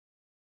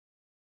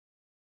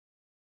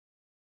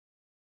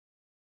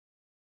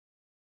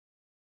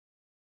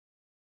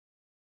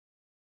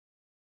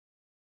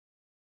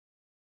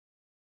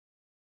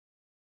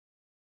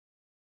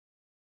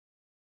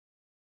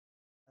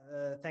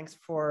Thanks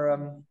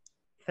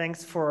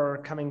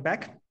for coming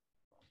back.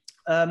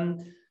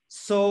 Just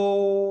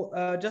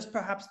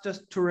perhaps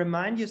just to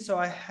remind you, so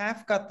I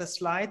have got the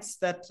slides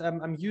that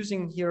I'm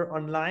using here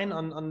online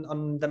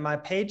on my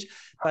page,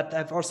 but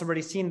I've also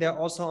already seen they're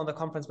also on the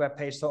conference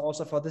webpage. So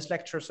also for this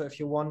lecture, so if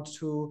you want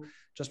to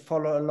just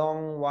follow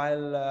along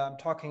while I'm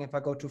talking, if I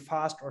go too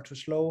fast or too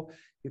slow,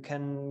 you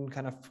can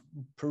kind of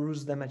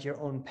peruse them at your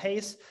own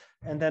pace.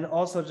 And then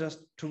also just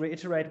to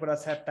reiterate what I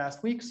said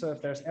last week. So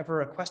if there's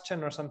ever a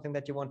question or something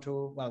that you want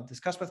to, well,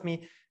 discuss with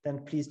me,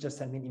 then please just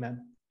send me an email.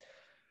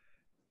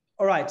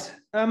 All right.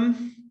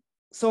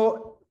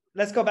 So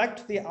let's go back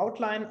to the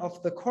outline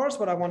of the course,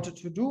 what I wanted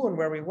to do and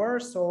where we were.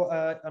 So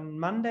on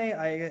Monday,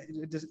 I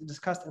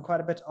discussed in quite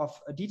a bit of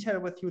detail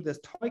with you this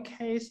toy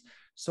case.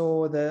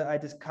 So I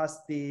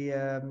discussed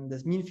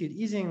this mean field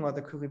easing or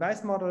the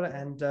Kac-Ising model,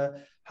 and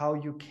how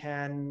you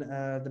can,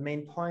 the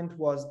main point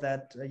was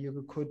that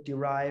you could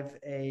derive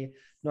a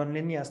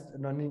non-linear,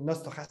 not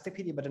stochastic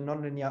PDE, but a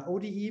non-linear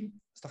ODE,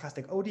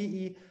 stochastic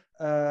ODE,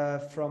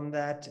 from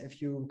that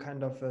if you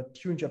kind of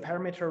tuned your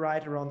parameter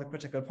right around the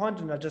critical point.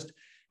 And I'll just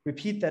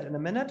repeat that in a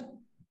minute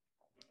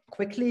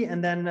quickly.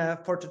 And then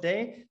for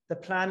today, the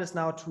plan is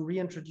now to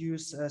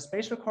reintroduce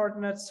spatial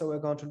coordinates. So we're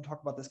going to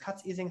talk about this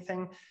Kac-Ising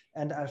thing,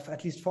 and I'll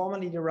at least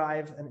formally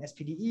derive an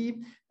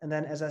SPDE. And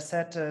then, as I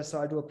said,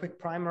 so I'll do a quick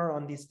primer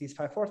on these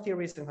 5-4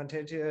 theories in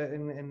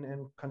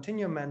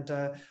continuum, and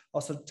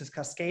also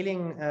discuss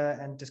scaling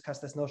and discuss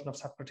this notion of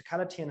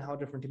subcriticality and how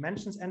different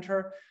dimensions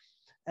enter.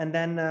 And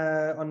then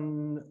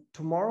on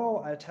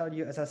tomorrow, I'll tell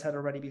you, as I said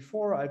already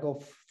before, I'll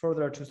go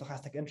further to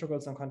stochastic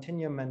integrals on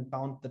continuum and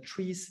bound the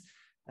trees.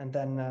 And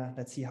then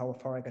let's see how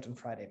far I get on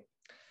Friday.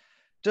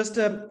 Just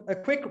a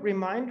quick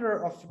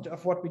reminder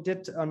of what we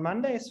did on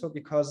Monday. So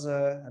because,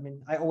 I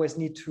mean, I always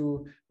need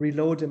to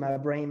reload in my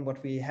brain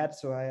what we had.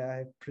 So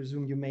I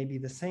presume you may be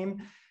the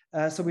same.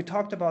 So we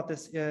talked about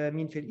this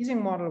mean field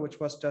easing model, which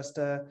was just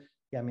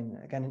yeah, I mean,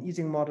 again, an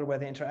Ising model where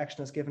the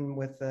interaction is given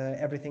with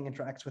everything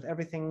interacts with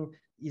everything,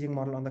 Ising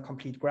model on the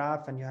complete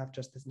graph, and you have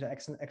just this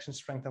interaction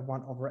strength of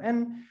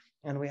 1/n.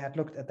 And we had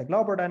looked at the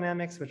Glauber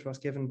dynamics, which was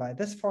given by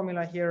this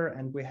formula here,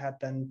 and we had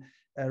then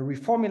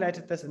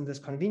reformulated this in this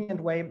convenient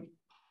way.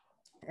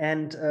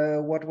 And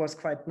what was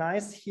quite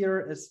nice here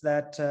is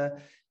that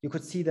you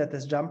could see that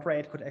this jump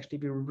rate could actually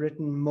be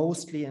written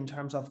mostly in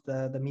terms of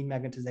the mean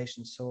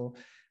magnetization. So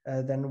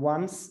then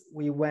once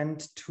we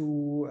went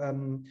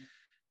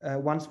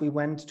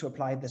to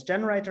apply this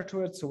generator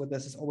to it, so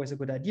this is always a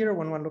good idea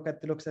when one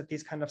looks at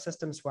these kind of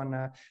systems.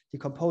 One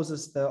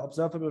decomposes the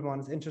observable, one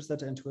is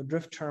interested into a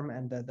drift term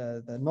and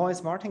the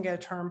noise martingale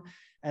term.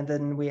 And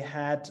then we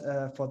had,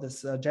 for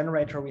this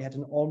generator, we had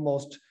an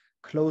almost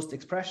closed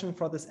expression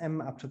for this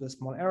m up to the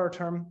small error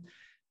term.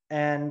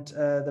 And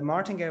the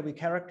martingale, we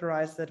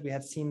characterized it. We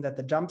had seen that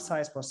the jump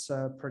size was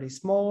pretty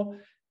small.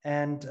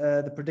 And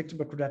the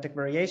predictable quadratic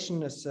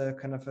variation is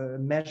kind of a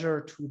measure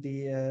to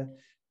the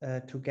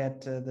to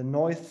get the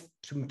noise,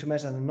 to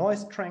measure the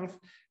noise strength.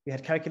 We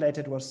had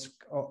calculated was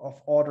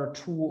of order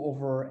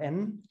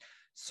 2/n.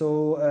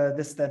 So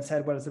this then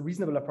said, well, it's a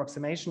reasonable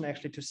approximation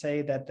actually to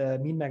say that the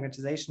mean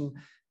magnetization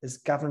is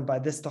governed by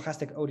this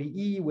stochastic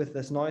ODE with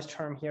this noise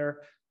term here,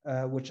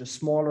 which is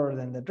smaller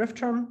than the drift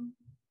term.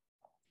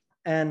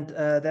 And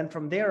then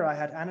from there I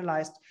had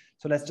analyzed,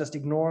 so let's just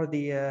ignore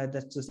the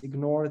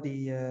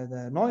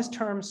noise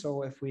term.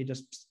 So if we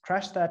just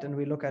crash that and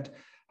we look at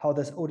how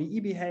this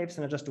ODE behaves,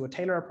 and I just do a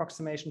Taylor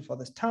approximation for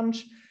this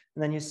tanh.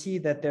 And then you see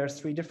that there's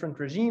 3 different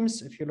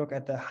regimes. If you look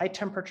at the high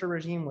temperature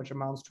regime, which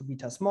amounts to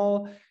beta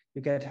small,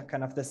 you get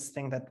kind of this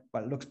thing that,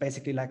 well, looks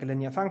basically like a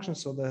linear function.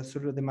 So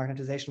the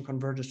magnetization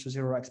converges to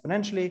 0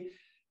 exponentially.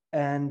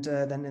 And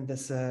then in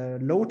this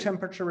low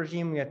temperature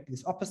regime, we had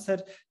this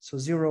opposite. So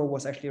 0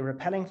 was actually a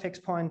repelling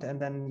fixed point. And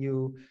then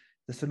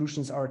the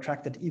solutions are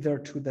attracted either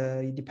to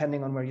the,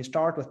 depending on where you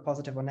start with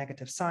positive or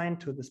negative sign,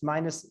 to this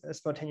minus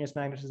spontaneous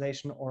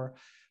magnetization or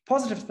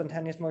positive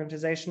spontaneous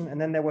magnetization. And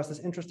then there was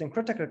this interesting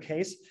critical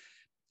case,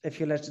 if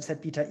you let's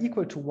set beta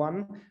equal to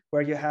 1,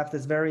 where you have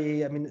this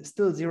very, I mean,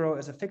 still 0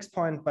 is a fixed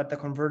point, but the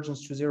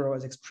convergence to 0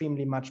 is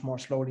extremely much more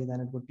slowly than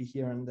it would be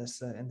here in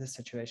this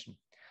situation.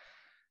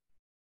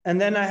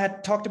 And then I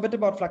had talked a bit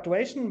about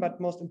fluctuation, but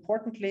most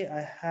importantly,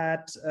 I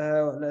had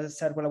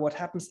said, well, what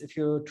happens if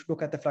you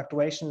look at the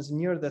fluctuations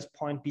near this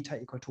point beta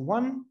equal to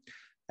 1?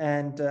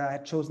 And I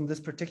had chosen this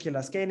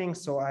particular scaling.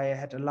 So I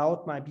had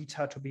allowed my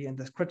beta to be in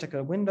this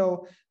critical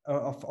window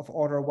of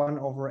order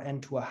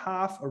 1/n to a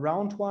half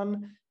around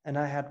 1. And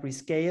I had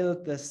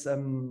rescaled this,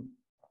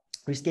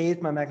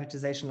 rescaled my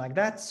magnetization like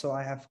that. So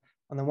I have,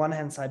 on the one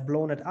hand side,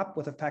 blown it up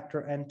with a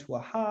factor n to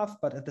a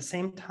half, but at the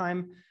same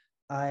time,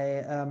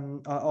 I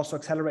also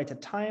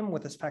accelerated time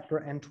with this factor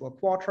n to a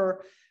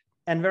quarter.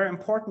 And very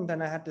important,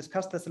 and I had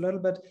discussed this a little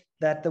bit,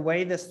 that the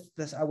way this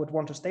I would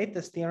want to state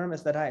this theorem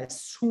is that I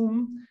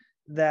assume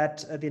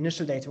that the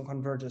initial datum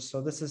converges.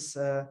 So this is,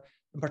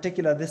 in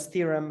particular, this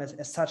theorem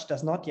as such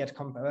does not yet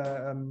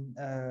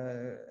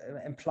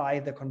imply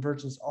the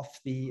convergence of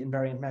the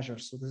invariant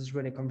measures. So this is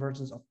really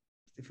convergence of,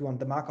 if you want,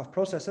 the Markov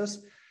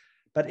processes.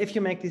 But if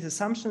you make these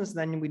assumptions,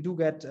 then we do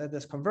get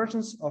this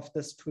convergence of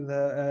this to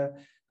the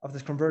of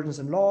this convergence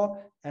in law,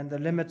 and the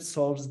limit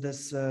solves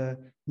this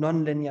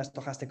nonlinear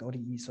stochastic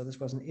ODE. So this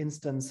was an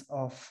instance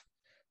of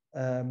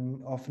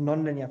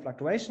nonlinear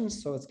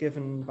fluctuations. So it's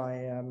given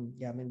by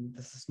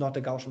this is not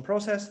a Gaussian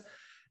process.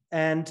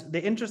 And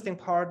the interesting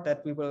part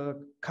that we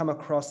will come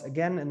across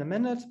again in a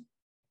minute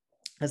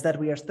is that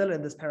we are still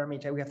in this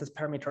parameter. We have this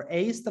parameter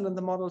A still in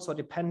the model. So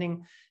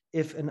depending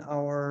if in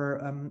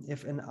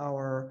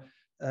our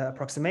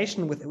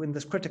approximation within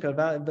this critical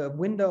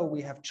window,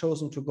 we have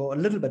chosen to go a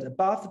little bit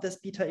above this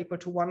beta equal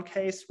to 1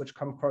 case, which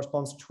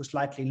corresponds to a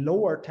slightly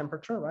lower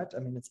temperature, right? I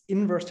mean, it's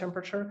inverse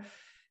temperature.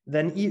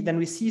 Then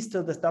we see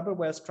still this double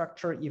well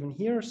structure even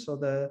here. So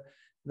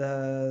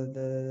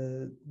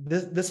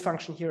this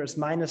function here is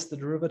minus the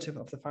derivative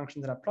of the function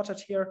that I plotted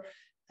here.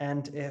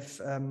 And if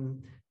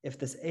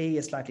this A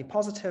is slightly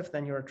positive,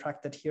 then you're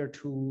attracted here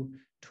to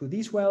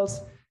these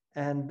wells.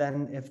 And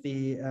then if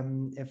the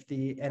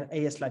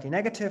A is slightly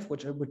negative,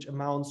 which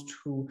amounts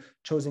to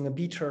choosing a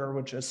beta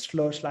which is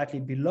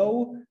slightly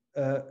below,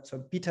 so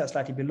beta is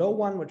slightly below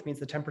 1, which means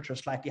the temperature is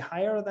slightly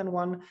higher than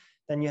 1,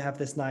 then you have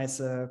this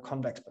nice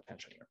convex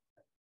potential here.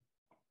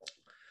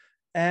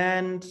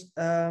 And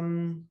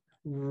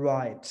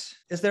right,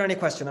 is there any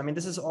question? I mean,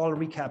 this is all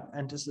recap,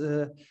 and this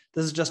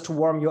is just to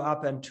warm you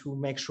up and to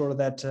make sure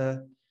that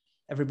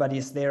everybody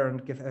is there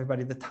and give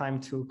everybody the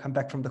time to come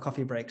back from the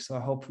coffee break. So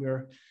I hope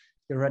you're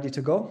ready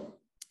to go.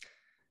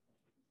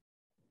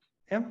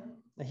 Yeah,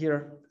 I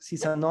see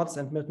some nods,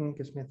 and Milton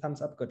gives me a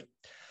thumbs up. Good.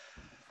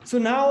 So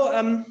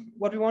now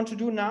what we want to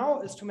do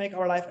now is to make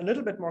our life a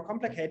little bit more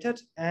complicated,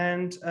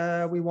 and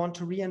we want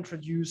to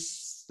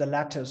reintroduce the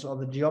lattice or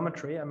the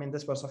geometry. I mean,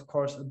 this was of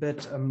course a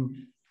bit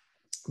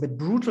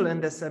brutal in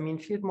this mean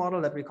field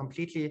model that we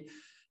completely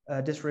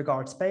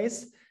disregard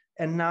space.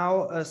 And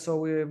now, so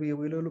we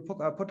will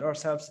put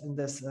ourselves in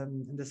this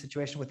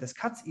situation with this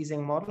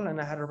Kac-Ising model.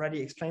 And I had already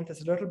explained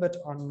this a little bit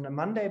on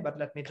Monday, but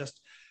let me just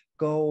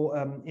go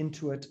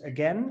into it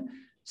again.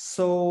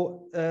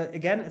 So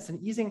again, it's an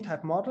Ising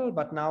type model,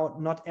 but now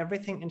not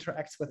everything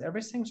interacts with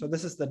everything. So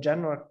this is the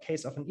general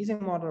case of an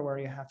Ising model where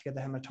you have here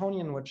the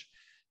Hamiltonian, which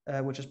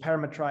is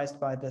parameterized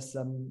by this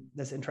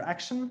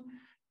interaction.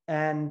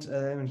 And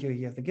here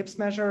you have the Gibbs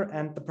measure.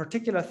 And the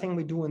particular thing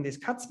we do in these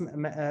Kac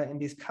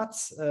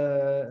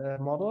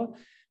model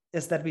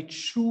is that we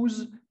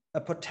choose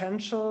a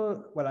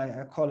potential, well,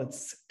 I call it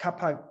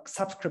kappa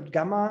subscript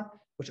gamma,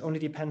 which only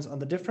depends on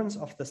the difference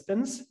of the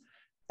spins.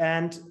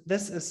 And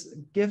this is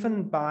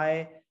given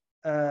by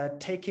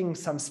taking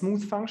some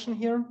smooth function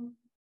here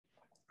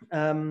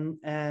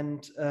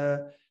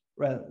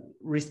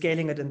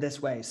rescaling it in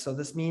this way. So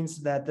this means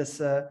that this,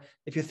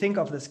 if you think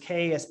of this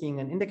K as being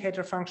an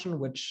indicator function,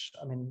 which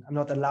I mean, I'm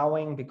not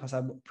allowing because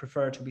I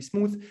prefer it to be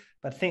smooth,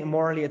 but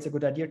morally it's a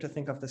good idea to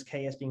think of this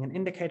K as being an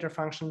indicator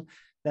function.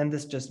 Then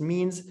this just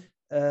means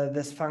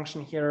this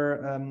function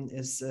here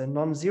is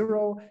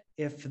non-zero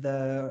if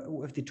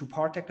the two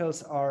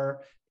particles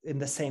are in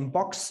the same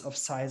box of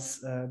size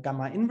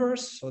gamma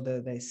inverse, so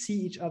that they see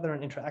each other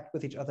and interact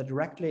with each other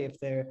directly if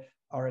they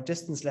are a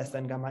distance less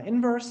than gamma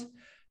inverse.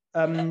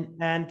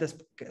 And this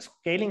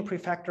scaling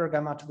prefactor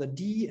gamma to the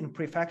D in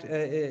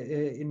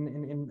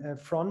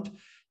front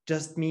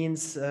just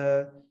means,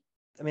 I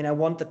mean, I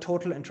want the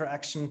total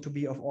interaction to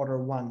be of order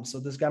 1. So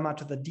this gamma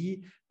to the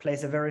D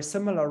plays a very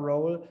similar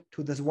role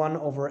to this 1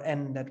 over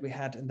n that we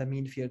had in the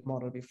mean field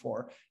model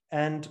before.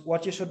 And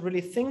what you should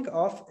really think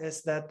of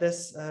is that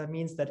this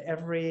means that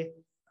every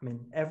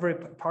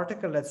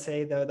particle, let's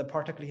say the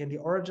particle here in the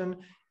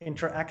origin,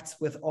 interacts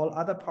with all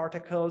other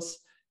particles.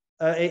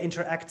 It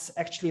interacts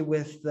actually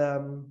with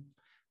the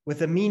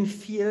mean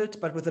field,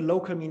 but with the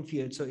local mean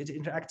field. So it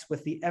interacts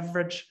with the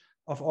average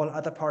of all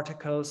other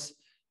particles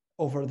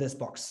over this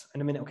box.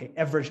 And I mean, okay,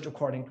 averaged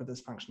according to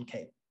this function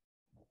K.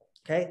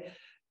 Okay,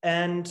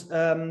 and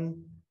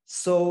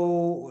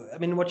so I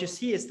mean, what you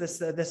see is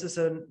this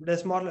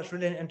model is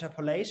really an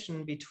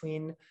interpolation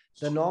between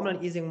the normal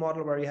Ising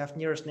model where you have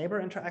nearest neighbor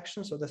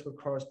interaction. So this would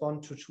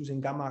correspond to choosing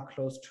gamma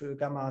close to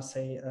gamma,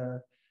 say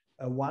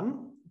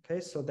 1. Okay,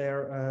 so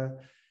there.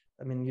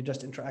 I mean, you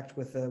just interact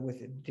with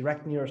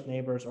direct nearest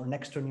neighbors or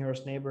next to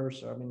nearest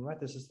neighbors. I mean, right,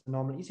 this is the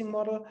normal Ising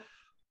model.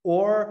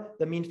 Or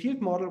the mean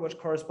field model, which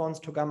corresponds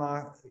to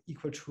gamma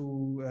equal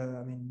to,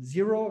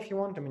 0 if you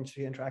want. I mean,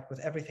 so you interact with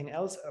everything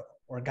else,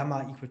 or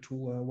gamma equal to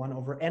 1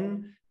 over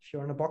n, if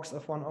you're in a box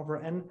of 1 over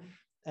n.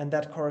 And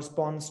that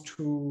corresponds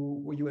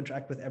to where you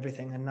interact with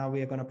everything. And now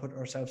we are going to put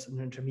ourselves in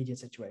an intermediate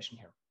situation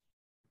here.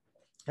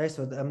 Okay,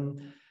 so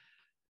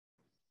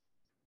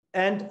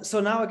and so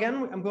now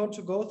again, I'm going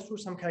to go through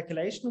some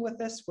calculation with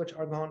this, which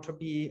are going to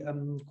be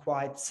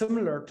quite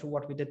similar to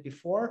what we did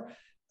before.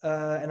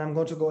 And I'm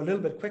going to go a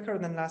little bit quicker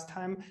than last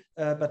time,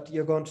 but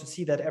you're going to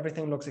see that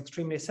everything looks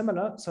extremely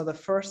similar. So the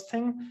first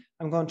thing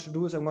I'm going to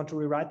do is I'm going to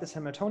rewrite this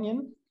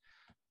Hamiltonian.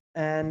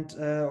 And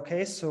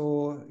okay,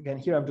 so again,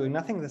 here I'm doing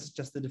nothing. This is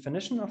just the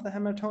definition of the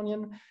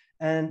Hamiltonian.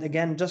 And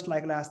again, just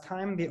like last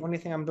time, the only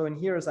thing I'm doing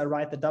here is I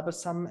write the double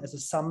sum as a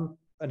sum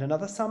and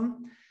another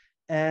sum.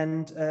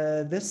 And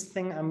this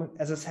thing,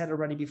 as I said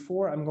already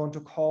before, I'm going to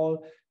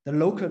call the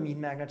local mean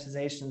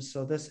magnetization.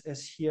 So this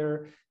is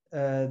here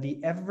the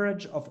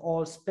average of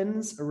all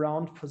spins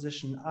around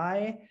position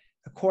I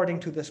according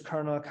to this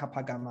kernel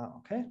kappa gamma.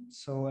 Okay,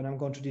 so and I'm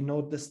going to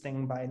denote this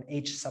thing by an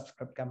H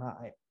subscript gamma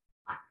I.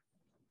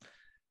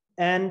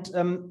 And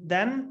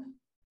then,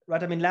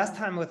 right? I mean, last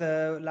time with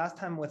the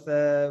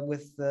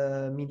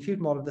mean field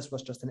model, this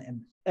was just an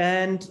M.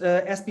 And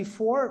as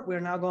before, we're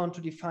now going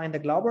to define the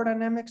Glauber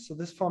dynamics. So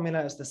this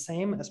formula is the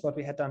same as what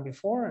we had done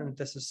before, and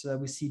this is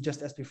we see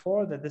just as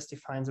before that this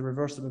defines a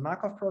reversible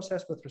Markov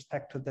process with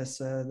respect to this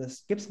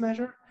this Gibbs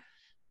measure.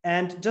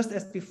 And just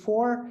as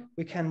before,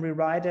 we can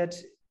rewrite it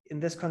in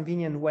this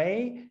convenient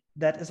way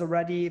that is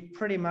already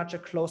pretty much a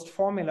closed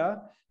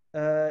formula.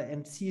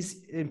 And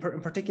sees in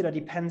particular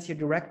depends here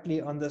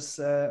directly on this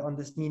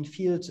mean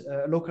field,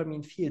 local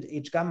mean field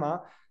H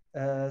gamma,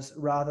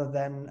 rather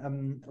than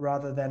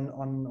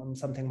on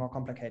something more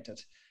complicated.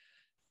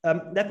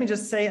 Let me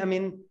just say, I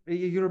mean,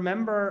 you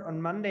remember on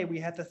Monday we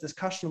had this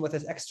discussion with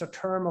this extra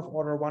term of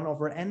order 1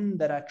 over n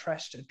that I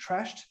trashed.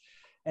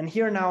 And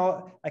here now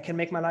I can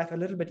make my life a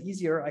little bit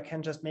easier. I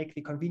can just make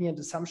the convenient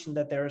assumption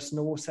that there is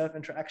no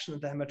self-interaction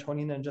of the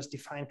Hamiltonian and just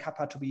define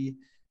kappa to be.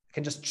 I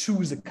can just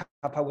choose a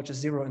kappa which is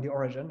 0 in the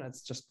origin.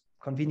 It's just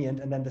convenient,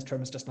 and then this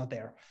term is just not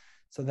there.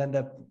 So then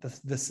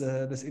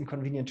this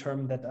inconvenient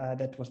term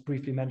that was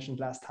briefly mentioned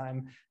last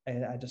time,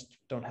 I just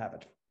don't have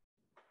it.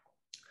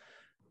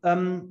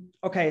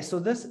 Okay, so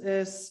this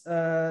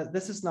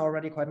is now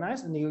already quite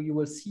nice, and you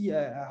will see,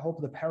 I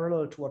hope, the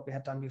parallel to what we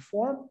had done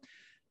before.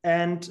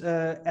 And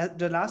at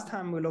the last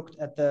time we looked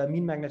at the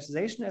mean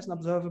magnetization as an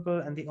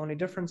observable, and the only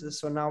difference is,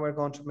 so now we're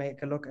going to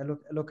make a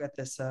look at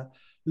this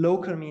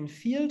local mean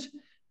field.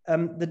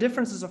 The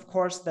difference is, of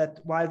course, that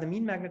while the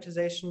mean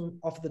magnetization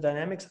of the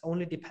dynamics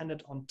only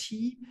depended on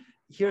T,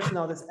 here's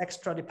now this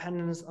extra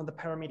dependence on the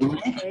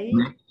parameter K.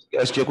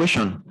 Ask you a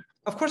question.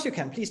 Of course you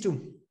can, please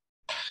do.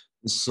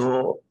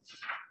 So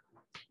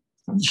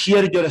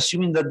here you're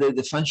assuming that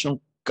the function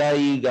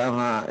K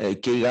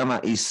gamma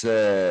is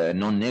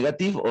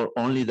non-negative, or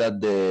only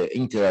that the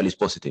integral is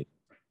positive?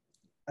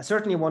 I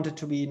certainly want it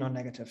to be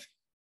non-negative.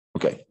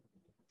 Okay.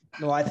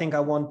 No, I think I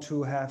want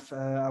to have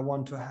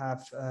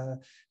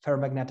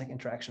ferromagnetic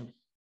interaction.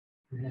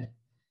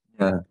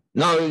 Yeah.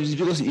 No, it's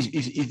because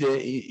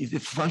if the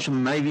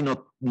function may be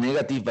not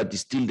negative, but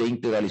still the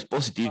integral is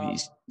positive,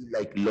 it's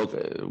like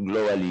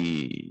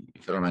globally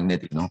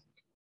ferromagnetic, no?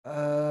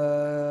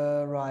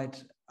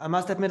 Right. I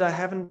must admit I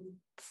haven't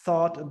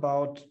thought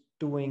about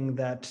doing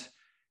that.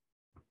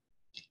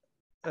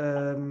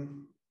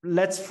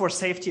 Let's, for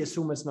safety,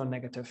 assume it's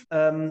non-negative.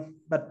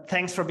 But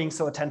thanks for being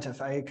so attentive.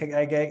 I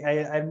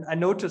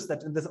noticed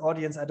that in this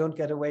audience, I don't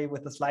get away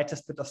with the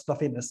slightest bit of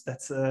slopiness.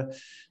 That's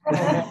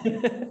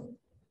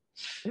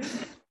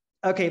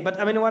okay. But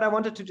I mean, what I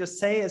wanted to just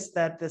say is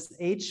that this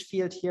H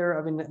field here,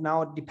 I mean,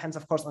 now it depends,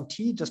 of course, on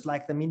T, just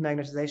like the mean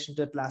magnetization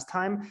did last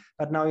time.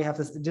 But now you have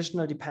this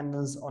additional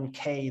dependence on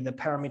K, the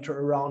parameter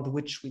around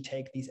which we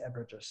take these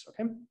averages.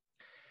 Okay.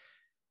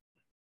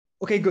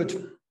 Okay,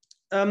 good.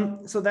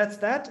 So that's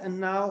that, and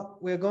now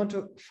we're going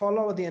to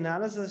follow the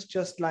analysis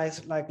just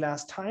like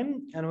last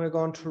time, and we're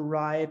going to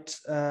write,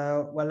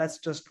 well, let's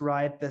just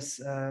write this,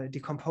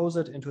 decompose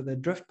it into the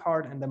drift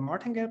part and the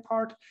martingale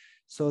part.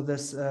 So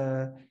this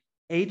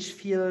H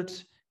field,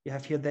 you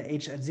have here the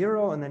H at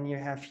 0, and then you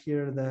have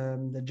here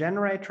the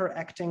generator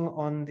acting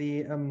on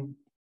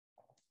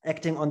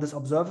this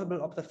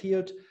observable of the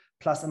field,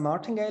 plus a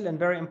martingale. And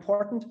very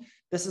important,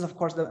 this is of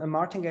course a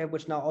martingale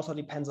which now also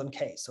depends on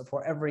K. So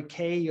for every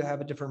K you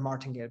have a different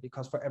martingale,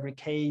 because for every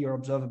K your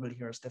observable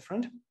here is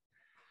different.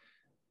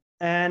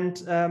 And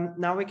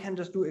now we can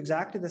just do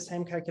exactly the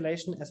same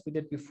calculation as we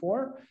did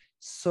before.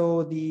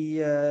 So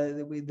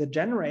the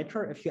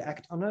generator, if you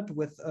act on it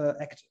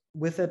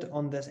with it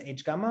on this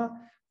H gamma,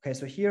 okay,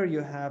 so here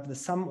you have the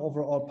sum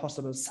over all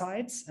possible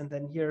sides, and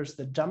then here's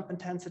the jump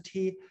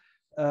intensity,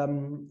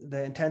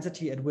 the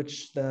intensity at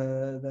which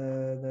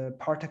the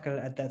particle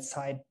at that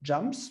side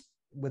jumps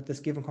with this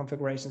given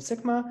configuration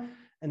sigma.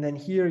 And then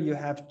here you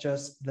have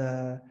just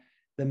the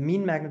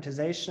mean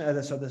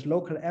magnetization, so this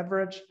local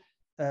average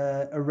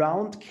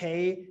around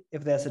K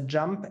if there's a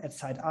jump at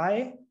side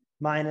I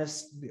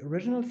minus the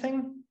original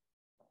thing.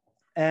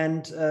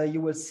 And you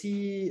will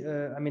see,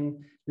 I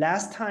mean,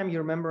 last time you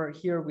remember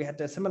here we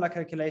had a similar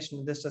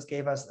calculation. This just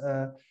gave us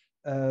a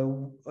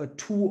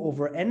 2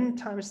 over n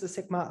times the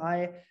sigma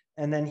I.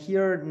 And then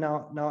here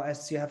now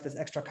as you have this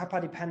extra kappa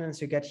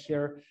dependence, you get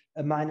here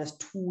a minus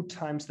 2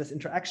 times this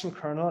interaction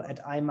kernel at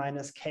I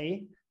minus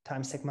K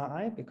times sigma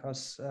I,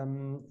 because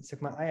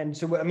sigma I. And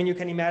so, I mean, you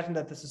can imagine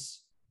that this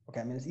is,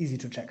 okay, I mean, it's easy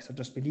to check. So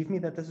just believe me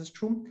that this is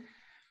true.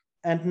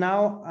 And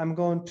now I'm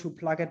going to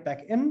plug it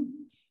back in.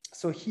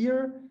 So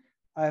here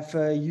I've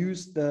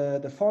used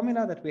the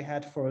formula that we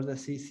had for the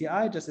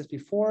CCI just as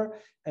before.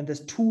 And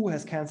this 2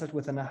 has canceled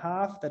with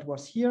 1/2 that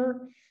was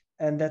here.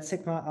 And that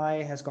sigma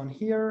I has gone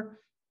here.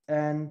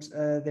 And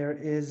there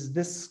is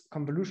this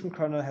convolution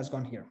kernel has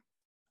gone here.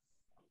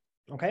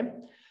 Okay,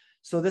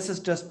 so this is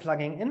just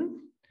plugging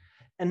in.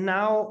 And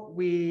now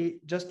we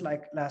just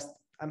like last,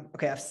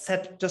 okay, I've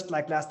said just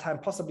like last time,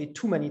 possibly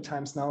too many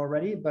times now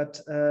already, but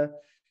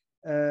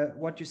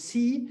what you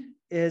see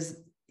is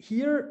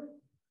here,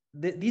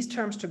 these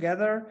terms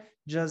together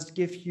just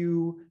give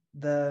you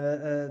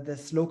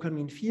this local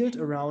mean field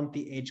around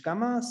the H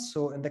gamma.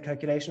 So in the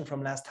calculation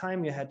from last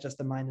time, you had just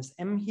the minus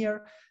m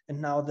here,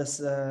 and now this,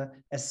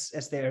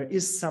 as there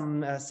is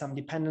some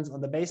dependence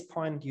on the base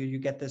point, you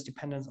get this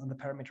dependence on the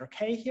parameter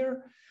k here.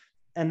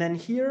 And then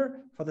here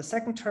for the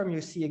second term,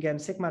 you see again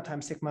sigma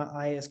times sigma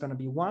I is going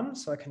to be 1,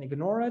 so I can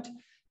ignore it.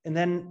 And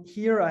then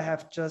here I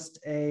have just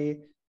a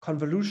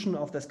convolution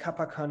of this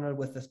kappa kernel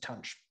with this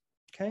tanh.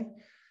 Okay,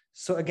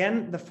 so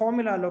again the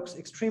formula looks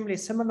extremely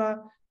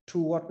similar to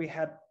what we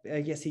had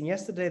seen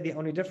yesterday. The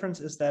only difference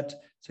is that,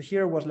 so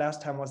here was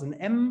last time was an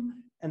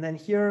m, and then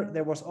here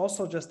there was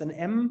also just an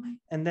m,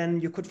 and then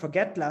you could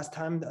forget last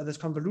time this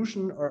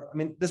convolution, or I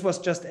mean this was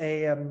just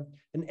a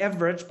an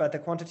average, but the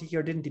quantity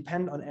here didn't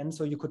depend on n,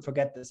 so you could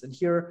forget this. And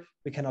here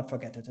we cannot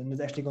forget it, and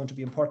it's actually going to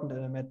be important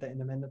in a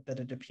minute that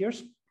it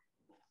appears.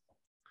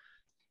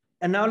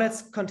 And now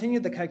let's continue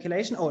the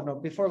calculation. Oh no,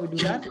 before we do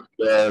that,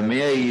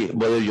 may I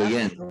bother you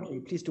again? Okay,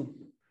 please do.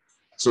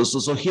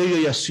 So here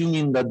you're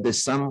assuming that the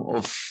sum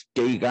of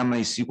k gamma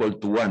is equal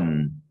to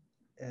 1.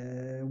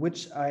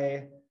 Which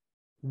I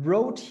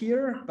wrote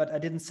here, but I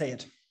didn't say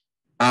it.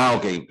 Ah,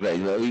 okay,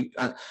 great.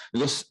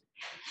 Because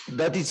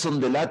that is on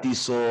the lattice,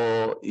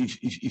 so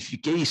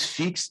if k is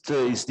fixed,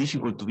 it's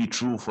difficult to be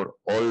true for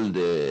all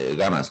the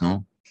gammas,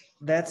 no?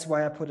 That's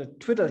why I put a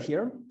twiddle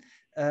here,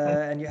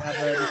 and you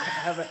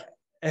have a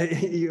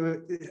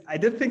I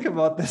did think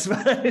about this,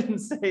 but I didn't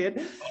say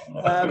it.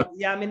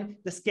 Yeah, I mean,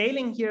 the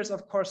scaling here is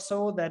of course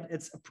so that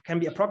it can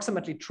be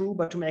approximately true,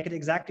 but to make it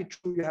exactly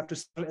true, you have to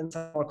scale in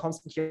some more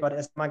constant here, but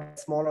as it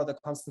gets smaller, the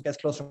constant gets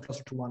closer and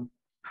closer to 1.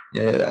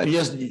 Yeah, I'm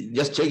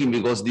just checking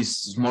because this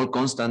small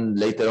constant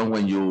later on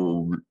when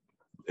you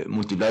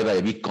multiply by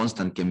a big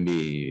constant can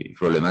be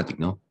problematic,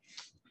 no?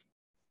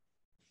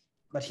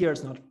 But here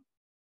it's not.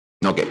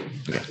 Okay.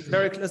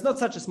 It's not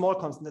such a small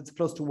constant, it's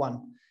close to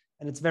 1,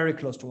 and it's very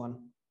close to 1.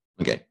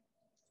 Okay.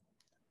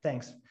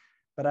 Thanks.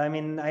 But I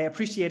mean, I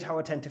appreciate how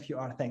attentive you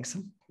are. Thanks.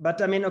 But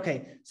I mean,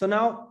 okay. So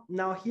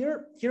now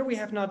here we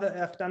have now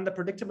I've done the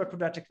predictable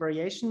quadratic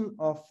variation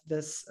of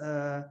this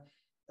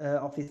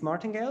of these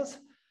martingales.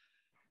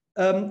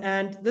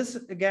 And this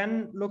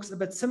again looks a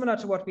bit similar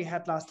to what we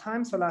had last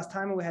time. So last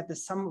time we had the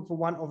sum of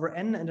 1 over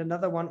n and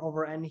another 1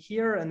 over n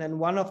here, and then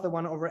one of the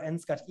 1 over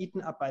n's got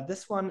eaten up by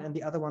this one, and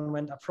the other one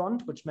went up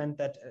front, which meant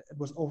that it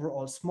was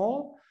overall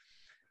small.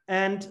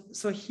 And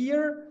so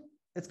here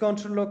it's going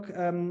to look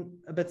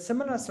a bit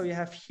similar. So you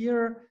have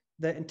here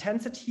the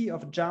intensity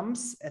of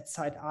jumps at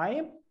side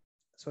I.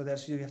 So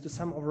there's, you have to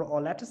sum over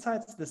all lattice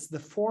sides. The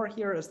 4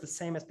 here is the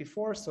same as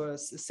before. So a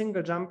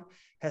single jump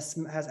has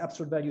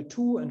absolute value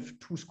 2, and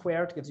 2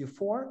 squared gives you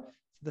 4.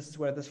 So this is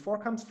where this 4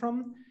 comes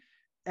from.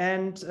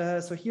 And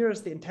so here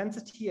is the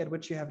intensity at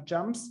which you have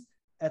jumps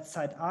at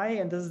side I,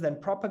 and this is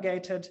then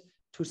propagated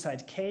to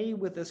side K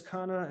with this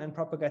kernel and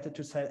propagated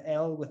to side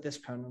L with this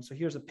kernel. So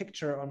here's a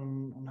picture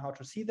on how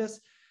to see this.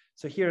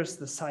 So here's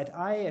the side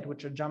I at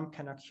which a jump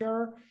can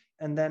occur.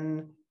 And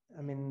then,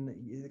 I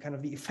mean, kind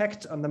of the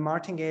effect on the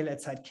martingale at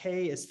side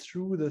K is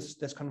through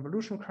this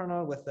convolution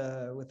kernel with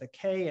the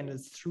K, and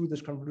it's through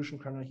this convolution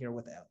kernel here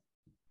with L.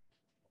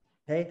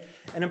 Okay,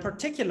 and in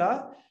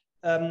particular,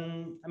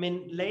 I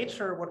mean,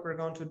 later what we're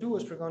going to do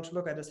is we're going to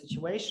look at a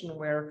situation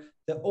where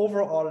the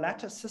overall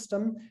lattice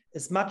system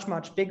is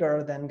much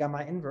bigger than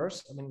gamma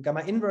inverse. I mean,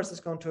 gamma inverse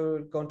is going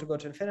to go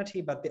to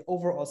infinity, but the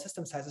overall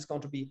system size is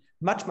going to be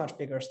much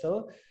bigger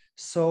still.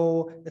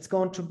 So it's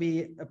going to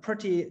be a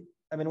pretty,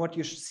 I mean, what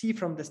you should see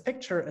from this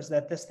picture is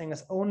that this thing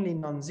is only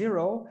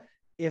non-zero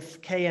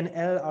if K and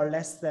L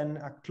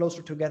are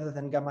closer together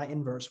than gamma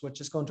inverse, which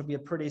is going to be a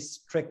pretty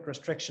strict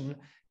restriction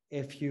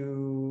if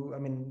you, I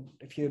mean,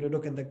 if you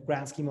look in the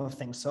grand scheme of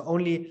things. So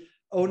only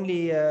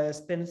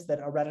spins that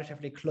are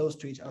relatively close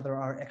to each other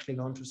are actually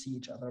going to see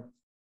each other.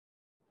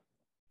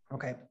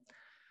 Okay.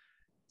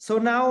 So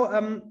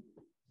now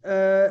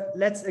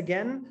let's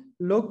again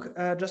look,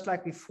 just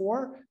like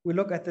before, we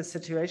look at the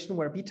situation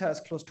where beta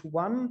is close to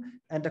 1,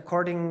 and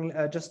according,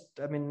 I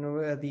mean,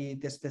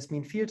 this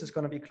mean field is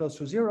going to be close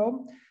to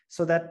 0,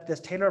 so that this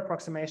Taylor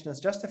approximation is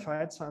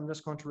justified. So I'm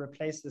just going to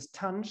replace this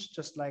tanh,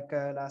 just like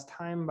last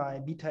time, by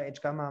beta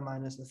h gamma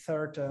minus a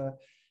third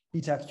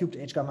beta cubed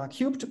h gamma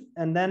cubed.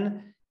 And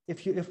then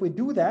if we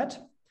do that,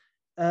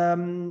 I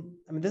mean,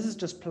 this is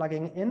just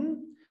plugging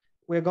in.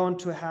 We're going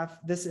to have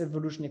this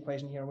evolution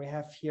equation here. We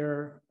have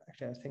here,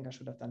 actually, I think I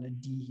should have done a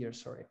d here,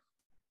 sorry.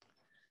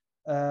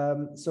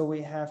 So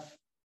we have,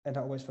 and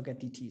I always forget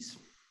dt's.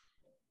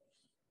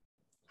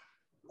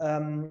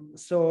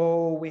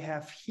 So we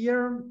have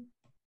here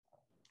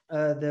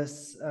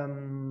this, I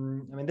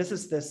mean, this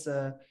is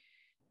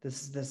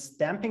this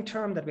damping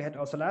term that we had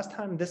also last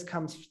time. This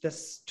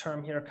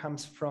term here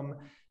comes from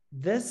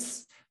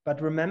this,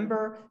 but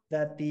remember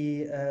that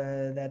the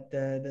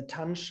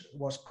tanh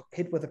was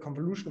hit with a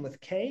convolution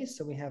with K.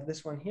 So we have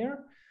this one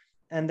here.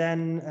 And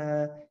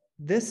then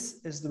this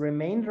is the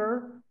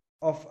remainder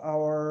of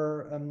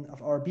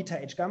our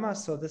beta h gamma.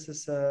 So this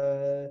is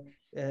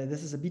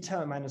a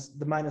beta minus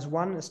the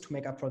 -1 is to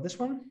make up for this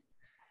one.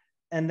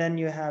 And then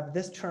you have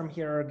this term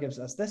here gives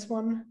us this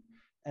one,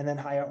 and then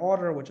higher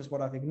order, which is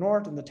what I've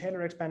ignored in the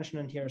Taylor expansion.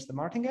 And here's the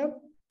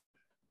martingale.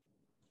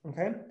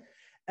 Okay.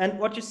 And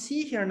what you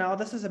see here now,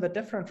 this is a bit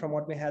different from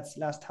what we had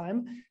last time,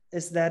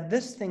 is that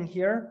this thing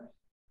here,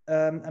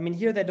 I mean,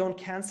 here they don't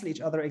cancel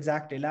each other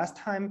exactly. Last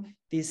time,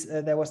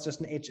 there was just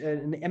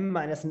an m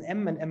minus an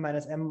m, and m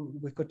minus m,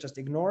 we could just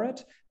ignore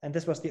it. And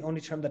this was the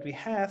only term that we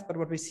have. But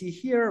what we see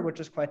here, which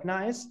is quite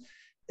nice,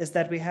 is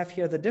that we have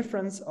here the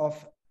difference of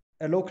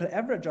a local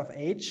average of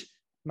h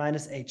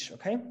minus h,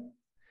 okay?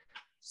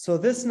 So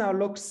this now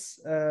looks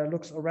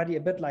already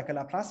a bit like a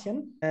Laplacian,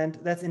 and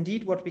that's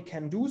indeed what we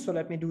can do. So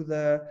let me do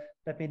the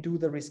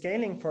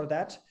rescaling for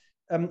that.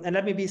 And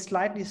let me be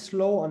slightly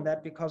slow on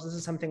that, because this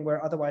is something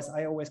where otherwise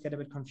I always get a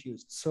bit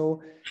confused.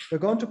 So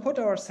we're going to put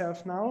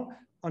ourselves now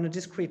on a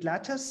discrete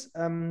lattice,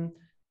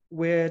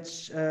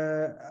 which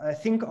I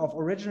think of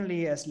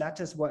originally as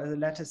lattice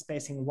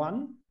spacing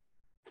 1.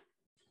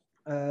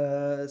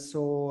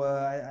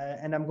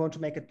 And I'm going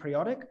to make it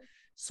periodic.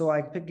 So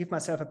I give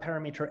myself a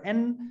parameter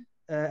n,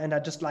 and I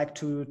just like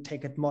to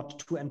take it mod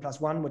 2n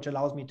plus 1, which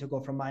allows me to go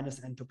from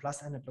minus n to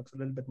plus n. It looks a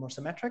little bit more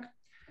symmetric.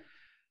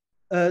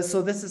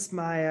 So this is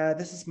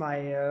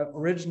my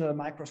original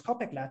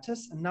microscopic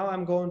lattice, and now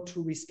I'm going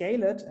to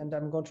rescale it, and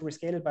I'm going to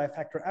rescale it by a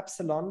factor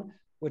epsilon,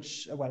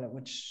 which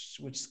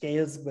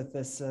scales with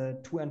this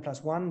 2n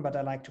plus 1, but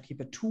I like to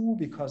keep it 2,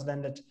 because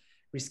then it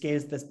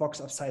rescales this box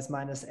of size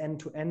minus n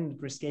to n,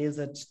 it rescales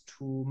it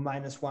to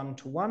minus 1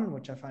 to 1,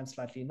 which I find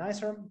slightly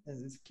nicer.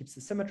 It keeps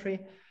the symmetry.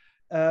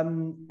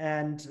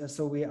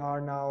 So we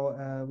are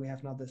now, we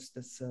have now this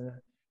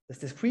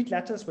discrete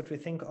lattice, which we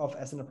think of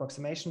as an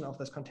approximation of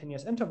this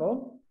continuous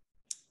interval.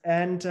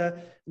 And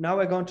now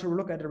we're going to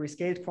look at a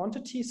rescaled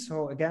quantity.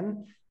 So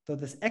again, so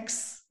this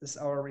x is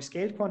our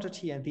rescaled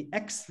quantity, and the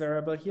x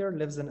variable here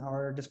lives in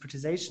our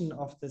discretization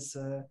of this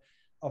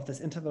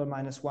interval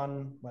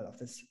 -1, well, of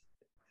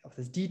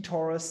this d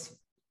torus.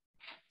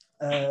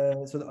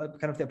 So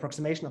kind of the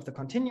approximation of the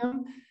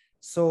continuum.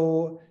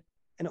 So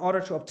in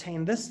order to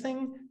obtain this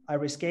thing, I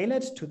rescale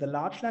it to the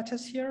large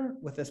lattice here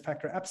with this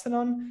factor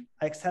epsilon.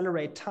 I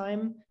accelerate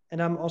time,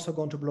 and I'm also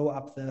going to blow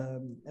up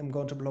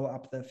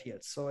the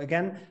fields. So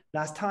again,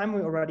 last time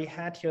we already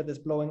had here this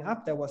blowing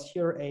up. There was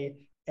here an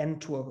n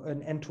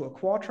to a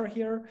quarter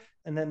here,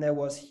 and then there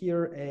was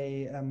here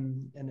a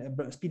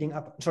speeding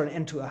up. Sorry, an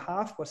n to a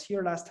half was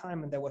here last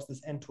time, and there was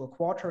this n to a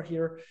quarter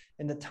here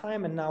in the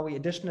time. And now we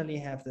additionally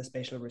have the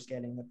spatial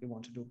rescaling that we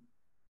want to do.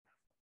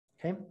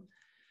 Okay.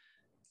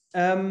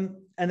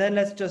 And then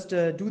let's just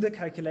do the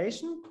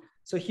calculation.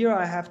 So here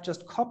I have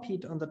just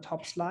copied on the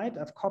top slide.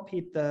 I've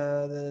copied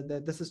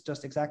this is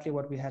just exactly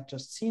what we had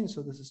just seen.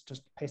 So this is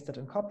just pasted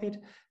and copied.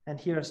 And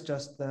here's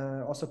just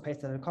also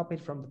pasted and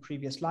copied from the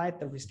previous slide,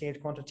 the rescaled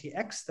quantity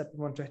x that we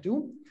want to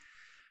do.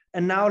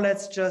 And now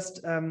let's just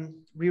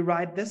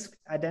rewrite this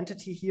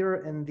identity here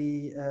in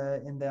the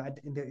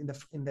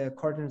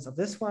coordinates of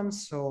this one.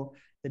 So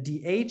the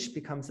dh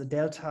becomes the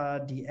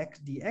delta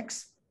dx,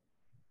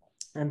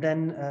 and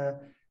then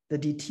the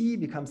dt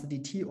becomes the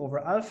dt over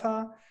alpha.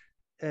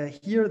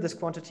 Here, this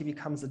quantity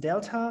becomes a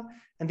delta.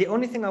 And the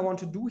only thing I want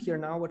to do here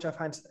now, which I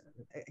find,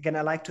 again,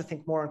 I like to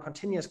think more in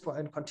continuous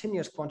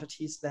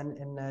quantities than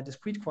in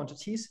discrete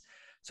quantities.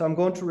 So I'm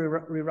going to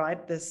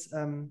rewrite this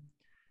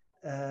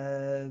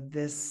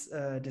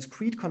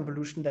discrete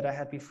convolution that I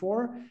had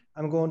before.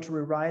 I'm going to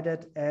rewrite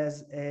it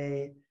as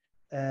a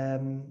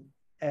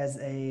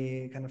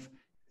kind of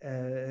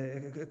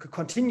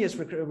continuous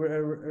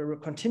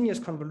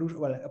convolution,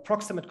 well,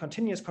 approximate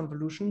continuous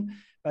convolution,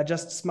 by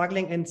just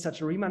smuggling in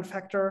such a Riemann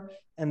factor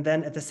and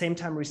then at the same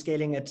time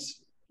rescaling it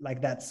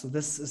like that. So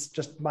this is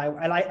just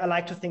I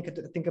like to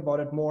think about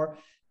it more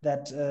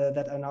that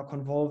I now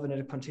convolve in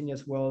a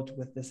continuous world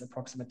with this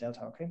approximate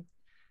delta. Okay,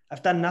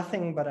 I've done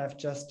nothing, but I've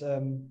just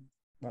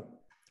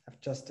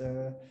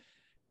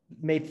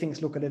made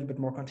things look a little bit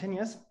more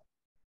continuous.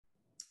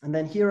 And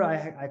then here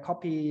I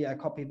copy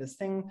this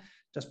thing,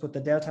 just put the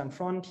delta in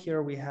front.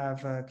 Here we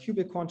have a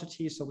cubic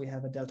quantity, so we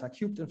have a delta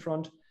cubed in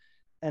front.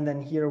 And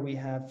then here we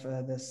have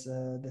this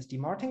d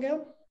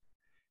martingale.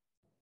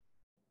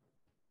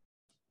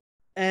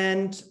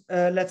 And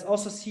let's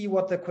also see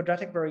what the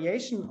quadratic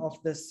variation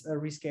of this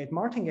rescaled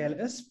martingale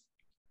is.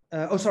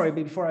 Oh, sorry,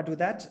 before I do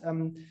that,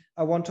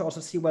 I want to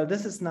also see, well,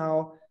 this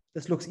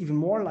looks even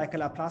more like a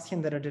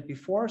Laplacian that I did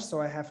before.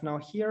 So I have now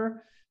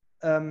here,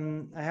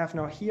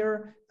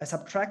 I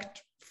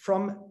subtract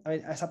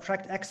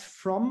x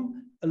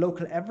from a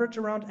local average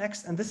around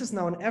x, and this is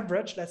now an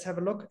average. Let's have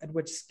a look at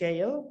which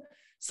scale.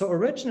 So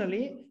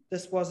originally,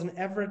 this was an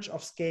average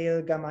of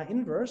scale gamma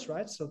inverse,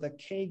 right? So the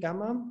k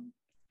gamma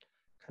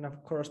kind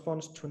of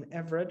corresponds to an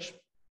average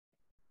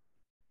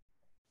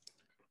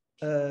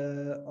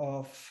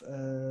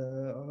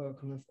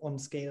on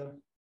scale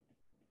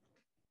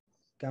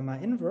gamma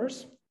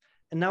inverse.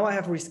 And now I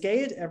have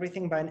rescaled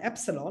everything by an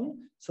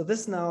epsilon. So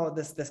this now,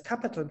 this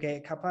capital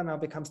kappa now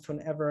becomes to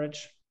an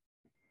average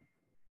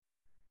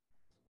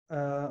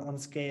on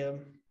scale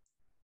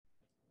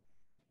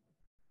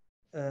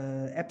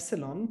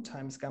epsilon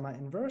times gamma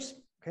inverse,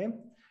 okay?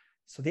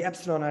 So the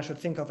epsilon I should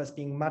think of as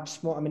being much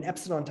small. I mean,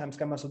 epsilon times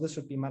gamma, so this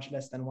should be much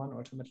less than 1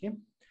 ultimately.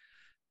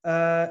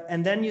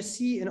 And then you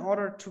see, in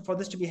order for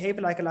this to behave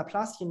like a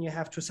Laplacian, you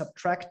have to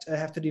subtract,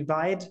 have to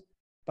divide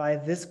by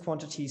this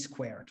quantity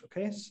squared,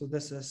 okay? So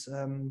this is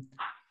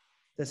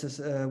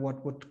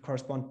what would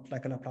correspond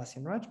like a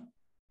Laplacian, right?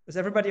 Is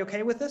everybody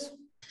okay with this?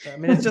 I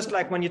mean, it's just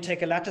like when you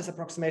take a lattice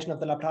approximation of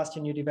the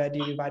Laplacian, you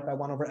divide by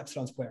 1 over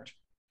epsilon squared.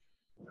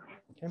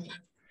 Okay.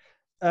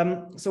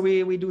 So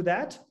we do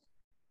that.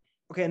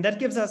 Okay, and that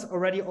gives us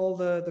already all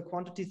the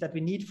quantities that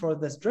we need for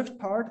this drift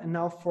part. And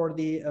now for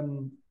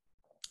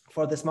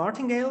this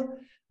martingale,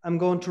 I'm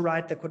going to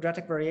write the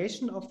quadratic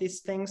variation of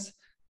these things.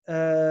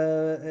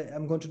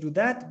 I'm going to do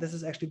that. This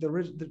is actually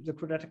the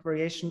quadratic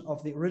variation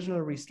of the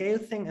original rescale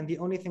thing. And the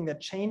only thing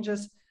that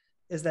changes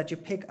is that you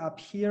pick up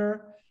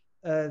here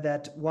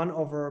that 1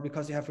 over,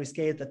 because you have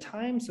rescaled the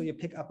time, so you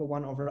pick up a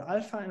 1 over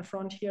alpha in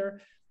front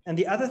here. And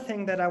the other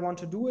thing that I want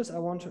to do is I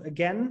want to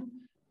again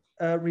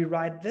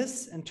rewrite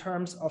this in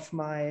terms of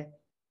my,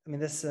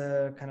 this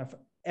kind of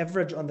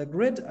average on the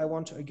grid. I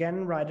want to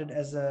again write it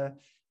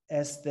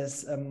as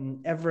this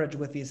average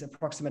with these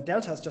approximate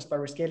deltas just by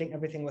rescaling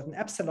everything with an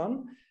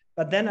epsilon.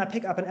 But then I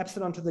pick up an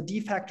epsilon to the d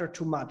factor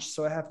too much.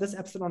 So I have this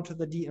epsilon to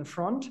the d in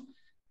front,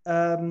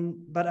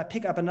 but I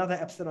pick up another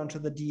epsilon to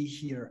the d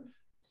here.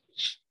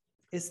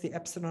 Is the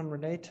epsilon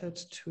related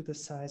to the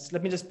size?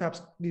 Let me just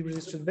perhaps be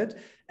resisted a bit.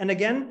 And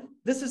again,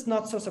 this is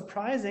not so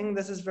surprising.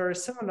 This is very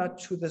similar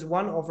to this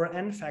 1 over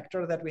n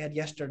factor that we had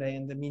yesterday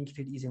in the mean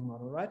field Ising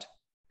model, right?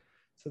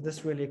 So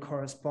this really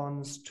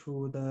corresponds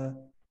to the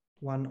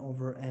 1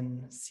 over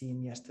n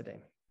seen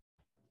yesterday.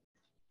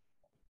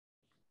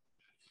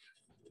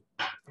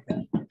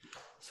 Okay.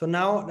 So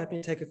now let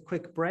me take a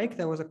quick break.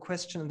 There was a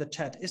question in the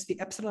chat. Is the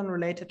epsilon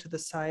related to the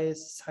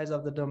size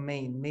of the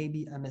domain?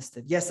 Maybe I missed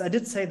it. Yes, I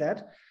did say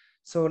that.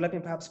 So let me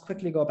perhaps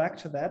quickly go back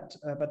to that,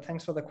 but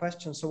thanks for the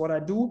question. So what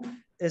I do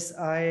is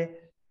I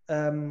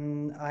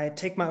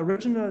take my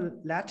original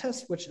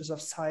lattice, which is of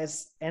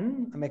size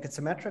n, I make it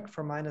symmetric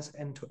from minus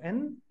n to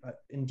n,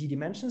 in d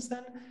dimensions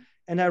then,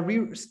 and I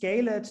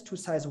rescale it to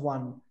size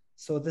 1.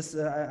 So this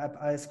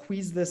I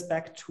squeeze this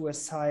back to a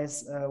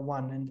size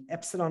 1, and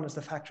epsilon is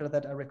the factor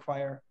that I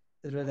require,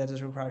 that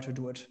is required to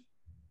do it.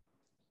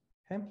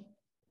 Okay.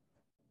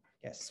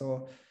 Yes.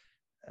 So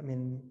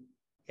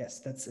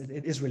yes,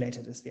 it is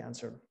related is the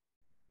answer.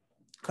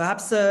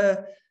 Perhaps,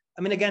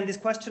 again, this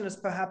question is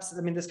perhaps,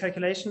 this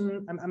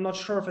calculation, I'm not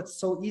sure if it's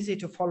so easy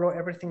to follow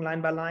everything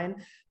line by line,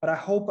 but I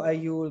hope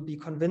you will be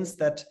convinced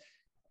that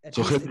at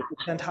least if you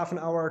spend half an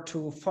hour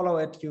to follow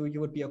it,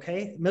 you would be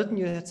okay. Milton,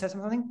 you had said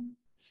something?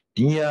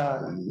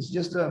 Yeah, it's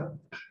just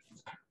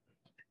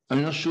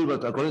I'm not sure,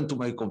 but according to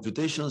my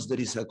computations,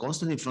 there is a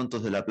constant in front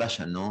of the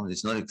Laplacian, no?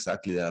 It's not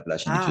exactly the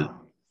Laplacian.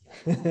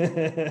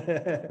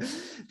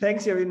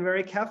 Thanks, you've been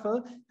very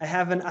careful. I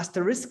have an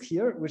asterisk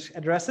here, which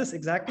addresses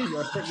exactly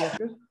your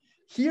statement.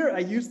 Here, I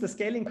use the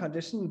scaling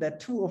condition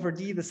that 2 over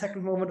d, the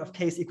second moment of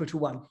k is equal to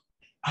 1.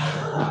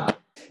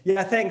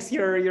 Yeah, thanks.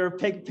 You're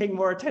paying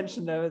more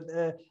attention.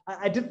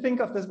 I did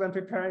think of this when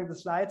preparing the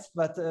slides,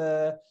 but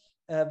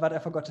I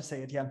forgot to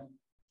say it. Yeah.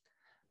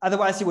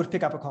 Otherwise, you would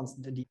pick up a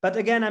constant indeed. But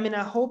again,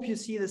 I hope you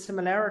see the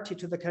similarity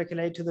to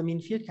the mean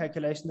field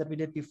calculation that we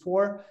did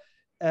before.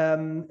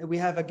 We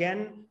have,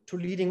 again, to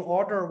leading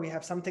order, we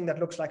have something that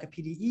looks like a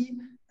PDE,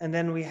 and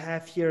then we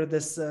have here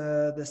this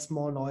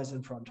small noise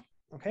in front,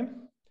 okay?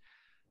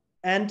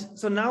 And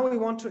so now we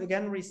want to,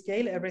 again,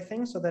 rescale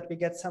everything so that we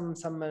get some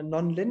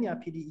non-linear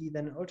PDE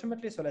then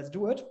ultimately, so let's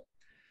do it.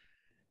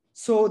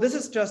 So this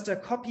is just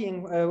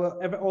copying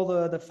all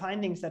the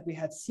findings that we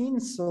had seen.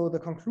 So the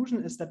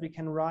conclusion is that we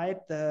can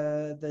write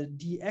the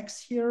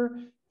dx here.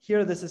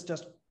 Here, this is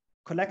just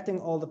collecting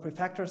all the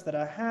prefactors that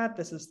I had.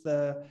 This is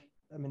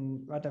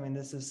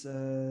this is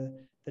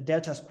the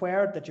delta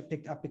squared that you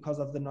picked up because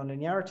of the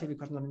nonlinearity,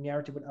 because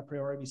nonlinearity would a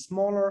priori be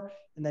smaller.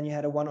 And then you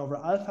had a 1 over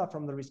alpha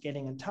from the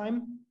rescaling in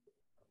time.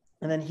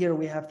 And then here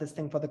we have this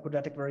thing for the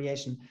quadratic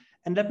variation.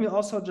 And let me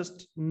also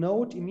just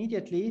note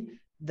immediately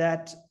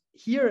that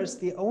here is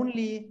the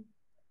only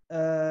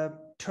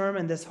term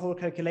in this whole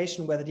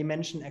calculation where the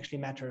dimension actually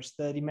matters.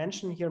 The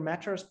dimension here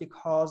matters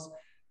because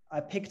I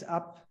picked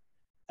up,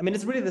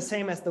 it's really the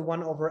same as the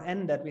 1 over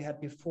n that we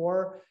had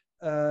before,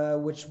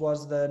 which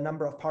was the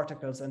number of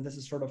particles, and this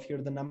is sort of here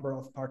the number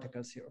of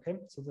particles here. Okay,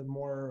 so the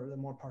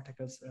more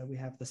particles we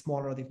have, the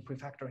smaller the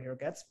prefactor here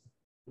gets,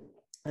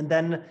 and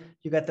then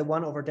you get the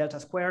 1 over delta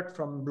squared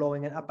from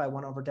blowing it up by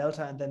 1 over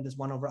delta, and then this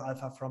 1 over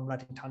alpha from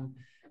letting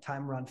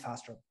time run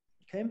faster.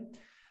 Okay,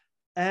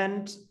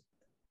 and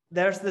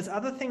there's this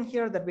other thing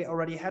here that we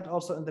already had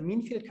also in the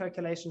mean field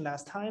calculation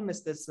last time,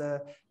 is this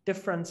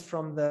difference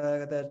from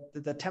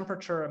the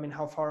temperature.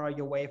 How far are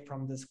you away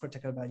from this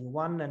critical value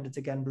 1? And it's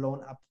again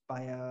blown up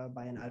by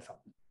an alpha.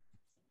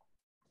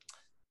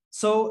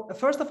 So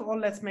first of all,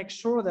 let's make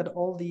sure that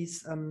all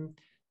these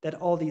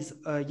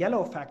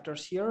yellow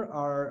factors here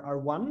are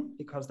 1,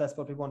 because that's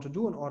what we want to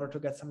do in order to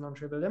get some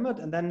non-trivial limit.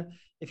 And then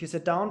if you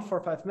sit down for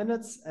 5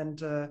 minutes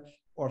and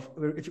or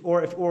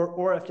if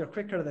you're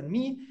quicker than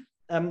me,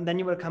 then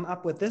you will come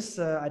up with this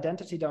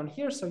identity down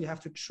here. So you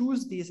have to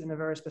choose these in a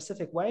very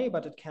specific way,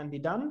 but it can be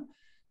done.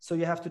 So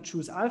you have to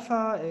choose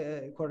alpha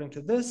according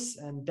to this,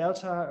 and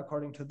delta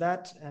according to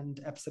that,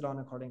 and epsilon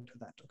according to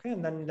that. Okay,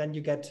 and then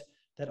you get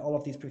that all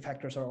of these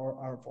prefactors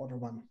are of order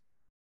 1.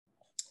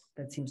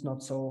 That seems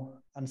not so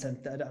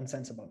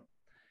unsensible.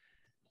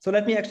 So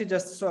let me actually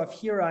just, so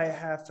here I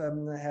have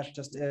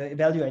just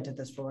evaluated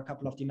this for a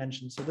couple of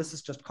dimensions. So this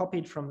is just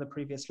copied from the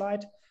previous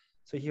slide.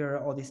 So here are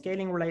all the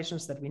scaling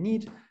relations that we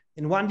need.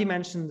 In 1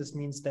 dimension, this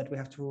means that we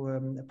have to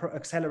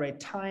accelerate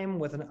time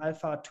with an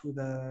alpha to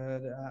the,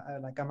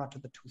 like gamma to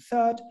the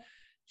 2/3.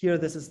 Here,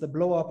 this is the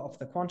blow up of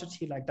the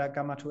quantity, like that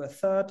gamma to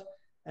 1/3.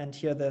 And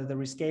here the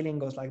rescaling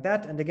goes like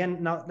that. And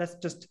again, now let's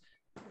just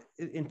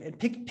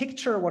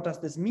picture what does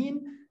this mean.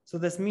 So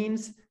this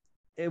means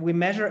we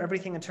measure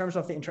everything in terms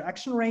of the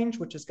interaction range,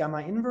 which is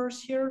gamma inverse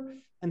here.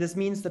 And this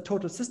means the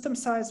total system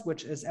size,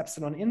 which is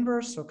epsilon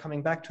inverse. So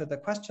coming back to the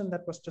question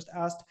that was just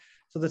asked.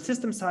 So the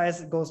system size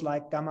goes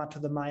like gamma to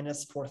the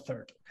minus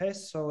 4/3. Okay,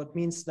 so it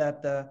means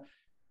that the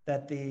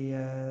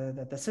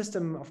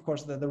system, of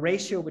course, the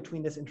ratio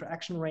between this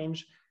interaction range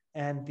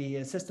and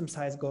the system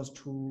size goes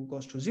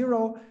to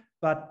 0,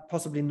 but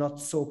possibly not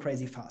so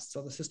crazy fast.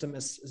 So the system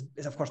is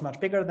of course much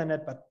bigger than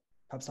it, but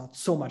perhaps not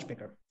so much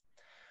bigger.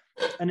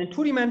 And in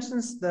 2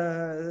 dimensions,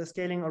 the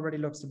scaling already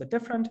looks a bit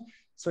different.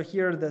 So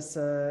here,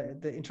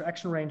 the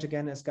interaction range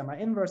again is gamma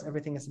inverse.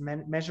 Everything is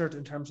measured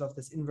in terms of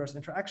this inverse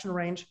interaction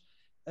range.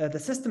 The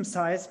system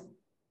size,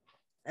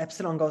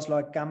 epsilon goes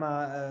like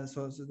gamma. So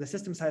the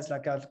system size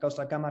goes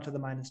like gamma to the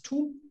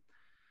 -2.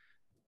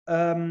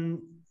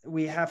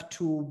 We have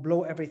to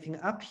blow everything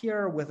up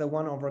here with a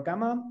 1 over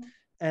gamma,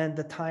 and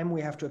the time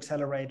we have to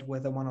accelerate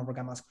with a 1 over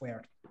gamma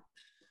squared.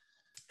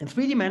 In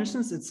 3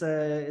 dimensions, it's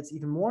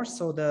even more.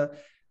 So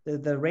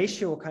the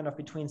ratio kind of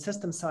between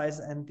system size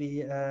and the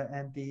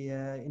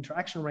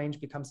interaction range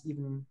becomes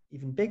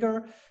even bigger.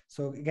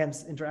 So again,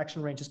 interaction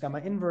range is gamma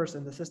inverse,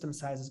 and the system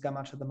size is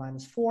gamma to the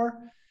 -4.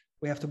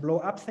 We have to blow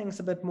up things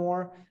a bit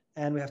more,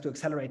 and we have to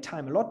accelerate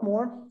time a lot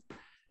more.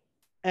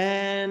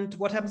 And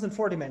what happens in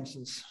 4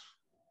 dimensions?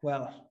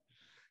 Well,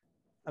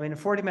 I mean, in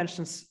 4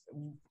 dimensions,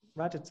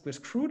 right? We're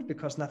screwed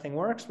because nothing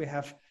works. We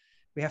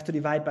have to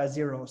divide by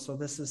 0. So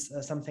this is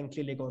something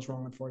clearly goes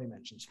wrong in 4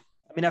 dimensions.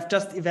 I mean, I've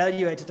just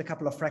evaluated a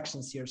couple of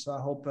fractions here, so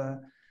I hope.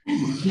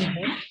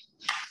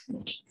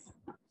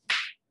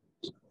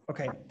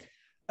 Okay.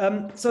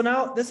 So now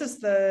this is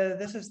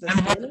the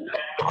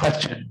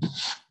question.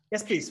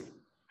 Yes, please.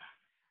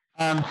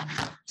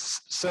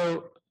 So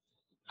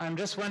I'm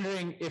just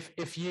wondering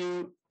if you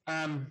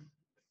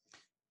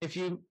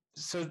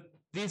so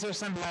these are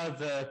somehow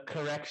the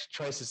correct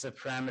choices of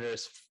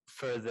parameters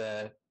for the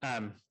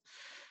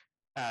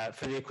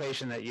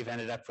equation that you've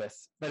ended up with.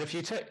 But if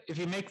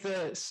you make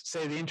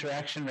say the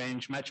interaction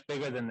range much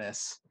bigger than this,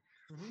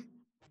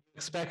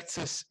 expect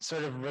to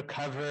sort of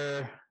recover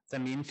the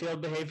mean field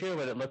behavior?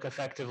 Would it look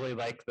effectively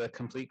like the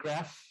complete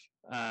graph,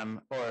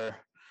 or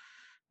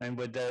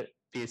would there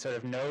be sort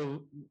of no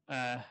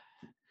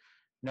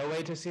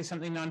way to see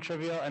something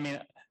non-trivial? I mean,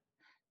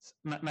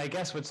 my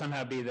guess would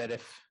somehow be that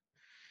if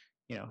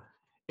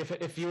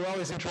you were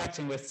always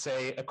interacting with, say,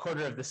 a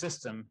quarter of the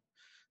system,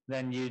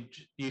 then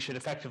you should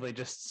effectively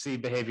just see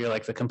behavior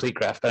like the complete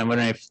graph. But I'm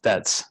wondering if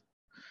that's.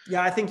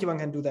 Yeah, I think one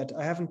can do that.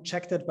 I haven't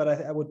checked it, but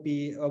I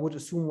would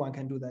assume one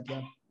can do that.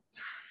 Yeah.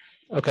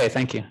 Okay,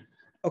 thank you.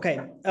 Okay,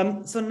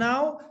 so now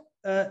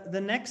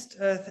the next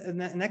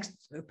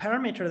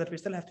parameter that we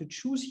still have to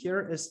choose here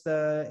is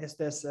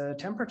this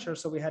temperature.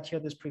 So we had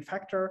here this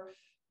prefactor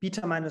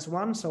beta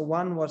 -1. So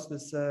 1 was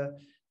this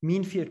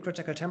mean field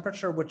critical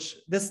temperature, which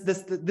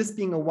this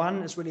being a 1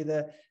 is really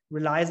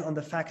relies on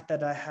the fact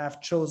that I have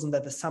chosen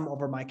that the sum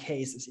over my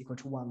case is equal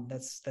to 1.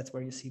 That's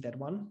where you see that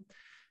 1.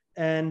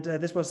 And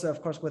this was, of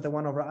course, with the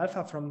 1 over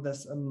alpha from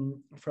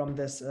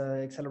this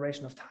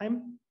acceleration of time.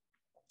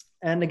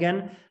 And again,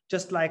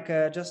 just like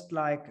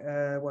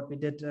what we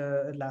did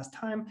last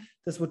time,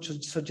 this would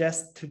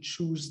suggest to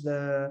choose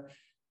the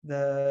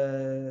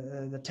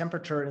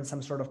temperature in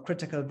some sort of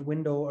critical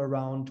window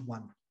around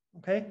 1.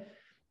 Okay,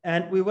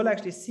 and we will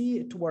actually see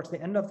towards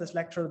the end of this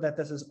lecture that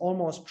this is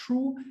almost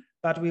true,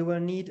 but we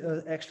will need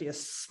actually a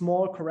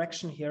small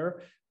correction here,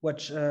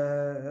 which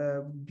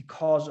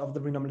because of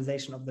the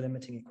renormalization of the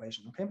limiting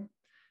equation. Okay,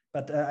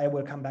 but I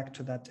will come back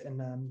to that in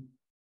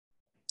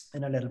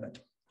a little bit.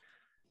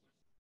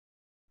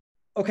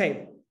 Okay,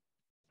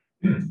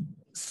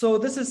 so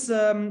this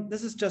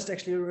is just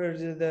actually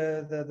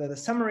the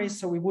summary.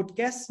 So we would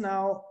guess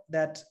now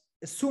that,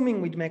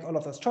 assuming we'd make all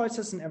of those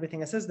choices and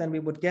everything as is, then we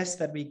would guess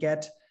that we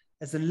get,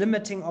 as a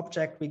limiting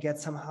object, we get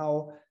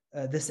somehow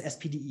this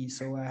SPDE.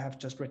 So I have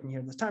just written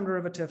here this time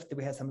derivative.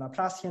 We have some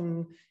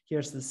Laplacian.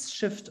 Here's this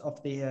shift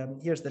of the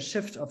here's the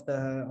shift of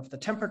the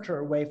temperature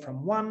away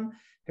from 1.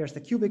 Here's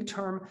the cubic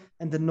term,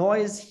 and the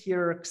noise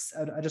here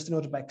I just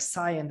denoted by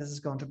psi, and this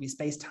is going to be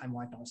space-time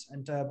white noise.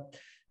 And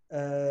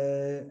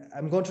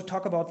I'm going to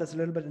talk about this a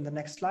little bit in the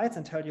next slides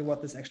and tell you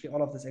what this actually,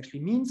 all of this actually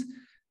means.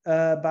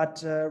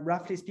 But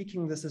roughly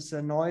speaking, this is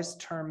a noise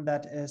term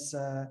that is,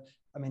 I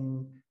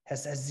mean,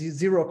 has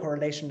zero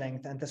correlation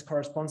length, and this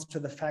corresponds to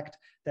the fact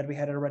that we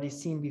had already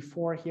seen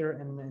before here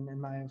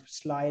in my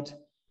slide.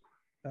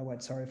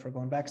 Wait, sorry for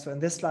going back. So in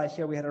this slide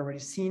here, we had already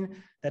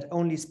seen that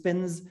only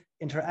spins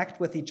interact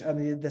with each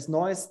other. This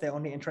noise, they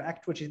only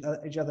interact with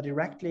each other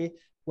directly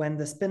when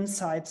the spin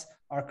sites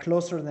are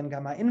closer than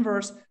gamma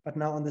inverse. But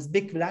now on this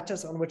big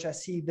lattice on which I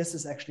see, this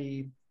is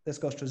actually, this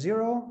goes to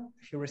 0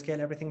 if you rescale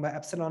everything by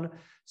epsilon.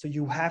 So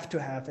you have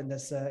to have in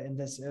this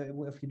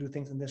if you do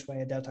things in this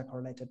way, a delta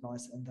correlated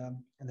noise in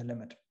the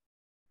limit.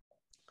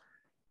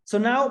 So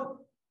now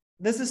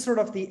this is sort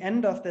of the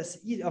end of this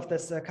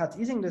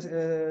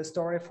Kac-Ising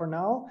story for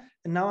now.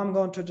 And now I'm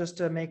going to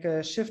just make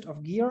a shift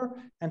of gear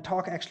and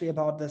talk actually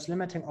about this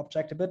limiting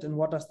object a bit and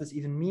what does this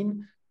even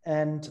mean.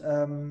 And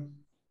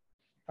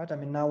right, I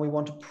mean, now we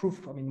want to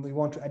prove, I mean, we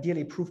want to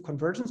ideally prove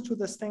convergence to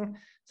this thing.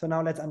 So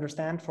now let's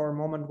understand for a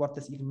moment what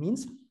this even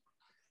means.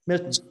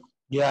 Milton.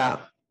 Yeah.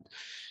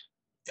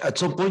 At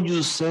some point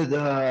you said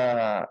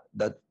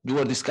that you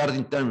were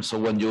discarding terms. So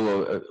when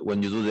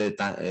you do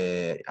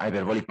the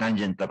hyperbolic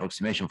tangent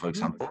approximation, for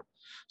example,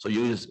 so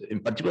you use, in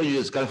particular, you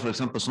discard, for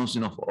example,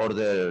 something of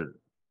order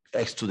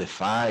x to the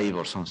 5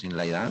 or something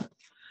like that.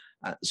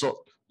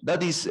 So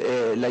that is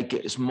like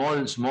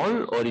small,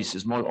 or is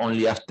small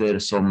only after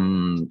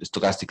some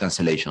stochastic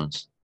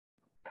cancellations?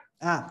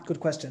 Good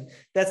question.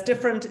 That's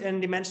different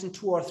in dimension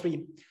 2 or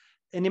 3.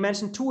 In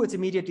dimension 2, it's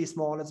immediately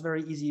small. It's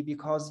very easy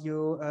because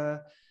you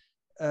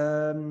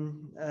I mean,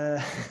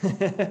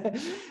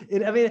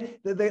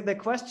 the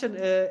question,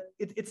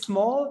 it's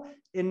small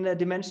in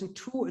dimension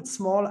 2, it's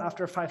small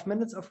after 5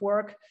 minutes of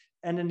work,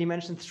 and in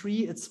dimension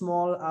 3, it's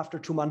small after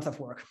 2 months of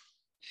work.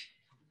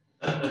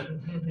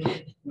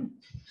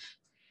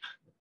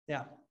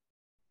 Yeah.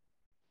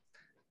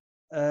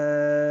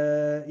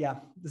 Yeah,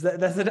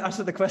 does that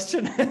answer the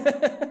question?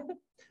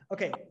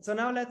 Okay, so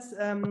now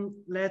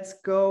let's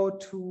go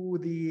to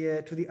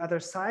the other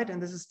side, and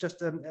this is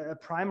just a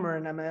primer,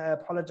 and I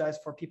apologize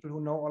for people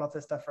who know all of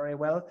this stuff very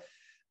well.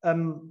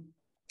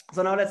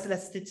 So now let's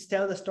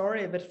tell the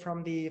story a bit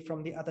from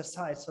the other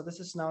side. So this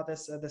is now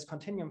this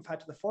continuum phi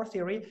to the 4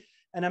 theory,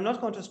 and I'm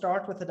not going to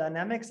start with the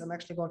dynamics. I'm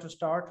actually going to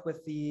start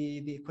with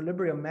the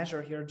equilibrium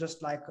measure here,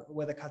 just like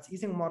with the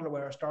Kac-Ising model,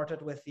 where I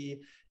started with the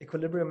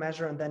equilibrium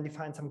measure and then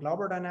define some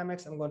Glauber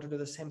dynamics. I'm going to do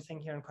the same thing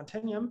here in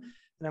continuum,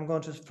 and I'm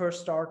going to first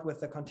start with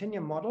the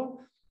continuum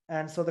model.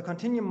 And so the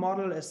continuum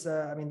model is,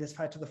 I mean, this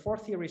phi to the 4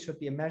 theory should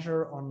be a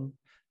measure on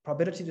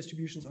probability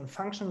distributions on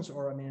functions,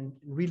 or I mean,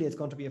 really it's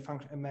going to be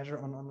a measure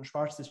on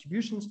Schwarz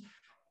distributions.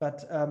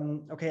 But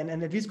okay,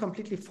 and at least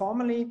completely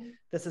formally,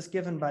 this is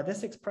given by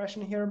this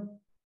expression here.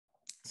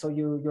 So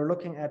you're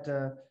looking at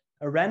a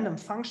random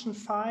function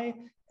phi,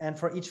 and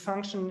for each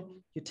function,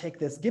 you take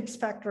this Gibbs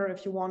factor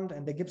if you want,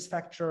 and the Gibbs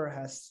factor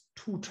has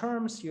 2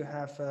 terms. You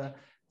have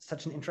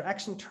such an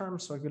interaction term,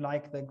 so you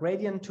like the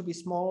gradient to be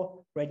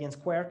small, gradient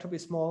squared to be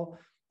small,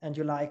 and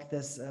you like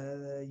this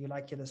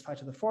phi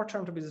to the 4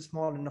 term to be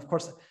small. And of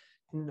course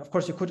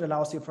you could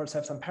allow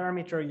yourself some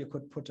parameter. You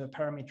could put a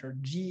parameter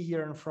g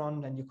here in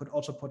front, and you could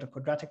also put a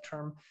quadratic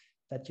term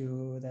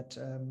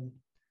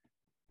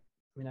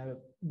I mean, I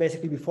will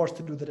basically be forced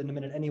to do that in a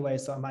minute anyway,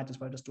 so I might as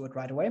well just do it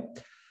right away.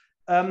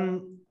 Okay,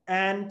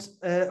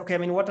 I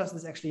mean, what does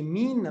this actually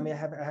mean? I mean, I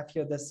have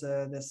here this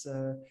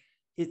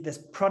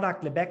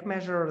product Lebesgue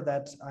measure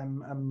that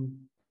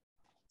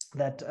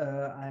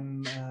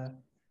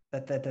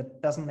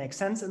that doesn't make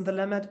sense in the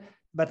limit.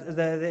 But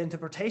the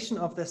interpretation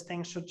of this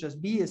thing should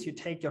just be is you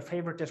take your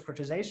favorite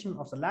discretization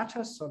of the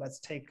lattice. So let's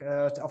take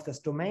of this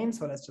domain.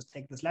 So let's just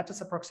take this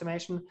lattice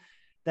approximation.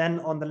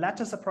 Then on the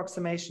lattice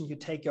approximation, you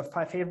take your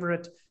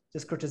favorite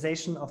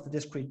discretization of the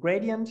discrete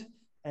gradient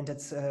and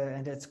its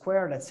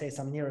square, let's say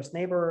some nearest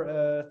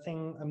neighbor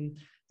thing.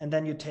 And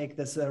then you take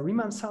this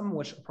Riemann sum,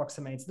 which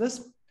approximates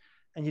this,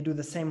 and you do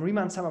the same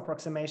Riemann sum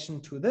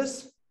approximation to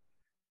this.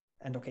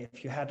 And okay,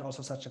 if you had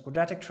also such a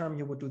quadratic term,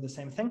 you would do the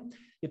same thing.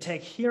 You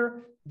take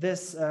here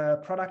this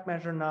product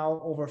measure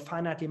now over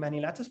finitely many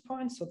lattice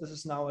points. So this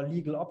is now a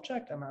legal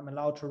object. I'm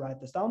allowed to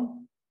write this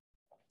down.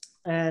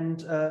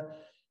 And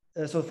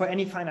so for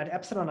any finite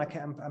epsilon,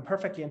 I'm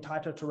perfectly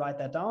entitled to write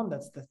that down.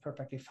 That's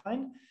perfectly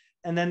fine.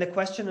 And then the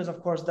question is, of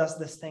course, does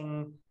this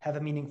thing have a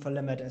meaningful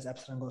limit as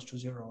epsilon goes to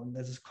 0? And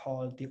this is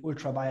called the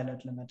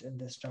ultraviolet limit in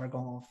this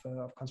jargon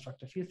of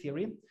constructive field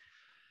theory.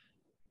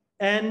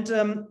 And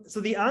so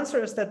the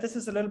answer is that this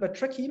is a little bit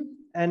tricky.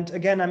 And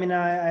again, I mean,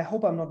 I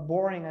hope I'm not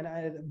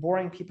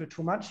boring people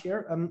too much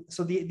here.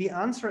 So the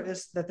answer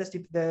is that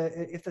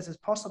if this is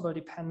possible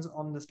depends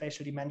on the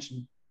spatial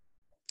dimension.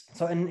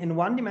 So in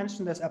one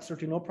dimension, there's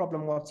absolutely no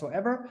problem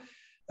whatsoever.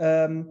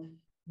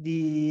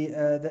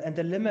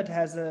 the limit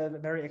has a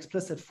very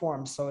explicit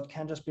form, so it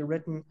can just be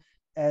written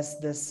as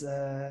this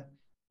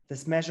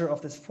this measure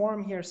of this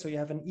form here. So you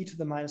have an e to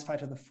the minus phi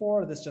to the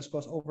 4. This just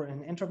goes over in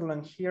an integral,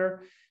 and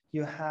here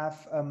you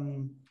have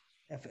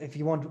if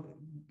you want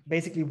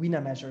basically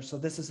Wiener measure. So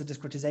this is a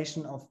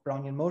discretization of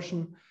Brownian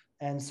motion,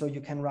 and so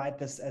you can write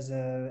this as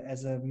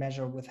a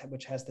measure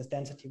which has this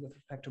density with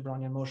respect to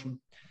Brownian motion.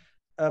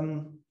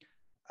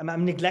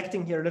 I'm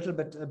neglecting here a little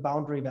bit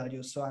boundary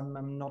values, so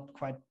I'm not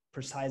quite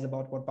precise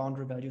about what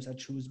boundary values I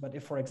choose. But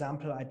if, for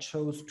example, I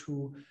chose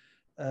to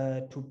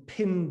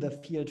pin the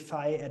field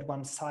phi at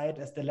one side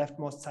as the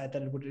leftmost side,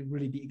 then it would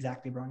really be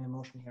exactly Brownian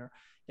motion here.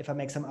 If I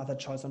make some other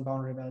choice on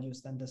boundary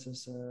values, then this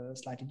is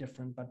slightly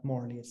different, but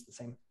morally it's the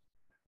same.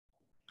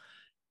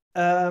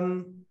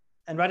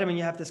 And right, I mean,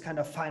 you have this kind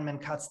of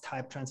Feynman-Katz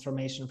type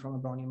transformation from a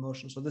Brownian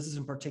motion. So this is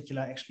in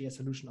particular actually a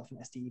solution of an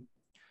SDE.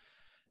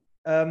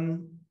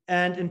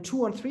 And in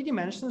 2 and 3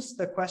 dimensions,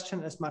 the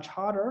question is much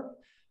harder.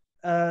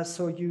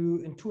 So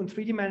in 2 and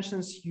 3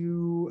 dimensions,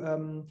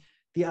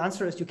 the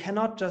answer is you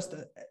cannot just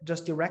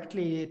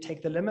directly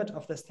take the limit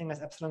of this thing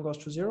as epsilon goes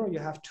to 0. You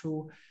have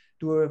to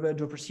do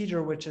a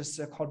procedure which is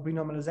called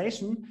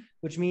renormalization,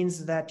 which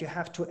means that you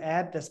have to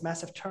add this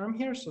massive term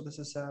here. So this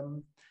is I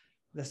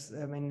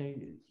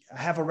mean,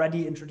 I have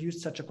already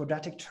introduced such a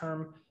quadratic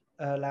term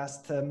on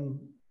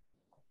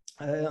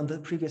the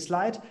previous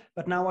slide,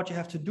 but now what you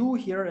have to do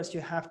here is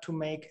you have to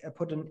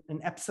put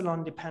an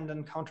epsilon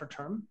dependent counter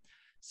term.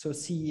 So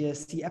C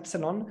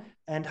epsilon,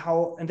 and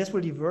this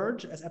will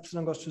diverge as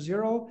epsilon goes to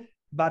 0,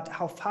 but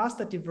how fast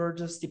that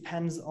diverges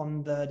depends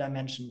on the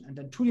dimension. And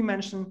in 2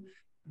 dimensions,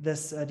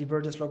 this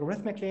diverges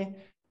logarithmically,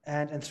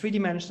 and in 3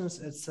 dimensions,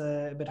 it's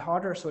a bit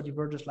harder. So it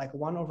diverges like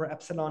 1 over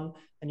epsilon,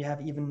 and you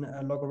have even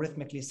a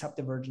logarithmically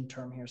subdivergent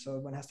term here. So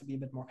one has to be a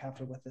bit more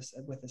careful with this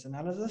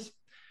analysis.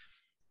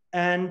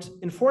 And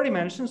in 4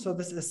 dimensions, so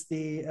this is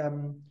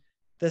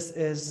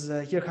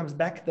here comes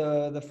back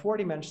the 4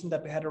 dimension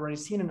that we had already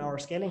seen in our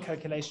scaling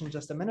calculation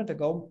just a minute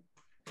ago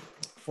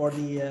for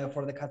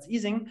the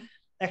Kac-Ising.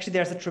 Actually,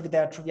 there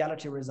are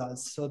triviality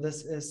results. So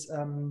this is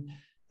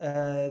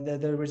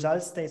the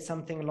results state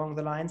something along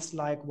the lines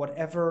like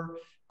whatever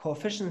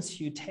coefficients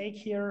you take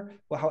here,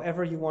 or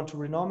however you want to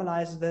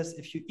renormalize this,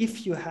 if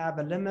you have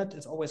a limit,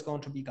 it's always going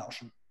to be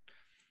Gaussian.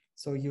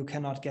 So you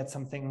cannot get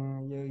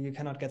something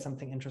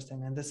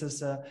interesting. And this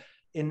is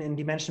in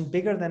dimension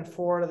bigger than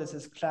 4. This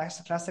is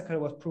classical,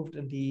 was proved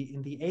in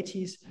the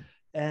 80s,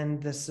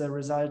 and this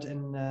result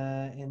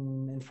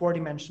in 4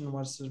 dimension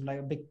was like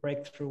a big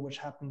breakthrough, which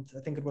happened. I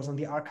think it was on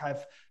the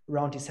archive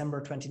around December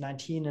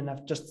 2019, and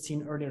I've just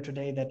seen earlier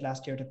today that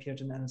last year it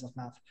appeared in Annals of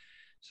Math.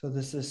 So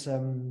this is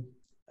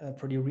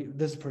pretty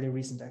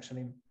recent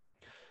actually.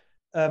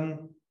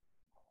 And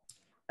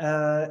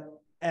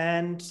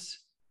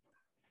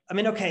I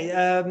mean, okay.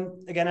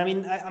 Again, I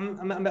mean,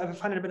 I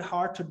find it a bit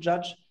hard to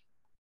judge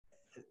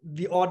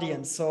the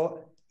audience.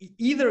 So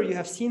either you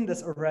have seen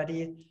this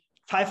already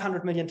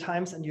 500 million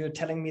times and you're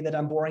telling me that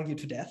I'm boring you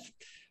to death,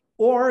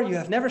 or you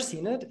have never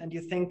seen it and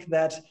you think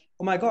that,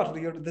 oh my God,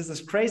 this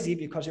is crazy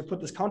because you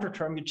put this counter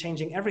term, you're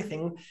changing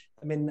everything.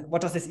 I mean,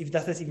 what does this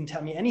even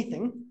tell me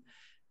anything?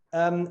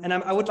 And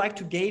I would like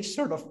to gauge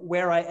sort of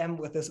where I am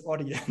with this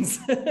audience.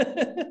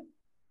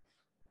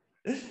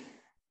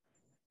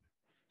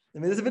 I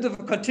mean, there's a bit of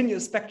a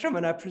continuous spectrum,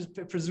 and I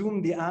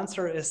presume the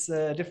answer is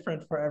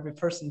different for every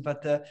person.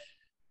 But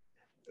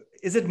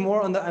is it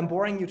more on the "I'm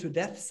boring you to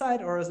death"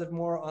 side, or is it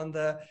more on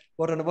the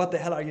 "what the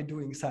hell are you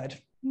doing"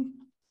 side?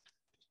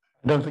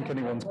 I don't think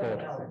anyone's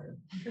bored.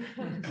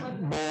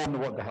 More on the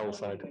 "what the hell"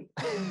 side.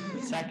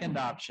 Second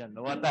option,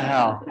 the "what the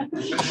hell."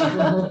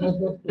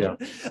 Yeah.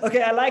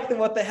 Okay, I like the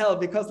 "what the hell"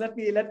 because let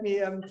me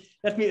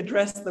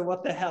address the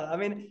 "what the hell." I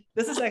mean,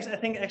 this is actually, I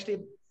think,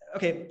 actually.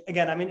 Okay,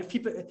 again, I mean, if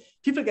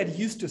people get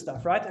used to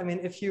stuff, right? I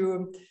mean, if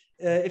you've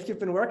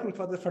been working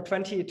for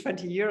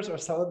 20 years or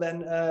so,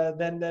 then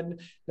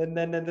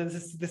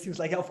this seems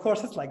like, of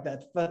course it's like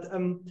that. But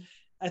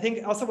I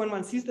think also when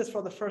one sees this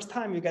for the first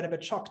time, you get a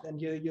bit shocked and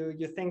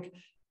you think,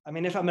 I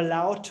mean, if I'm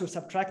allowed to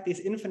subtract these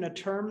infinite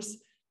terms,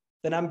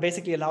 then I'm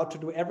basically allowed to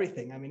do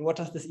everything. I mean, what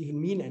does this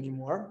even mean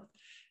anymore?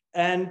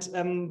 And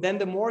then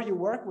the more you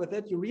work with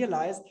it, you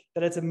realize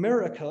that it's a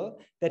miracle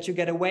that you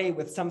get away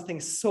with something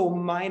so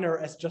minor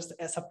as just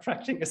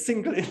subtracting a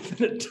single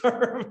infinite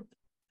term.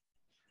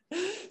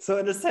 So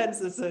in a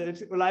sense,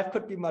 life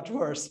could be much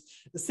worse.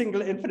 The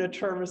single infinite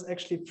term is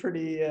actually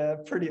pretty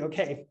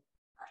okay.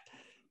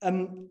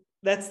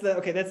 That's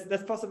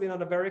possibly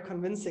not a very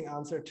convincing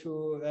answer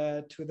to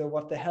the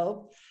 "what the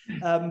hell,"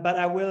 but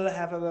I will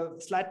have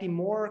a slightly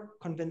more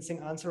convincing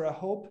answer, I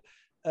hope,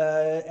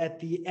 at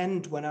the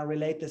end when I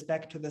relate this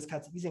back to this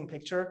Kac-Ising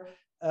picture,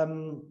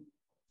 to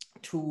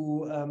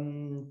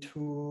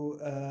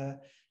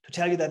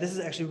tell you that this is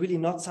actually really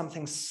not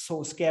something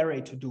so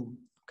scary to do.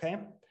 Okay.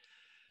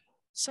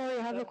 Sorry,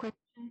 I have a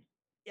question.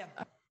 Yeah.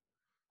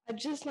 I'd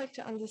just like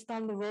to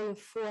understand the role of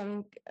 4. I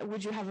mean,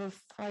 would you have a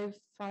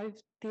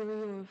 5-5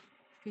 theory or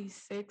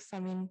 3-6? I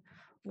mean,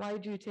 why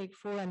do you take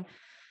 4, and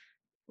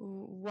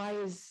why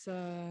is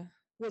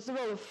What's the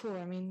role of 4?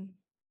 I mean,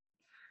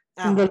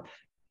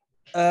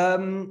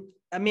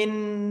 I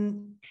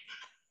mean,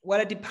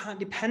 well, it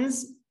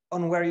depends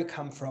on where you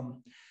come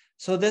from.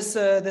 So this,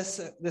 I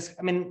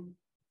mean,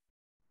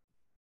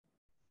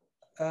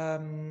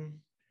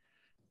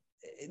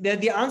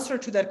 the answer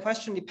to that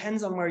question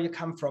depends on where you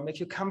come from.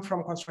 If you come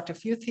from constructive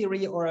field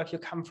theory or if you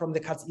come from the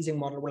Kac-Ising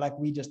model, like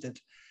we just did.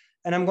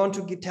 And I'm going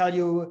to tell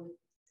you,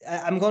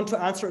 I'm going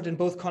to answer it in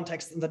both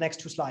contexts in the next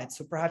 2 slides.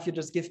 So perhaps you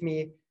just give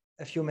me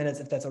a few minutes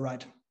if that's all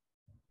right.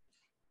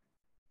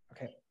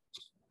 Okay.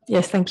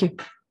 Yes, thank you.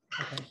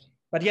 Okay.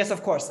 But yes,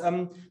 of course.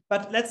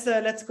 But let's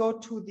go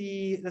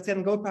to let's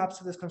then go perhaps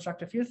to this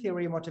constructive field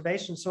theory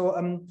motivation. So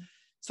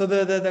so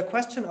the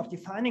question of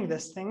defining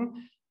this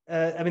thing,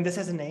 I mean, this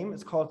has a name.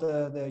 It's called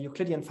the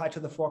Euclidean phi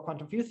to the 4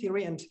 quantum field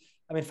theory. And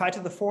I mean, phi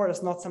to the 4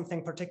 is not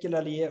something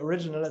particularly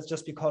original. It's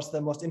just because the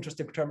most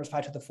interesting term is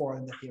phi to the 4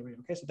 in the theory.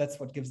 Okay, so that's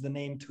what gives the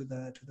name to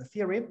the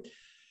theory.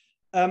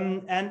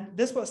 And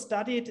this was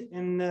studied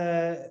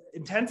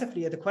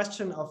intensively. The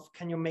question of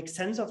can you make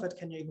sense of it?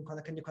 Can you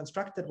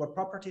construct it? What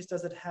properties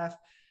does it have?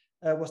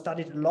 Was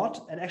studied a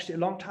lot, and actually a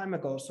long time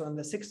ago. So in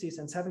the 60s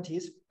and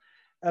 70s.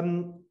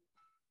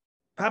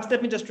 Perhaps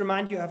let me just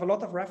remind you, I have a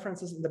lot of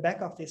references in the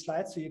back of these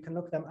slides, so you can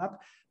look them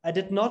up. I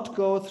did not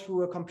go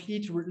through a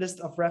complete list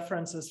of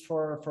references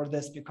for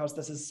this because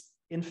this is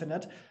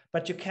infinite,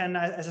 but you can,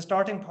 as a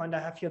starting point, I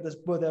have here this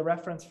book, the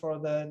reference for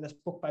this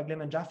book by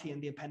Glim and Jaffe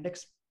in the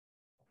appendix.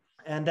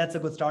 And that's a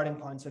good starting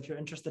point. So if you're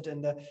interested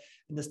in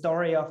the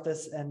story of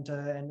this and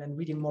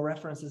reading more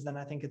references, then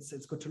I think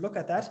it's good to look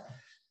at that.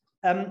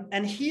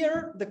 And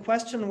here the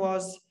question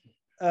was,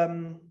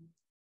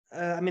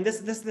 I mean,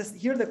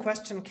 here the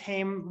question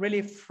came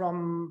really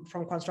from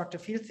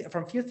constructive field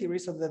theory.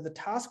 So the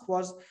task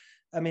was,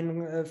 I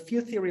mean,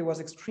 field theory was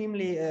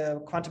extremely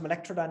quantum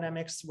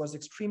electrodynamics was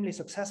extremely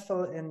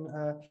successful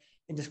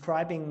in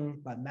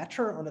describing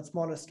matter on its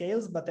smaller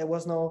scales, but there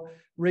was no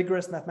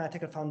rigorous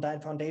mathematical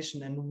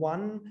foundation. And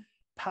one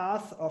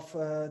path of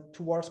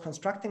towards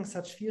constructing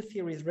such field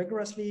theories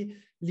rigorously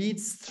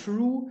leads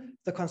through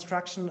the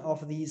construction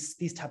of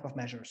these type of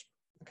measures.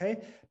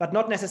 Okay, but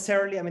not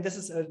necessarily. I mean, this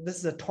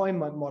is a toy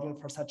model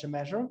for such a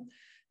measure,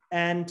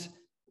 and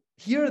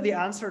here the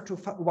answer to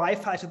why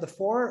phi to the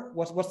 4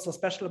 what's so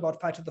special about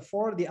phi to the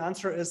 4. The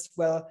answer is,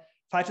 well,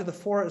 phi to the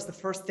 4 is the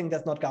first thing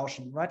that's not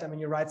Gaussian, right? I mean,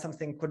 you write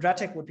something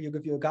quadratic would be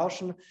give you a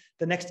Gaussian.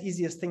 The next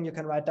easiest thing you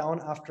can write down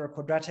after a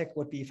quadratic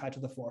would be phi to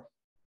the 4.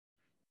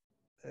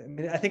 I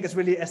mean, I think it's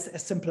really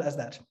as simple as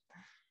that.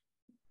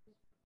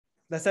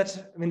 That's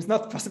that. I mean, it's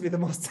not possibly the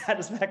most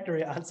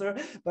satisfactory answer,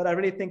 but I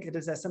really think it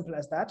is as simple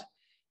as that.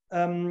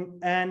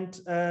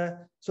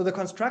 So the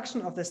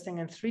construction of this thing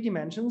in 3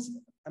 dimensions,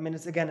 I mean,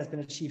 it's been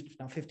achieved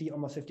now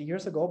almost 50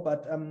 years ago,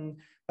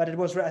 but it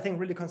was, I think,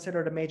 really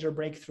considered a major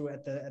breakthrough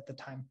at the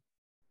time.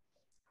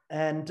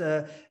 And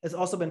it's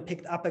also been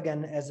picked up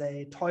again as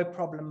a toy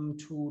problem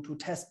to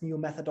test new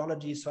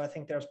methodologies. So I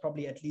think there's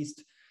probably at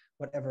least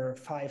whatever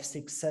 5,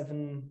 6,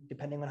 7,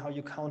 depending on how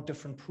you count,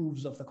 different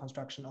proofs of the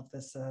construction of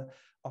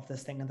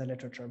this thing in the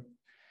literature.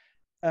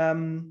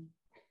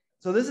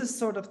 So this is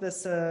sort of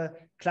this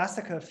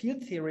classical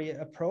field theory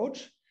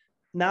approach.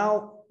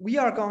 Now we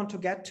are going to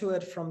get to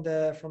it from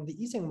the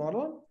Ising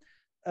model,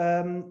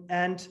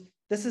 and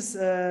this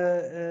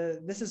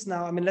is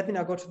now. I mean, let me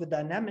now go to the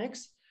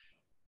dynamics.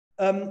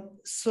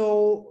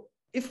 So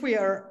if we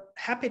are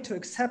happy to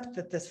accept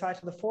that this phi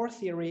to the 4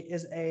 theory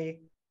is a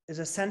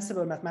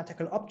sensible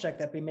mathematical object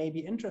that we may be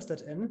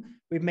interested in,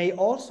 we may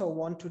also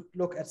want to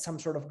look at some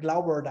sort of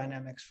Glauber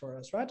dynamics for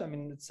us, right? I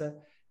mean,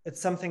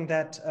 it's something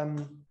that.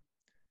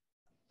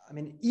 I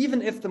mean,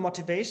 even if the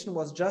motivation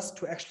was just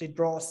to actually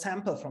draw a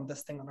sample from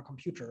this thing on a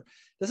computer,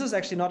 this is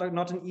actually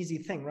not an easy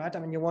thing, right? I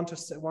mean, you want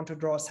to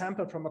draw a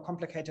sample from a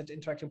complicated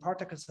interacting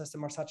particle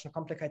system or such a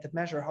complicated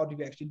measure. How do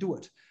you actually do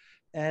it?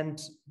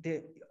 And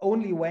the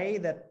only way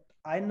that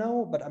I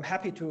know, but I'm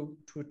happy to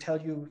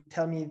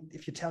tell me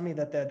if you tell me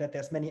that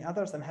there's many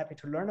others, I'm happy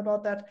to learn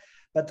about that.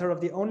 But sort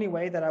of the only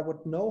way that I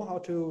would know how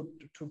to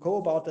go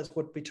about this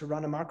would be to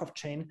run a Markov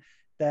chain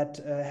that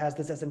has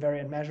this as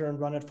invariant measure and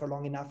run it for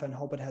long enough and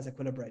hope it has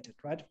equilibrated,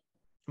 right?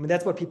 I mean,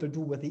 that's what people do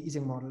with the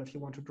Ising model. If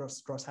you want to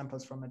draw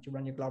samples from it, you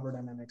run your Glauber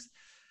dynamics.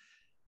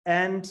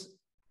 And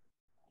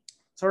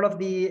sort of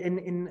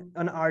in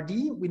an RD,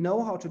 we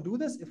know how to do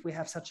this. If we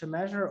have such a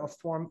measure of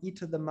form e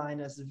to the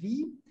minus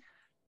v,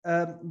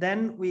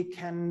 then we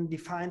can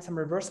define some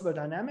reversible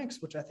dynamics,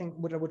 which I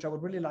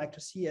would really like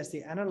to see as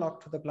the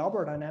analog to the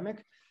Glauber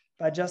dynamic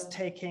by just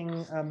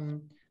taking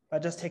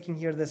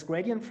here this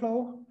gradient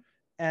flow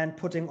and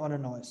putting on a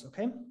noise,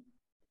 okay?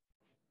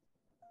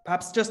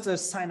 Perhaps just a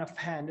sign of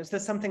hand. Is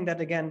this something that,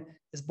 again,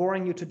 is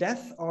boring you to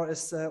death,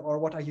 or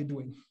what are you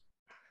doing?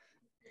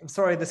 I'm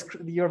sorry,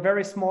 you're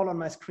very small on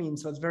my screen,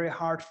 so it's very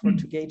hard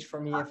to gauge for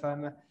me if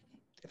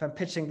I'm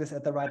pitching this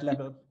at the right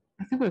level.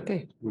 I think we're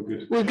okay. We're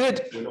good. We're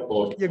good. We're not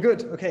bored. You're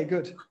good. Okay,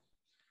 good.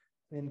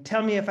 And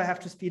tell me if I have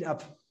to speed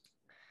up.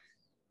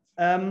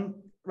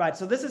 Right.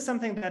 So this is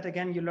something that,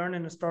 again, you learn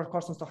in a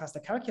course on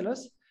stochastic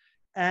calculus.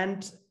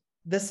 And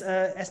this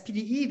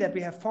SPDE that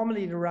we have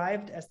formally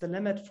derived as the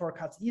limit for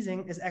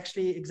Kac-Ising is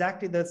actually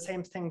exactly the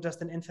same thing,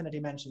 just in infinite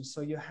dimensions.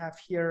 So you have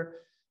here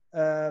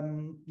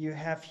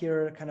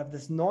kind of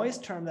this noise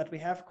term that we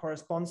have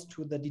corresponds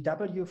to the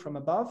dW from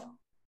above,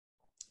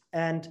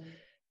 and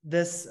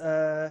this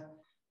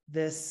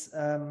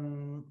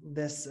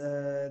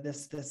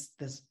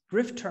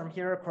drift term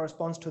here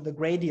corresponds to the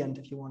gradient,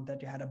 if you want,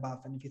 that you had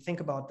above. And if you think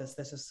about this,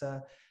 this is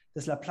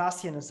this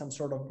Laplacian is some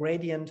sort of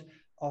gradient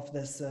of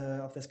this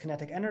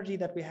kinetic energy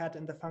that we had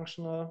in the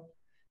functional,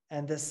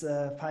 and this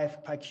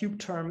phi cube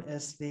term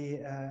is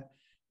the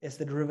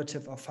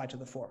derivative of phi to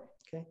the 4.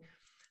 Okay.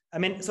 I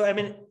mean, this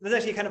is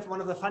actually kind of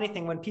one of the funny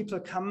thing when people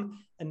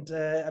come and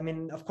I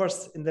mean, of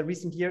course, in the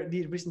recent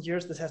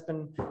years, this has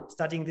been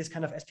studying this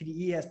kind of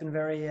SPDE has been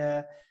very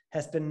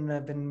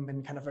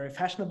been kind of very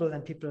fashionable,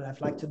 and people have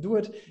liked to do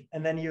it.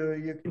 And then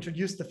you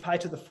introduce the phi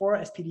to the 4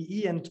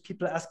 SPDE, and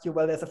people ask you,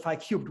 well, there's a phi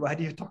cubed. Why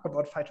do you talk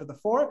about phi to the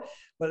 4?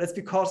 Well, it's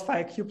because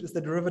phi cubed is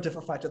the derivative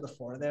of phi to the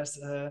 4. There's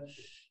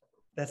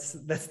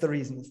that's the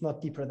reason. It's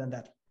not deeper than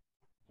that.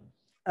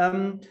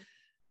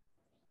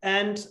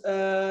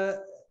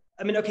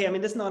 I mean, okay, I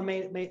mean, this now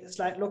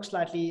looks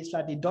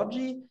slightly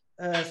dodgy.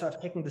 So I've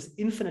taken this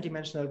infinite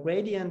dimensional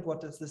gradient. What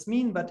does this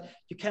mean? But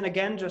you can,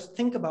 again, just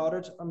think about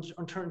it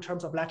in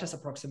terms of lattice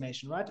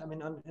approximation, right? I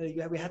mean,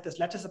 we had this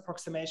lattice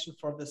approximation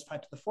for this phi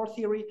to the 4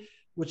 theory,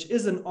 which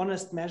is an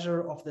honest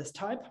measure of this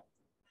type,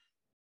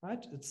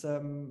 right? It's, I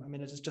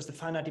mean, it is just a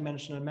finite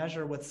dimensional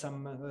measure with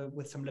some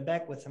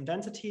Lebesgue, with some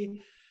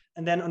density.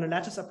 And then on a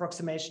lattice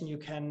approximation, you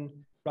can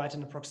write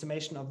an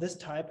approximation of this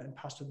type and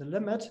pass to the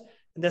limit.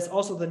 And there's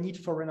also the need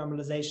for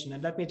renormalization.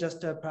 And let me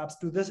just perhaps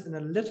do this in a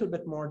little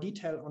bit more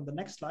detail on the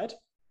next slide.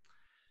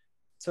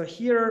 So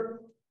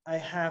here I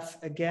have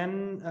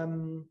again,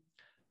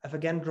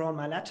 drawn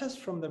my lattice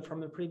from the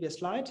previous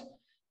slide.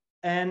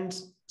 And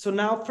so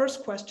now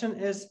first question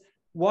is,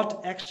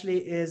 what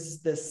actually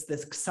is this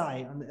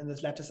psi in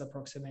this lattice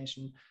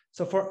approximation?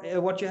 So for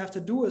what you have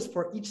to do is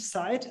for each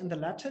side in the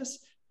lattice,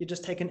 you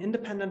just take an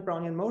independent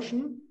Brownian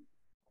motion.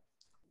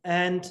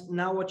 And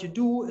now what you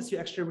do is you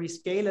actually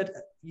rescale it.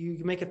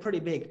 You make it pretty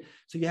big.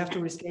 So you have to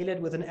rescale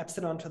it with an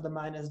epsilon to the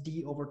minus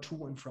d over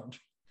 2 in front.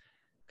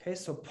 Okay,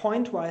 so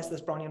point-wise, this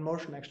Brownian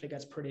motion actually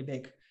gets pretty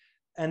big.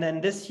 And then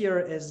this here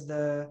is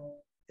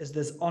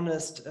this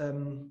honest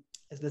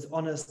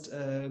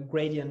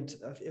gradient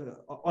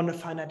on a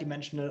finite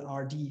dimensional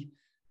RD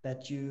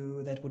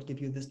that would give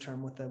you this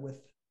term with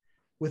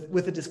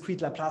a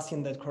discrete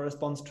Laplacian that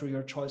corresponds to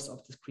your choice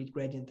of discrete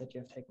gradient that you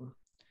have taken.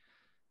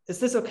 Is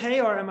this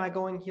okay, or am I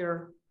going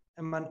here?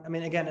 I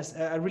mean, again,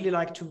 I really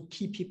like to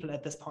keep people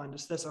at this point.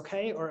 Is this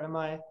okay, or am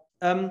I?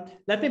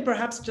 Let me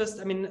perhaps just,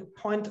 I mean,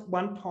 I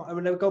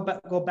will go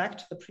back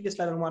to the previous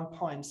slide on one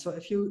point. So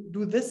if you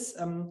do this,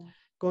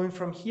 going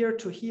from here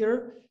to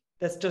here,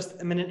 that's just,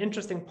 I mean, an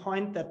interesting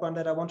point, that one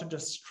that I want to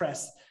just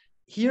stress.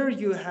 Here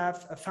you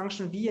have a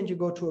function v, and you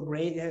go to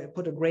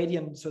put a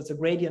gradient, so it's a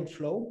gradient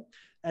flow.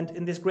 And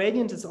in this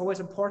gradient, it's always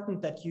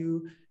important that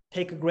you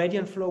take a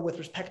gradient flow with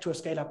respect to a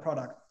scalar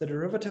product. The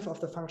derivative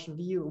of the function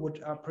v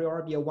would a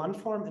priori be a 1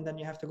 form, and then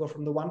you have to go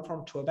from the 1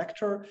 form to a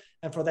vector.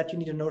 And for that, you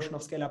need a notion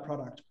of scalar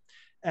product.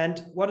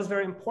 And what is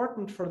very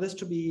important for this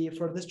to be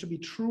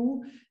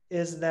true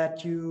is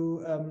that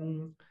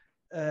the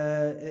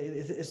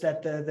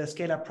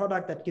scalar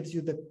product that gives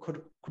you the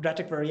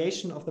quadratic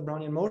variation of the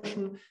Brownian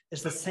motion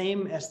is the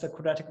same as the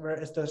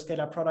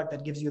scalar product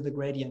that gives you the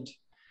gradient.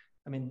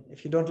 I mean,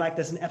 if you don't like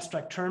this in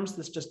abstract terms,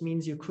 this just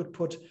means you could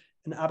put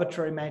an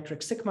arbitrary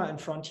matrix sigma in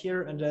front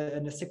here and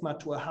a sigma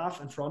to a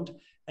half in front,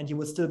 and you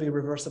would still be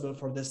reversible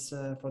for this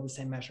for the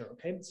same measure.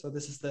 Okay, so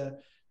this is the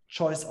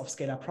choice of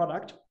scalar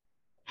product,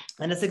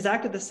 and it's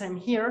exactly the same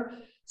here.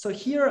 So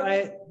here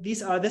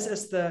this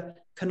is the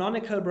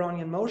canonical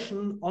Brownian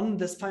motion on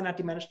this finite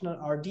dimensional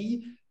RD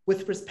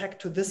with respect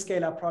to this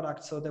scalar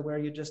product. So that where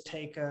you just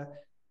take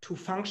two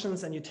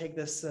functions and you take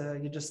this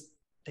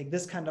take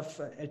this kind of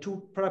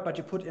L2 product, but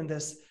you put in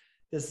this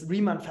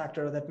Riemann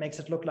factor that makes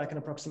it look like an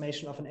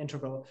approximation of an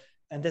integral.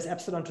 And this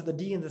epsilon to the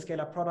d in the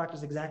scalar product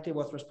is exactly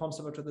what's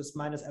responsible to this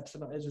minus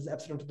epsilon, it is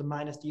epsilon to the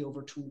minus d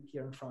over 2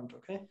 here in front,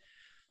 okay?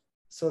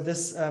 So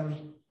this, is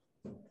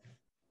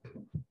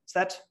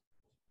that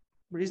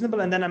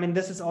reasonable? And then, I mean,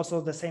 this is also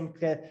the same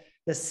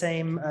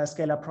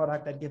scalar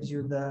product that gives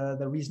you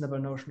the reasonable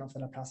notion of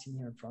the Laplacian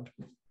here in front,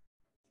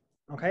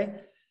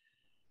 okay?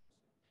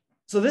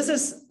 So this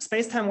is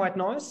space-time white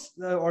noise,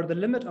 or the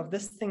limit of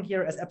this thing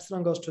here as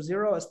epsilon goes to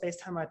 0 is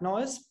space-time white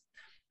noise.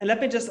 And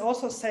let me just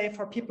also say,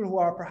 for people who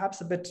are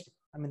perhaps a bit,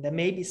 I mean, there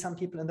may be some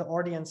people in the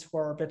audience who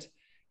are a bit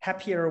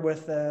happier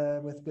with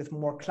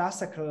more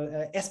classical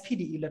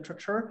SPDE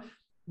literature.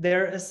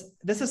 This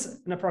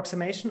is an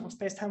approximation of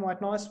space-time white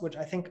noise, which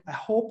I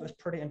hope is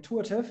pretty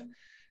intuitive.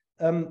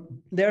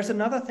 There's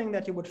another thing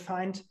that you would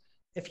find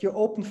if you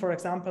open, for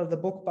example, the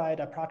book by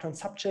the Praton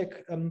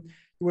Subchik,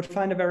 you would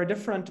find a very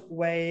different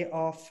way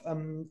of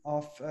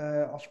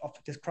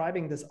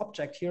describing this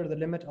object here, the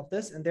limit of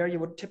this. And there you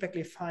would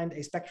typically find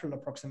a spectral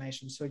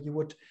approximation. So you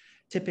would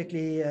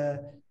typically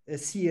there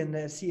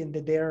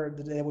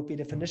would be a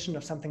definition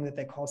of something that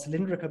they call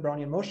cylindrical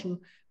Brownian motion,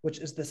 which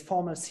is this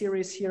formal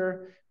series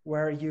here,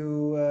 where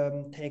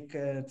you take,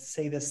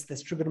 say,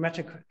 these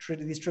trigonometric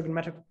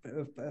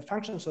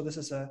functions. So this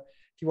is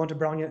if you want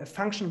a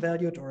function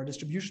valued or a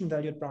distribution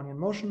valued Brownian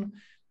motion,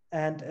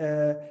 and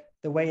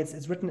the way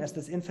it's written as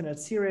this infinite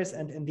series,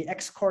 and in the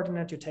x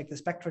coordinate you take the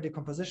spectral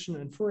decomposition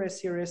in Fourier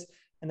series,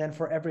 and then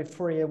for every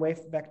Fourier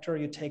wave vector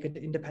you take an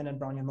independent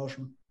Brownian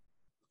motion.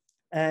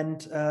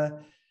 And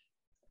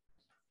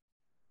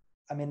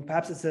I mean,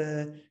 perhaps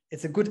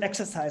it's a good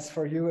exercise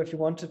for you if you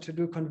wanted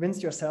to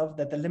convince yourself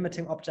that the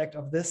limiting object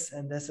of this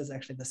and this is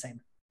actually the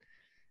same.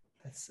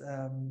 That's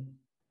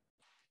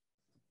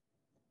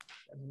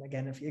I mean,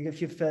 again,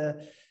 if you've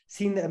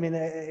seen, I mean,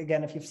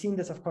 again, if you've seen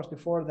this, of course,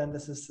 before, then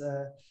this is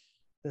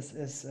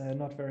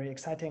not very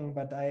exciting.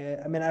 But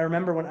I mean, I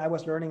remember when I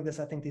was learning this,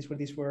 I think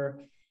these were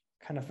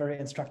kind of very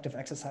instructive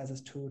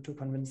exercises to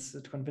convince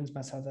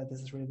myself that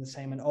this is really the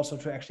same, and also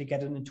to actually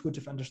get an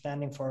intuitive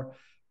understanding for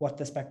what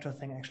the spectral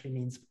thing actually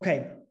means.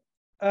 Okay.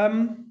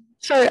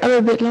 Sorry, I'm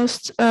a bit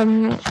lost.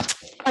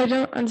 I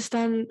don't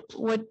understand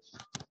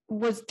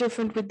what's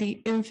different with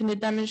the infinite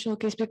dimensional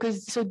case,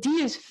 because so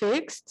D is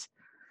fixed,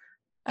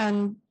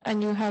 and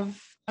you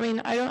have, I mean,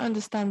 I don't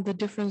understand the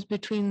difference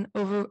between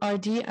over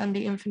RD and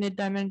the infinite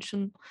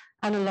dimension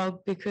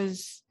analog,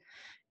 because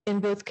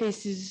in both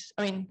cases,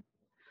 I mean,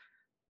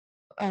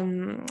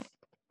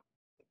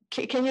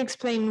 can you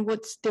explain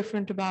what's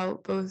different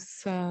about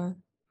both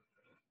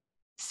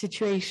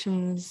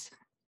situations?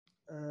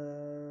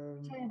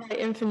 By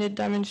infinite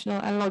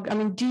dimensional analog, I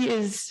mean, D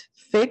is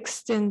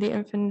fixed in the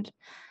infinite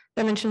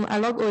dimensional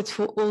analog, or it's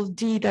for all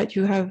D that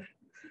you have?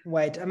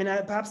 Wait, I mean,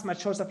 perhaps my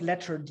choice of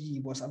letter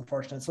D was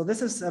unfortunate. So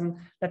this is,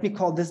 let me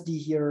call this D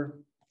here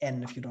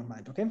N, if you don't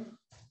mind, okay? I'm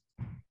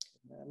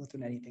not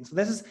doing anything. So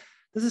this is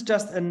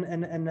just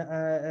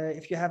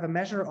if you have a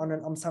measure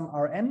on some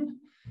Rn,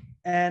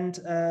 and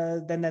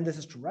then this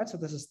is true, right? So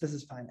this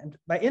is fine. And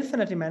by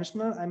infinite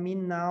dimensional, I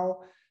mean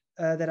now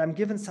that I'm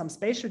given some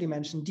spatial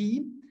dimension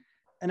D,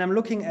 and I'm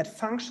looking at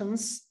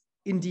functions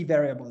in D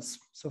variables.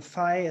 So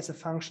phi is a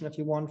function, if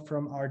you want,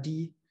 from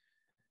Rd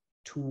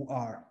to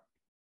R.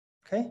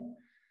 Okay,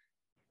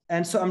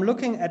 and so I'm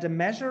looking at a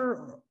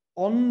measure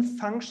on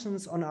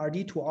functions on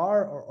Rd to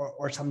R,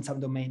 or some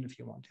domain, if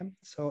you want. Yeah?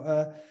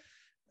 So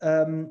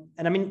and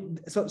I mean,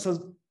 so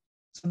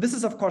this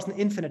is of course an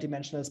infinite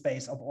dimensional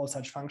space of all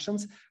such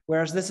functions,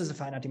 whereas this is a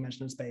finite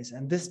dimensional space,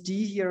 and this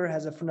D here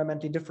has a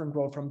fundamentally different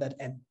role from that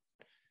N.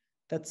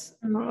 That's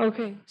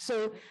okay.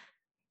 So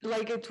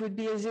like it would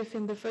be as if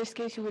in the first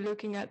case you were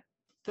looking at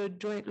the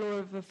joint law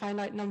of a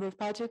finite number of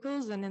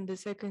particles, and in the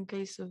second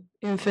case of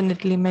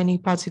infinitely many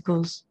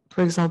particles,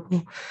 for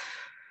example.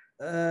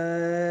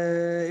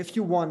 If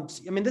you want,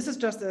 I mean, this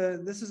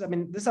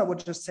I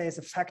would just say is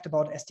a fact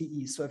about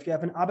SDEs. So if you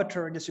have an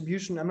arbitrary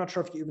distribution, I'm not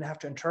sure if you even have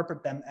to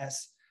interpret them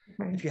as,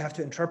 if you have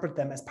to interpret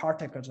them as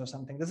particles or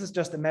something. This is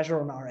just a measure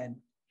on Rn.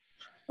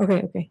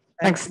 Okay.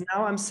 Thanks. And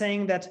now I'm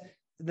saying that,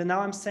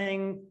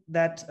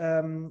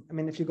 I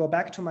mean, if you go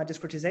back to my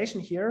discretization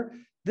here,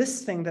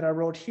 this thing that I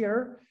wrote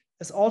here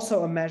is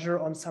also a measure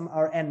on some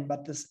Rn,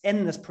 but this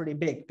N is pretty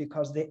big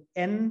because the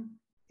N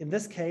in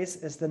this case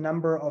is the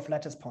number of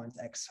lattice points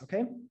X,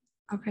 okay?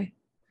 Okay.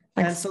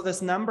 Thanks. And so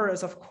this number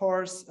is, of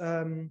course,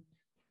 I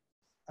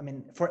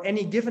mean, for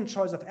any given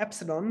choice of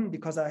epsilon,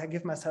 because I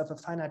give myself a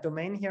finite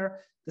domain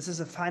here, this is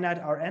a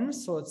finite Rn,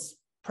 so it's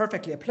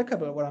perfectly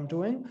applicable what I'm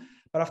doing.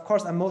 But of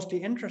course, I'm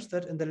mostly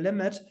interested in the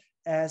limit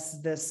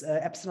as this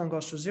epsilon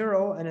goes to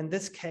 0. And in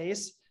this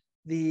case,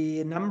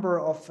 the number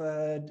of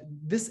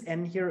this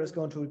N here is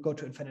going to go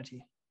to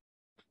infinity.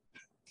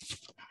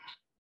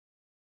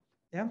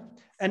 Yeah.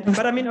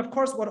 But I mean, of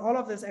course, what all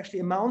of this actually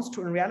amounts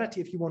to in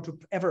reality, if you want to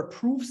ever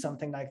prove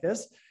something like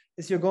this,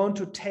 is you're going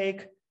to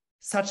take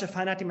such a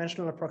finite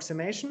dimensional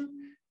approximation.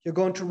 You're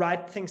going to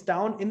write things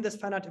down in this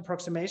finite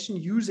approximation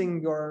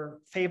using your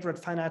favorite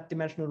finite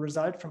dimensional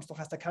result from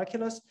stochastic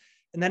calculus.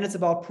 And then it's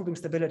about proving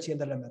stability in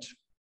the limit.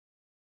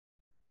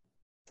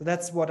 So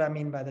that's what I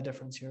mean by the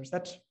difference here. Is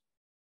that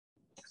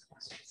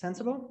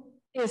sensible?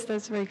 Yes,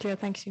 that's very clear.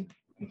 Thank you.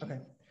 Okay.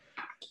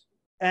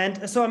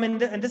 And so, I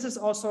mean, and this is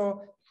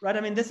also, right,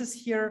 I mean, this is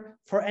here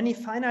for any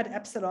finite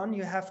epsilon,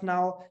 you have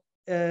now,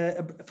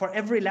 for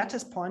every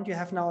lattice point, you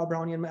have now a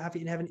Brownian,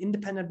 you have an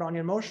independent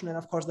Brownian motion. And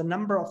of course, the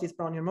number of these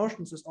Brownian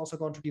motions is also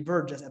going to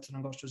diverge as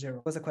epsilon goes to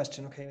 0. Was a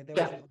question, okay.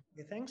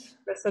 Thanks.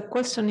 There's a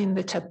question in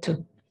the chat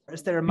too.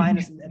 Is there a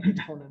minus in the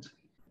exponent?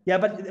 Yeah,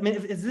 but I mean,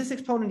 if it's this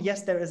exponent,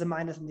 yes, there is a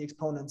minus in the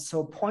exponent.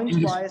 So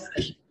point-wise,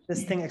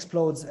 this thing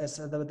explodes as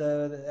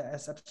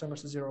as epsilon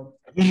goes to 0.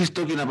 He's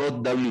talking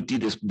about WT,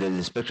 the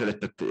spectral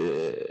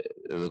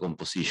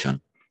decomposition.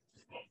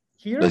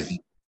 Here?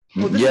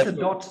 Oh, this is a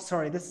dot.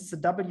 Sorry, this is a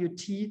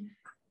WT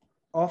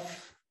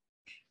of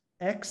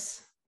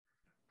X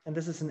and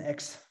this is an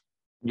x.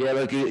 Yeah,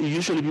 like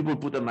usually people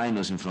put a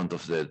minus in front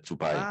of the 2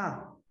 pi.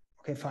 Ah,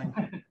 okay, fine.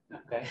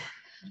 Okay.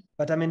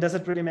 But I mean, does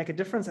it really make a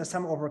difference as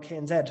sum over k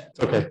and z?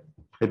 Okay,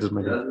 it doesn't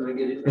make a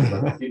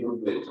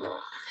difference.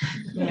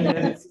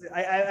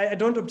 I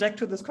don't object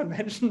to this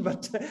convention,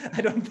 but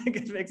I don't think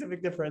it makes a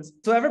big difference.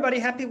 So everybody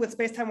happy with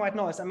space-time white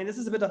noise? I mean, this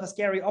is a bit of a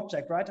scary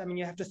object, right? I mean,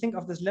 you have to think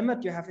of this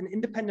limit. You have an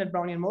independent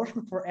Brownian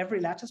motion for every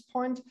lattice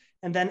point,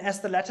 and then as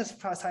the lattice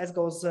size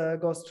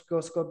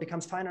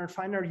becomes finer and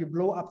finer, you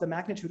blow up the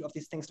magnitude of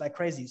these things like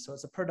crazy. So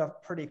it's a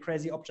pretty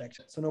crazy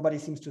object. So nobody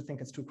seems to think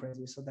it's too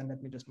crazy. So then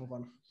let me just move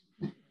on.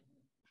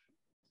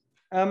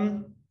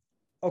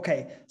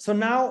 Okay, so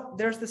now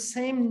there's the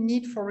same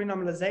need for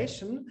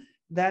renormalization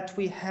that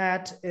we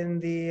had in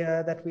the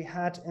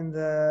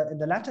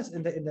lattice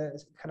in the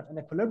kind of an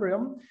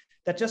equilibrium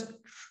that just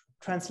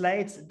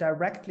translates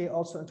directly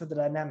also into the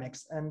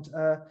dynamics. And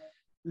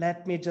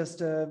let me just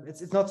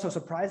it's not so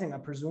surprising, I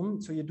presume.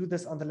 So you do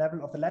this on the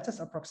level of the lattice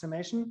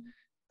approximation.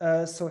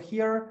 So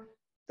here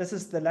this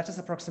is the lattice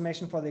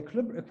approximation for the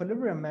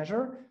equilibrium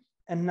measure.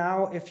 And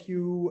now if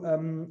you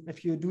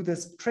do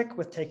this trick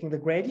with taking the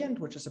gradient,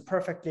 which is a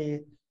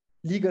perfectly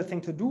legal thing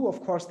to do, of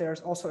course,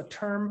 there's also a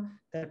term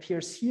that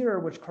appears here,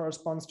 which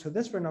corresponds to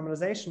this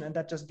renormalization, and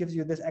that just gives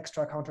you this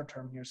extra counter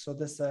term here. So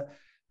this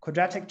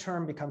quadratic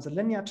term becomes a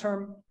linear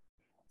term,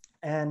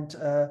 and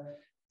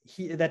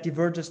that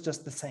diverges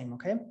just the same,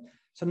 okay?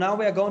 So now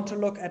we are going to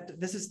look at,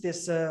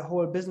 this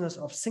whole business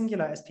of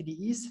singular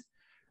SPDEs,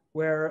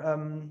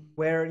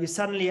 where you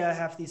suddenly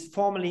have these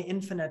formally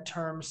infinite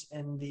terms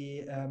in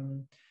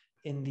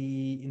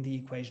the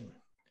equation.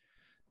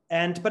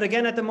 But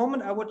again, at the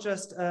moment, I would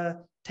just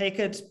take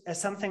it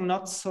as something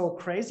not so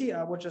crazy.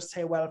 I would just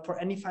say, well, for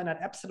any finite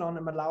epsilon,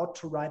 I'm allowed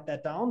to write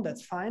that down.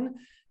 That's fine.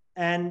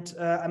 And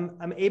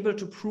I'm able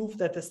to prove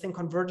that this thing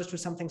converges to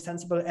something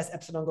sensible as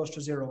epsilon goes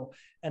to 0.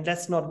 And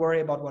let's not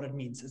worry about what it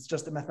means. It's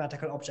just a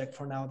mathematical object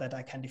for now that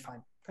I can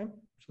define. Okay.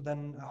 So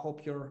then I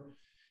hope you're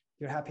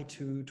happy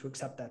to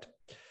accept that.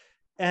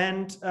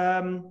 And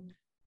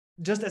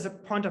just as a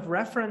point of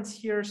reference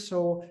here,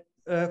 so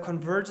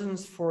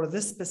convergence for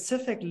this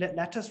specific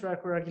lattice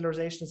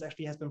regularizations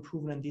actually has been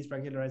proven in these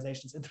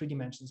regularizations in 3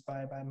 dimensions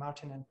by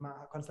Martin and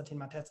Konstantin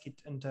Matetsky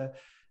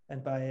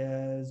and by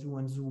Zhu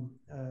and Zhu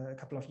a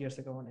couple of years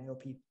ago in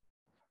AOP.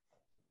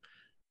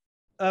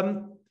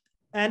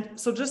 And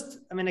so just,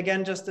 I mean,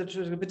 again, just a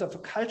bit of a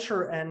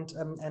culture and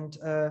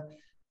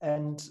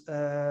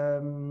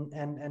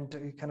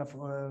kind of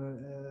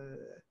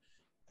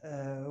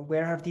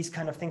where have these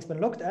kind of things been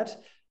looked at?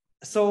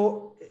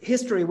 So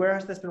history, where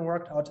has this been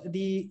worked out?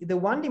 The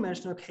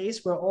one-dimensional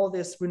case where all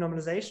this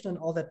renormalization and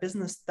all that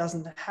business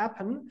doesn't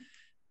happen,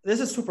 this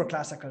is super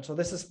classical. So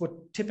this is what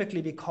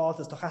typically be called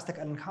the stochastic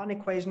Allen-Kahn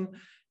equation,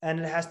 and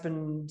it has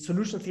been,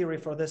 solution theory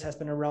for this has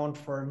been around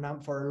for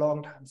a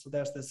long time. So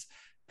there's this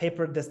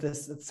paper,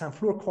 this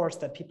Saint-Flour course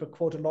that people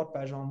quote a lot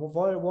by Jean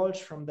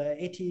Walsh from the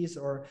 80s,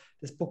 or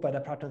this book by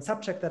the Plato and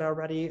Subject that I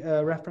already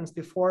referenced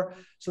before.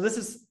 So this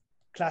is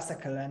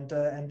classical, and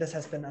this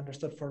has been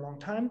understood for a long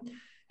time.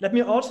 Let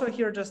me also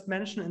here just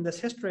mention in this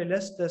history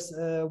list this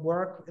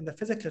work in the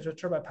physics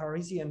literature by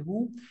Parisi and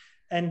Wu,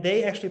 and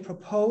they actually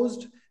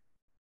proposed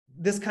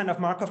this kind of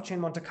Markov chain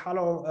Monte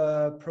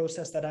Carlo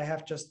process that I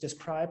have just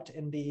described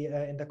in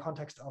the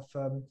context of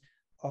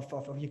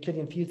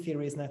Euclidean field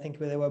theories, and I think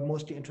they were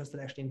mostly interested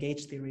actually in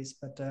gauge theories,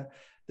 but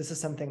this is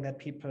something that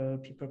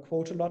people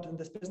quote a lot in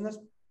this business.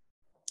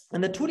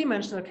 And the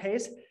 2-dimensional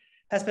case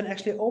has been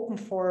actually open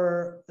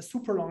for a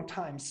super long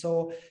time.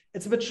 So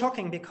it's a bit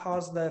shocking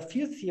because the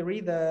field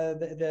theory,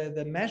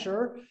 the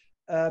measure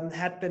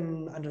had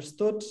been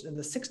understood in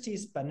the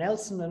 60s by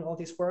Nelson and all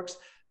these works,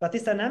 but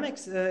these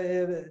dynamics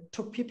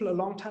took people a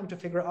long time to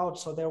figure out.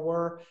 So there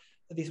were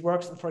these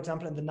works, for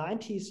example, in the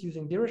 90s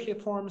using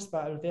Dirichlet forms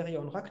by Alverio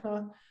and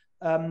Röckner.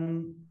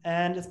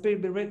 And it's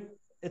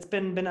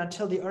been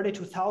until the early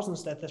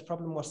 2000s that this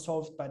problem was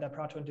solved by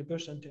Prato and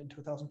Debush in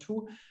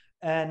 2002.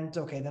 And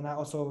okay, then I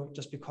also,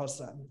 just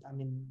because I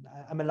mean,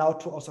 I'm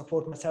allowed to also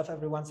quote myself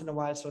every once in a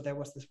while. So there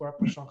was this work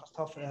with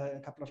Jean-Christophe a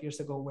couple of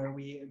years ago where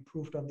we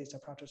improved on this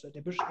Prato and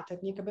Debush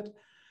technique a bit.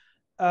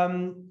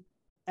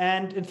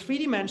 And in 3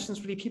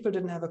 dimensions, really, people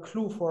didn't have a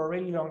clue for a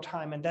really long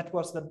time. And that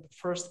was the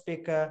first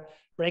big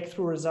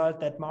breakthrough result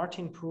that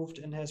Martin proved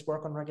in his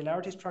work on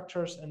regularity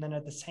structures. And then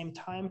at the same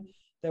time,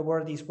 there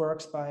were these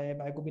works by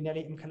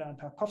Gubinelli, Imkeller, and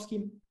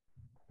Parkovsky.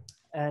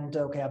 And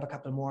okay, I have a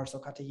couple more. So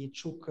Katayi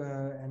Chuk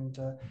and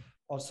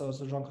also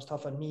so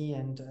Jean-Christophe and me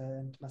and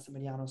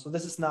Massimiliano. So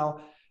this is now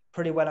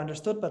pretty well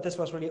understood, but this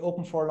was really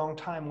open for a long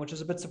time, which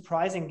is a bit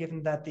surprising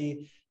given that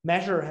the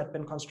measure had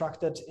been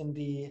constructed in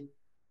the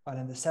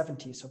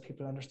 70s. So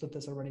people understood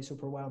this already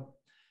super well.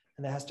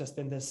 And there has just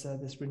been this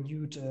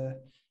renewed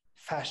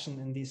fashion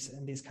in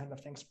these kind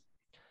of things.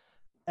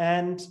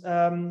 And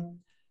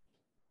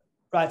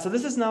right, so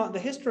this is now the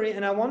history,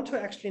 and I want to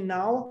actually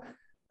now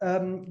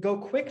go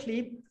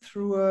quickly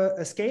through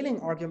a scaling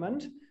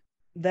argument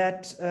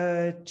that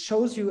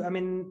shows you, I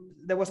mean,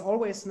 there was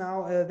always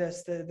now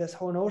this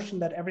whole notion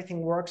that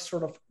everything works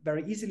sort of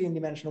very easily in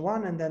dimension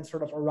 1 and then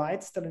sort of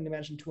arrives still in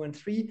dimension 2 and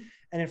 3.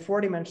 And in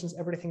 4 dimensions,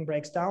 everything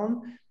breaks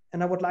down.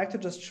 And I would like to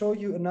just show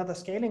you another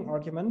scaling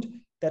argument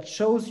that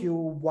shows you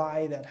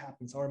why that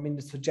happens. Or I mean,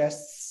 it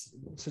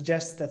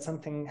suggests that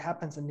something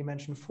happens in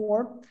dimension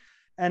 4.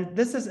 And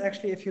this is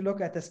actually, if you look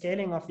at the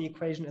scaling of the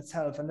equation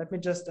itself, and let me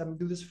just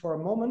do this for a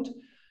moment.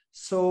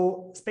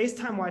 So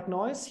space-time white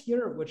noise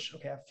here, which,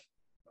 okay, I've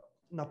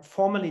not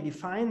formally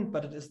defined,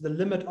 but it is the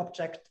limit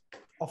object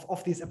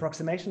of these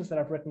approximations that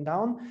I've written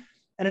down.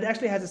 And it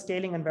actually has a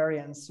scaling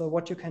invariance. So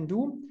what you can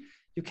do,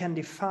 you can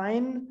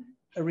define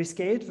a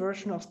rescaled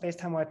version of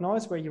space-time white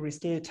noise where you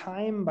rescale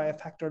time by a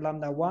factor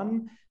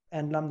λ1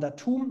 and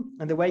λ2.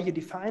 And the way you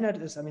define it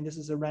is, I mean, this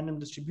is a random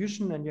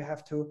distribution and you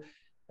have to,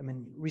 I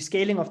mean,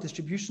 rescaling of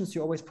distributions,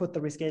 you always put the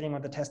rescaling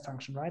on the test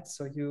function, right?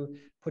 So you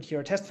put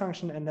here a test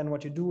function, and then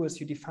what you do is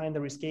you define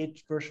the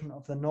rescaled version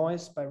of the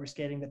noise by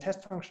rescaling the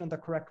test function in the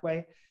correct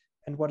way.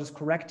 And what is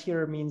correct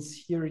here means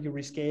here you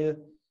rescale,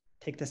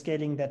 take the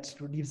scaling that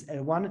leaves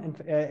L1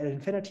 L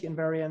infinity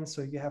invariant.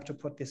 So you have to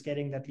put the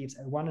scaling that leaves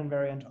L1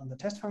 invariant on the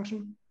test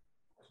function.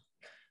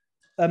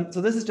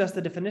 So this is just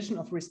the definition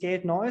of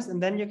rescaled noise. And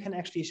then you can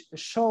actually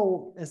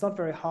show, it's not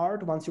very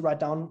hard once you write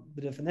down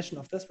the definition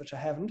of this, which I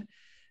haven't,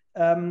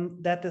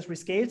 that this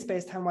rescaled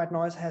space-time white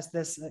noise has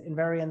this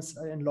invariance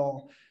in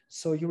law.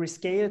 So you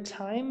rescale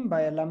time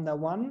by a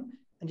λ1,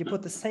 and you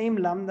put the same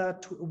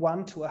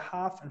λ1 to a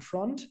half in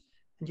front,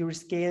 and you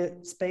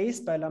rescale space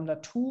by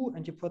λ2,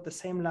 and you put the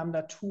same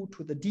λ2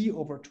 to the d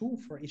over 2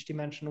 for each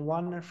dimension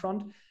 1 in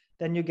front.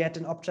 Then you get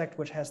an object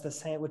which has the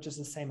same, which is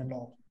the same in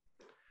law.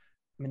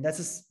 I mean, this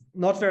is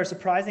not very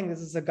surprising.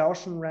 This is a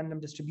Gaussian random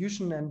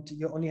distribution, and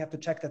you only have to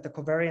check that the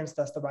covariance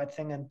does the right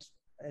thing, and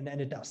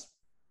it does.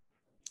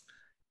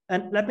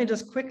 And let me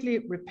just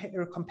quickly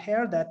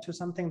compare that to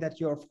something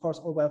that you're, of course,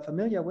 all well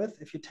familiar with.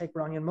 If you take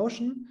Brownian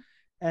motion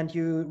and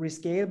you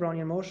rescale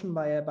Brownian motion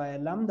by a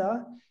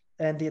lambda,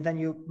 and then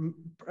you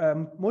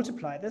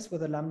multiply this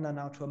with a lambda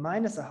now to a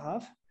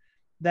 -1/2,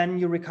 then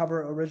you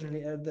recover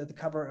originally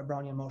cover a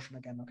Brownian motion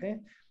again,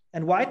 okay?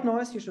 And white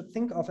noise you should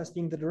think of as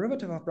being the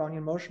derivative of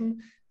Brownian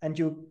motion, and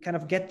you kind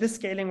of get this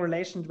scaling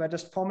relation by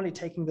just formally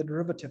taking the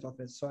derivative of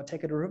it. So I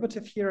take a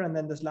derivative here, and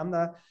then this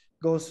lambda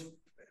goes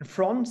in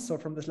front. So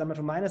from this lambda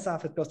to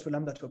 -1/2, it goes to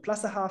lambda to a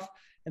 +1/2,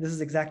 and this is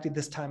exactly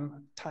this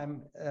time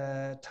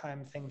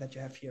thing that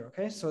you have here.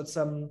 Okay, so it's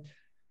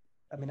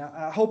I mean,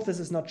 I hope this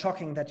is not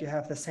shocking that you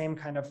have the same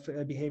kind of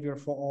behavior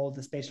for all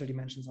the spatial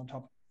dimensions on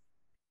top.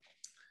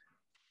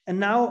 And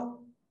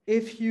now,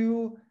 if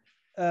you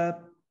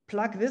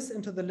plug this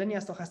into the linear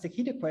stochastic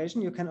heat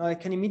equation, you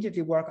can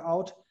immediately work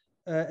out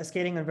a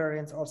scaling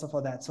invariance also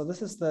for that. So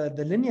this is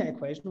the linear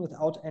equation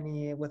without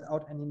any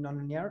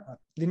nonlinear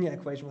linear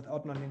equation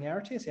without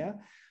nonlinearities. Yeah.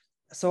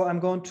 So I'm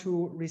going to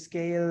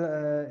rescale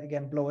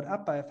again, blow it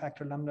up by a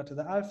factor lambda to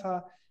the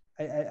alpha.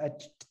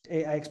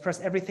 I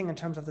express everything in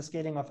terms of the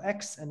scaling of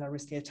x, and I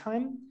rescale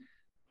time.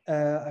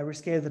 I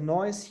rescale the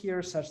noise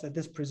here such that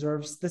this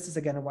preserves. This is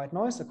again a white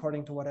noise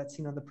according to what I'd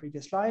seen on the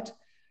previous slide,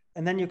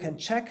 and then you can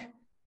check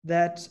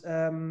that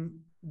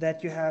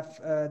that you have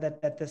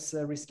that this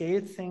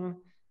rescaled thing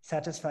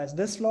satisfies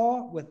this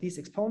law with these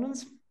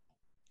exponents,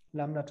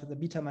 lambda to the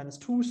beta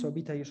 -2. So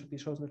beta you should be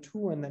chosen to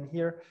 2, and then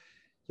here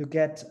you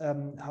get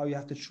how you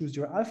have to choose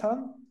your alpha.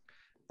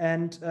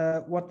 And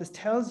what this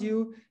tells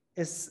you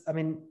is, I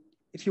mean,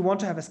 if you want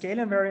to have a scale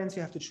invariance,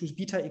 you have to choose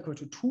beta equal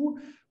to 2,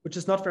 which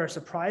is not very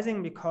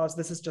surprising because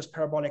this is just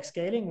parabolic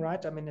scaling,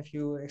 right? I mean, if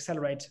you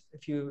accelerate,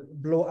 if you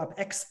blow up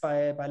x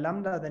by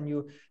lambda, then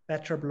you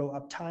better blow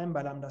up time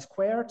by lambda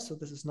squared. So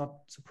this is not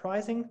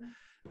surprising.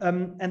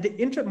 And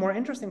the more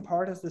interesting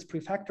part is this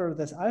prefactor,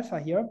 this alpha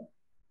here.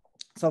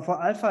 So for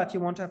alpha, if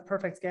you want to have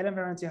perfect scale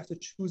invariance, you have to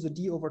choose a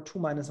d over 2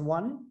 minus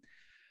 1.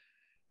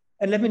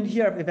 And let me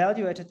here, I've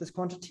evaluated this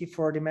quantity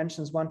for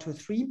dimensions 1, 2,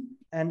 3.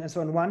 And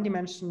so in one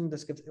dimension,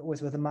 this gives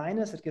always with a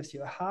minus, it gives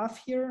you a half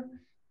here.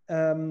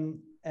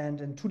 And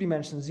in 2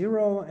 dimensions,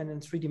 0, and in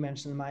 3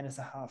 dimensions,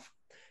 -1/2.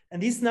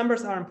 And these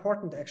numbers are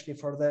important actually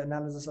for the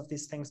analysis of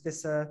these things.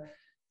 This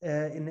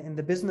in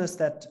the business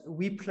that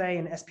we play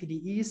in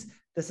SPDEs,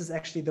 this is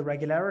actually the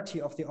regularity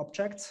of the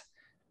objects.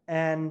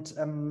 And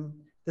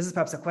this is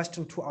perhaps a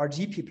question to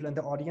RG people in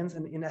the audience.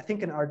 And I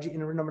think in RG,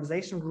 in a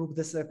renormalization group,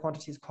 this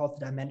quantity is called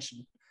the dimension,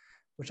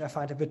 which I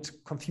find a bit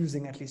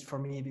confusing, at least for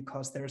me,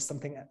 because there is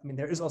something, I mean,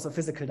 there is also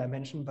physical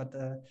dimension, but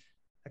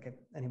okay,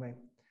 anyway.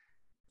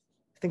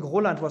 I think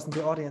Roland was in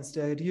the audience.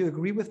 Do you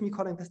agree with me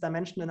calling this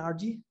dimension in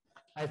RG?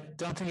 I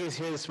don't think he's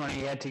here this morning.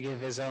 He had to give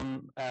his own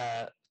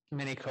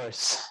mini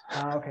course.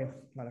 Ah, okay.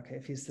 Well, okay.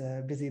 If he's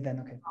busy, then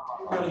okay.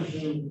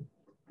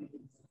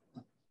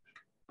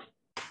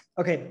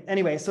 Okay.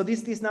 Anyway, so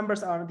these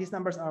numbers are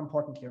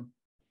important here.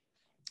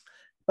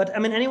 But I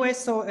mean, anyway,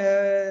 so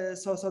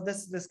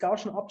this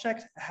Gaussian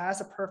object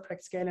has a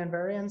perfect scale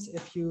invariance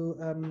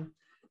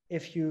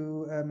if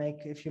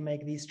you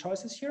make these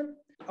choices here.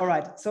 All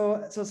right.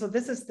 So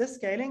this is this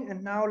scaling,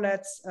 and now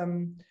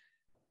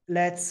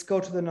let's go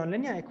to the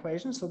nonlinear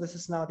equation. So this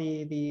is now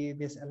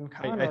this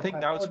LNK. I think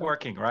now it's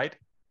working, right?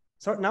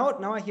 So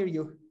now I hear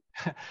you.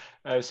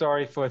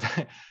 Sorry for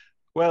that.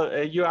 Well,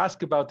 you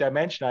asked about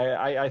dimension.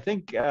 I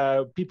think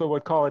people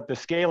would call it the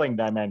scaling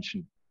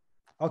dimension.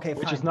 Okay,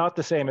 which fine. is not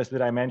the same as the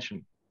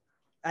dimension.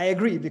 I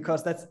agree,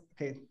 because that's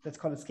okay. Let's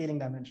call it scaling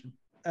dimension.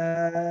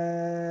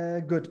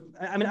 Good.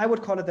 I mean, I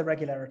would call it the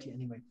regularity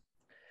anyway.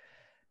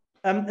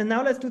 And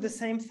now let's do the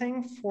same thing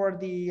for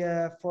the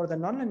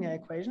nonlinear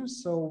equation.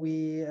 So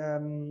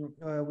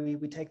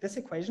we take this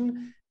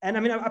equation, and I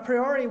mean, a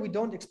priori we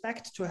don't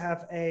expect to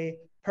have a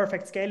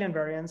perfect scale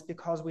invariance,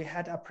 because we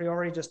had a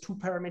priori just 2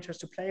 parameters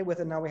to play with,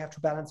 and now we have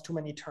to balance too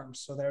many terms.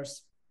 So there's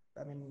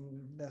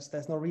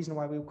no reason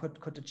why we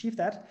could achieve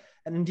that,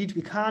 and indeed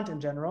we can't in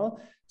general.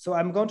 So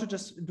I'm going to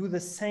just do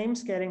the same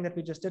scaling that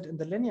we just did in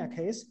the linear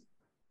case,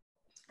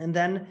 and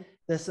then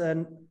this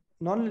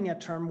nonlinear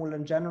term will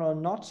in general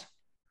not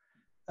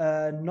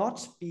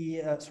be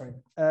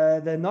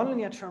the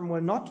nonlinear term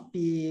will not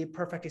be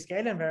perfectly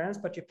scale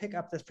invariance, but you pick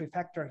up this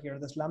prefactor here,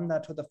 this lambda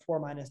to the 4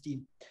 minus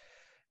d.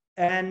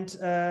 And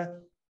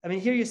I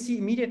mean, here you see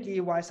immediately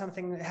why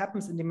something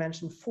happens in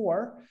dimension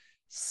 4.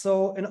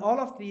 So in all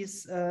of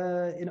these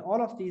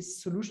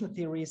solution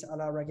theories a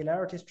la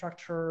regularity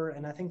structure,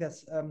 and I think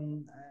that's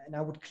and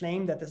I would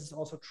claim that this is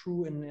also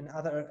true in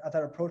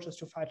other approaches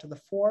to phi to the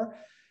 4.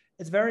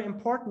 It's very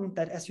important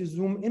that as you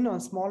zoom in on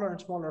smaller and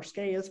smaller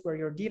scales where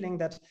you're dealing,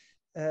 that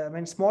I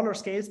mean, smaller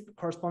scales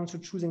correspond to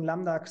choosing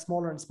lambda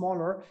smaller and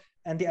smaller,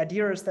 and the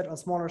idea is that on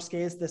smaller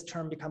scales this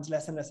term becomes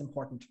less and less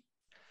important.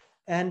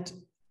 And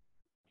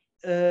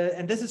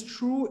this is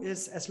true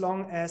as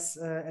long as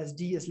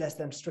d is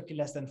strictly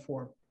less than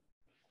 4.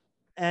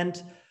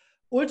 And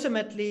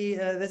ultimately,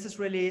 this is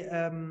really,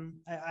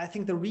 I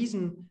think, the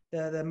reason,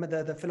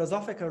 the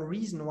philosophical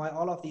reason why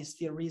all of these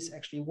theories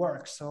actually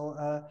work.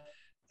 So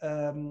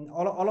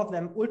all of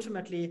them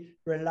ultimately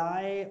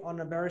rely on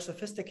a very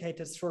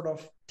sophisticated sort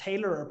of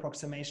Taylor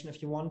approximation,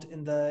 if you want,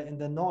 in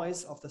the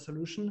noise of the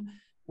solution,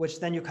 which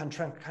then you can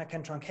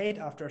truncate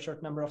after a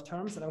certain number of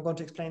terms. And I'm going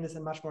to explain this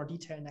in much more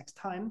detail next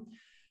time.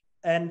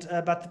 And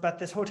but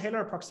this whole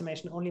Taylor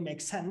approximation only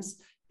makes sense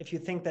if you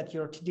think that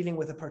you're dealing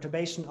with a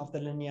perturbation of the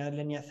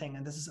linear thing,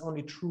 and this is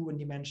only true in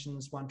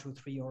dimensions 1, 2,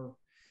 3, or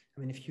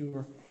I mean, if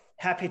you're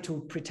happy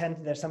to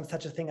pretend there's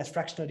such a thing as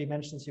fractional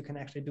dimensions, you can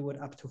actually do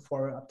it up to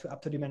 4,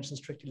 up to dimensions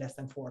strictly less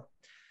than 4.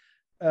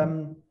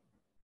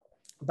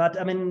 But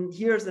I mean,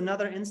 here's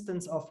another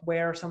instance of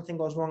where something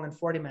goes wrong in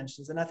 4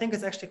 dimensions, and I think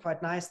it's actually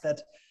quite nice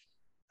that.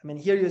 I mean,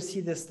 here you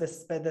see this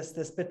bit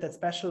that's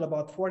special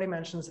about 4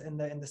 dimensions in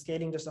the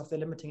scaling just of the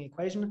limiting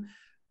equation,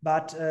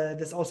 but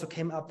this also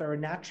came up very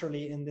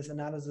naturally in this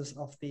analysis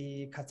of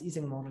the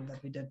Kac-Ising model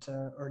that we did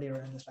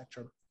earlier in this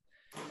lecture.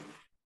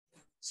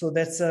 So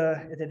there's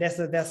a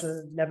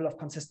level of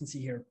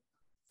consistency here.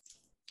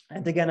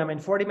 And again, I mean,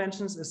 4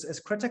 dimensions is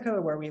critical,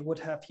 where we would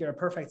have here a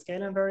perfect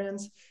scale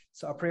invariance.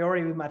 So a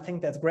priori, we might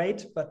think that's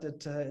great, but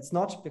it's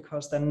not,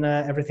 because then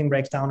everything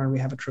breaks down and we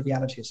have a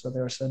triviality. So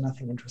there's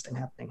nothing interesting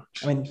happening.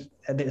 I mean,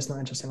 there is no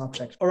interesting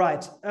object. All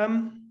right.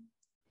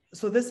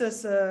 So this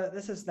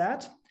is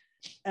that.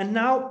 And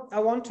now I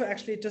want to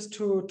actually just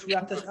to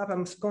wrap this up.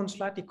 I'm going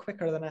slightly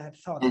quicker than I had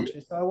thought,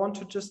 actually. So I want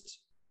to just.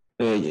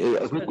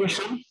 A quick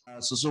question.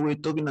 So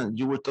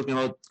you were talking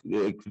about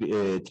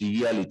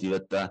triviality,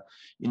 but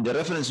in the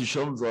reference you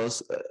showed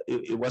us,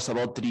 it was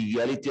about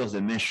triviality of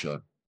the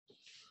measure.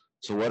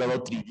 So what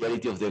about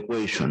triviality of the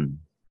equation?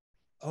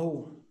 Oh,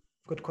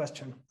 good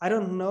question. I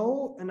don't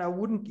know, and I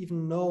wouldn't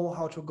even know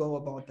how to go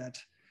about that.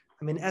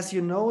 I mean, as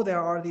you know,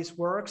 there are these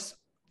works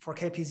for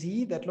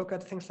KPZ that look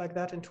at things like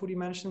that in 2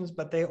 dimensions,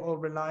 but they all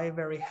rely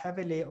very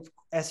heavily,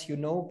 as you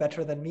know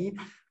better than me,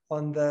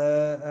 on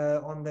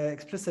the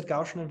explicit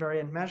Gaussian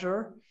invariant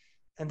measure,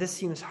 and this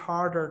seems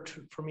harder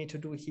for me to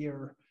do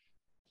here.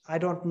 I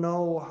don't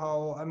know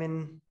how. I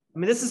mean,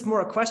 this is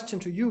more a question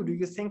to you. Do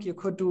you think you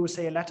could do,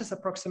 say, a lattice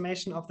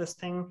approximation of this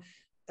thing,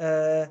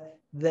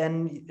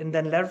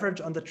 then leverage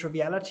on the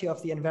triviality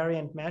of the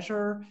invariant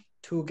measure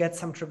to get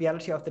some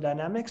triviality of the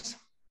dynamics?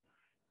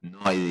 No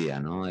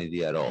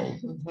idea at all.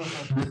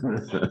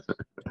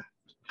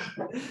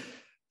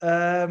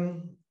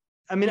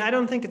 I mean, I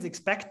don't think it's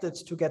expected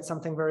to get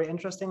something very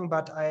interesting,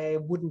 but I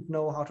wouldn't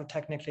know how to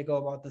technically go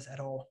about this at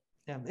all.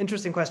 Yeah,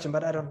 interesting question,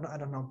 but I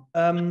don't know.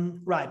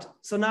 Right.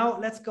 So now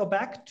let's go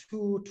back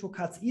to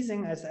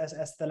Kac-Ising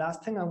as the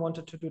last thing I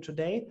wanted to do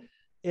today.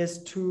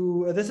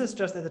 This is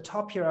just at the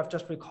top here. I've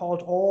just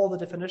recalled all the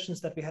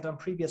definitions that we had on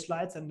previous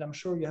slides, and I'm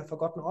sure you have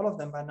forgotten all of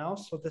them by now.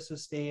 So this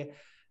is the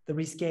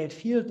rescaled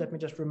field. Let me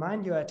just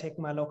remind you, I take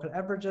my local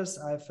averages.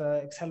 I've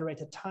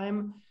accelerated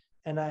time.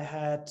 And I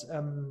have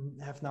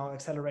now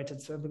accelerated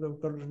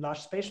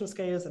large spatial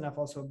scales, and I've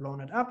also blown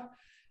it up.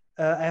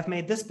 I have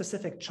made this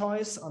specific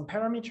choice on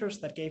parameters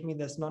that gave me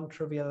this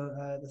non-trivial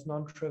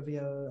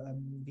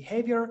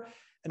behavior,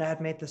 and I had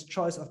made this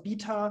choice of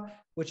beta,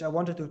 which I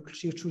wanted to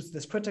choose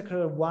this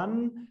critical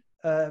 1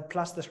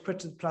 plus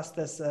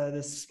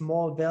this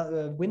small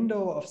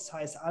window of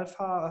size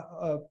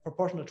alpha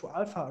proportional to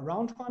alpha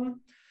around 1.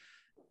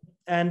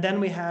 And then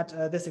we had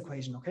this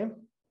equation, okay?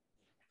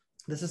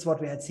 This is what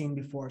we had seen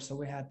before. So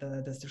we had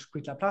this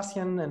discrete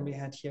Laplacian, and we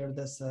had here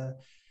this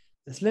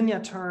this linear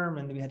term,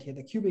 and we had here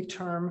the cubic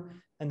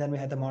term, and then we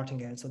had the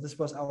martingale. So this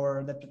was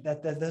our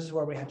this is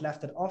where we had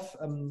left it off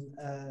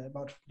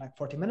about like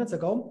 40 minutes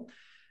ago.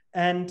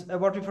 And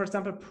what we, for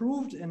example,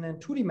 proved in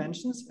 2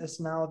 dimensions is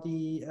now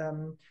the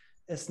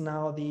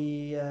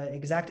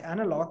exact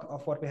analog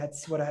of what I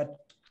had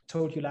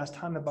told you last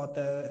time about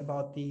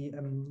the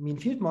mean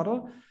field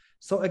model.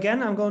 So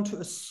again, I'm going to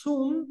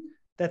assume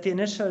that the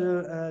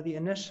initial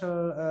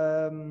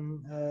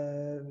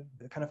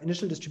kind of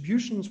initial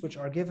distributions, which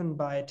are given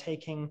by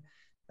taking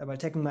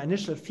my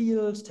initial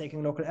fields,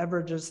 taking local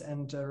averages,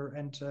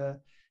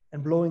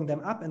 and blowing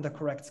them up in the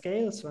correct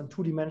scale. So in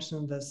 2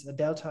 dimensions, this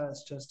delta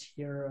is just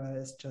here,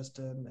 is just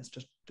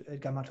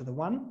gamma to the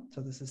 1.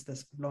 So this is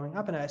this blowing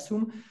up, and I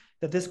assume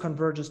that this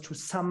converges to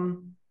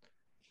some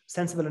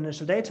sensible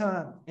initial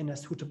data in a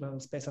suitable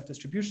space of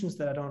distributions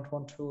that I don't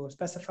want to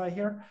specify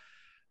here.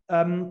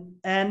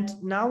 And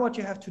now what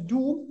you have to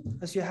do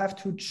is you have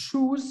to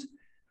choose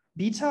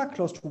beta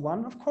close to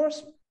 1, of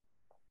course.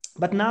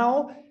 But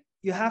now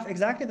you have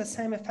exactly the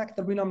same effect,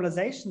 the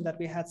renormalization that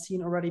we had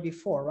seen already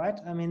before, right?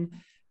 I mean,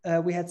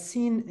 we had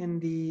seen in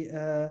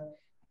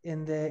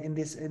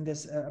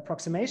this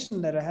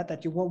approximation that I had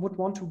that you would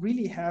want to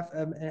really have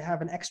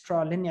an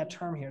extra linear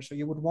term here. So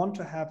you would want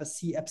to have a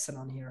C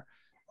epsilon here,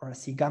 or a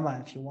C gamma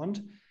if you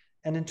want.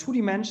 And in 2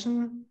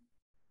 dimension,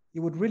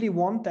 you would really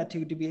want that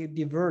to be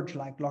diverge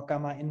like log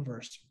gamma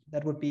inverse.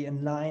 That would be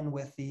in line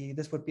with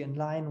this would be in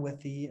line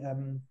with the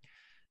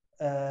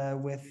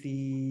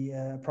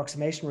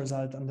approximation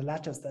result on the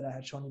lattice that I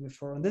had shown you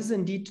before. And this is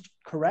indeed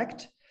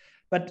correct.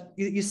 But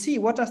you see,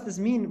 what does this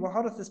mean? Well,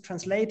 how does this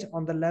translate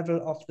on the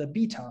level of the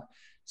beta?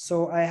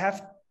 So I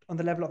have, on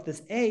the level of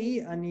this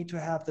A, I need to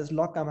have this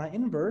log gamma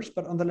inverse,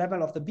 but on the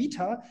level of the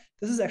beta,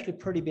 this is actually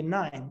pretty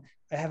benign.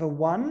 I have a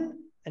 1,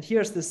 and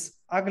here's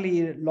this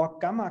ugly log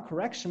gamma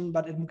correction,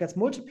 but it gets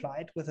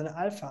multiplied with an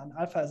alpha, and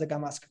alpha is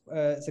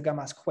a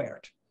gamma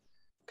squared.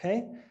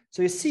 Okay,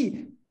 so you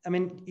see, I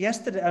mean,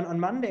 yesterday on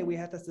Monday, we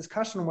had this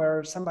discussion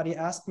where somebody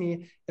asked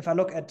me if I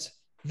look at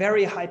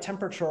very high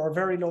temperature or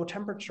very low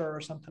temperature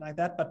or something like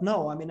that. But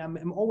no, I mean,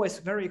 I'm always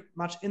very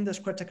much in this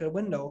critical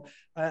window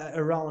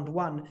around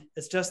 1.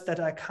 It's just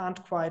that I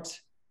can't quite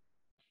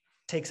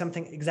take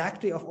something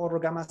exactly of order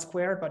gamma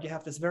squared, but you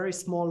have this very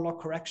small log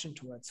correction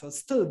to it. So it's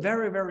still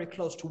very, very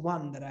close to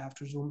 1 that I have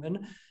to zoom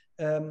in.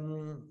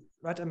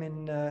 Right? I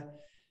mean,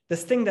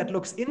 this thing that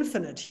looks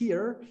infinite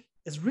here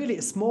is really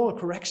a small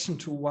correction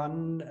to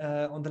 1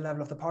 on the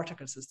level of the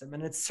particle system.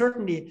 And it's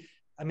certainly,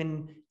 I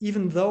mean,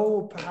 even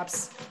though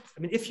perhaps,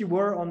 I mean, if you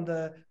were on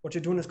what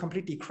you're doing is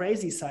completely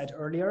crazy side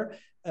earlier,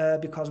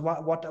 because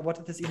what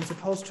is this even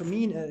supposed to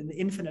mean, an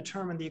infinite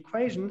term in the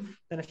equation,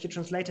 then if you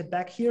translate it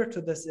back here to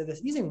this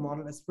Ising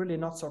model, it's really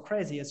not so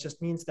crazy. It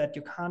just means that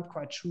you can't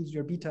quite choose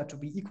your beta to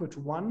be equal to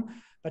 1,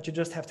 but you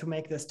just have to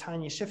make this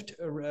tiny shift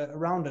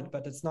around it.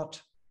 But it's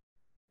not,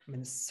 I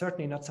mean, it's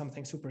certainly not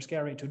something super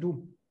scary to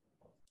do.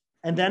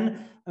 And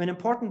then, I mean,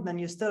 important, then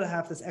you still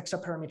have this extra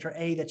parameter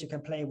A that you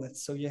can play with.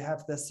 So you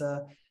have this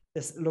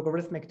this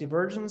logarithmic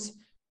divergence,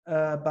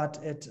 but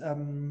I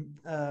mean,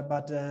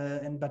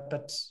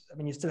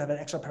 you still have an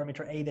extra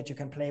parameter A that you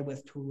can play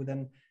with too.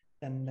 Then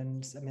I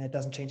mean, it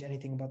doesn't change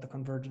anything about the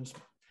convergence.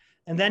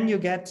 And then you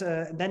get,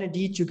 then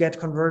indeed you get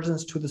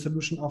convergence to the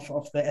solution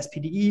of the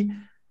SPDE,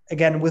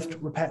 again with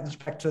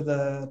respect to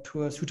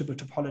a suitable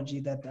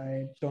topology that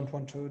I don't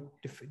want to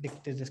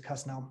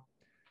discuss now.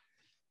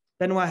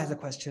 Benoit has a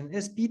question.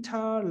 Is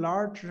beta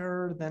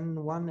larger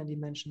than 1 in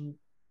dimension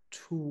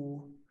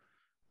 2?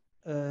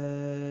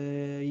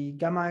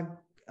 Gamma,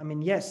 I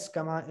mean, yes,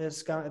 gamma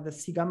is, the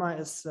C gamma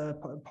is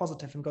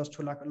positive and goes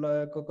to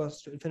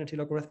infinity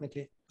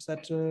logarithmically. Is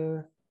that,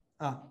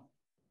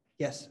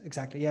 yes,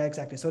 exactly. Yeah,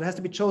 exactly. So it has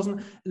to be chosen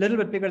a little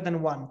bit bigger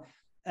than 1.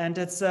 And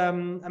it's, I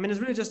mean,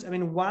 it's really just, I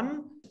mean,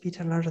 1,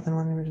 beta larger than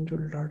 1 dimension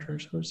 2 larger.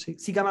 So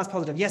C gamma is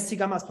positive. Yes, C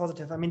gamma is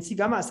positive. I mean, C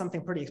gamma is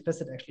something pretty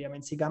explicit, actually. I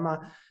mean, C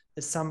gamma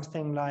is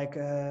something like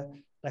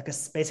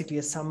basically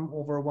a sum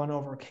over 1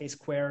 over k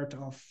squared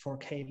of for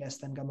k less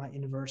than gamma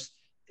inverse.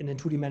 And in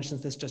 2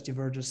 dimensions, this just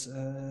diverges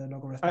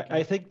logarithmically.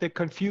 I think the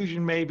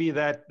confusion may be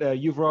that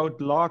you wrote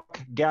log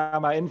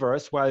gamma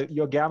inverse while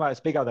your gamma is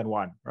bigger than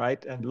 1,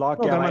 right? And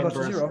log gamma inverse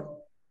goes to 0.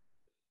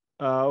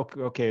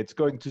 Okay, it's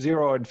going to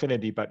 0 or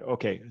infinity, but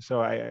okay.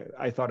 So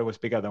I thought it was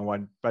bigger than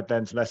 1, but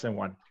then it's less than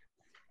 1.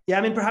 Yeah,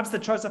 I mean, perhaps the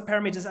choice of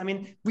parameters, I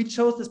mean, we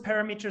chose these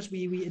parameters,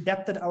 we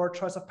adapted our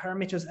choice of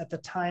parameters at the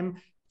time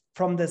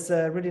from this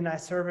really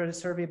nice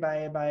survey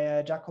by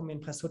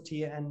Giacomin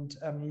Presutti and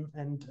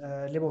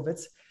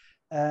Lebowitz.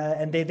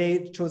 And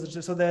they chose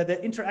it. So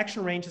the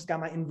interaction range is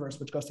gamma inverse,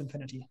 which goes to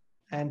infinity.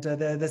 And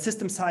the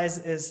system size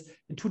is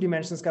in 2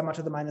 dimensions gamma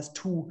to the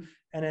 -2,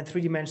 and in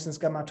 3 dimensions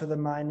gamma to the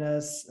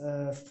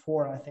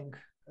 -4, I think.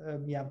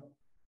 Yeah.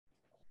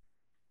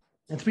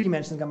 In 3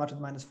 dimensions gamma to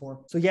the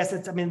 -4. So yes,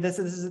 it's, I mean, this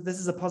is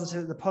the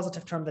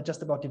positive term that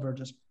just about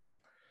diverges.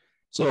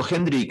 So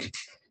Hendrik,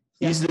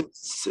 Is the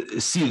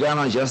C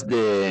gamma just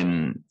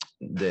the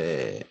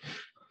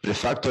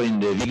factor in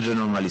the big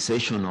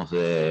renormalization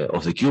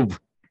of the cube?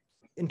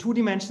 In 2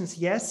 dimensions,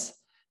 yes.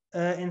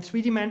 In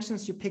 3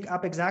 dimensions, you pick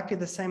up exactly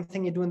the same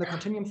thing you do in the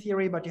continuum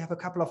theory, but you have a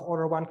couple of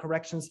order 1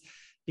 corrections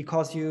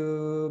because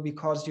you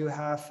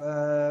have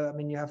I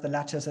mean, you have the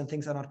lattice and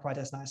things are not quite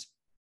as nice.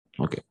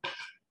 Okay.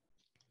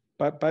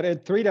 But in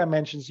 3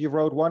 dimensions, you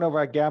wrote 1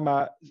 over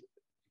gamma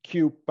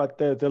cube, but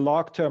the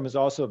log term is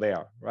also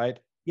there, right?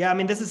 Yeah, I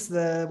mean, this is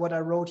what I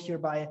wrote here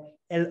by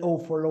LO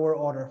for lower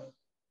order.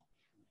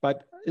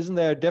 But isn't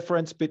there a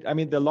difference? I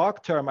mean, the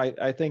log term,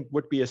 I think,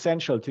 would be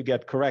essential to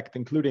get correct,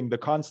 including the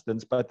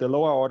constants, but the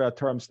lower order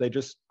terms, they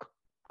just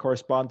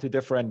correspond to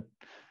different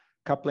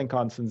coupling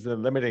constants, the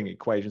limiting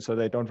equation, so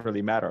they don't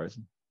really matter.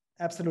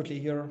 Absolutely,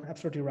 you're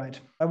absolutely right.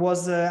 I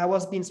was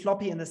being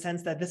sloppy in the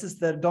sense that this is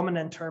the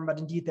dominant term, but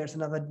indeed there's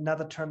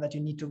another term that you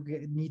need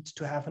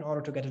to have in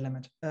order to get a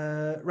limit.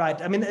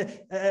 Right. I mean,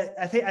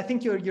 I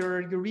think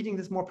you're reading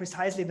this more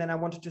precisely than I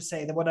wanted to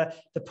say. The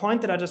point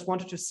that I just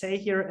wanted to say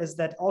here is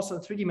that also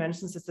in 3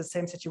 dimensions it's the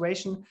same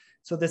situation.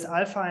 So this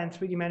alpha in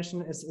 3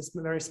 dimension is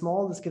very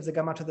small. This gives a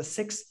gamma to the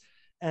 6,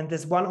 and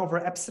this 1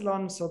 over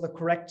epsilon. So the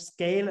correct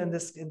scale in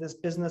this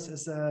business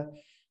is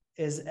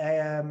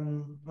I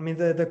mean,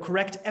 the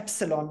correct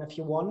epsilon, if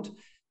you want,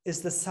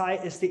 is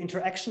the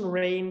interaction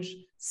range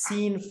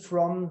seen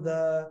from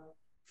the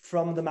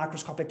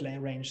macroscopic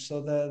range.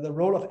 So the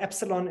role of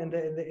epsilon in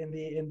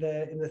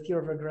the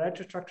theory of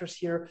regularity structures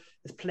here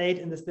is played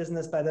in this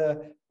business by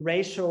the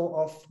ratio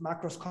of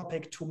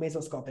macroscopic to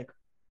mesoscopic.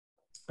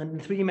 And in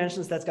 3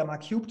 dimensions, that's gamma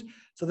cubed.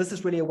 So this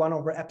is really a 1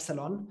 over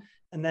epsilon.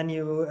 And then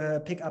you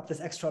pick up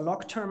this extra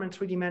log term in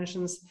 3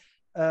 dimensions.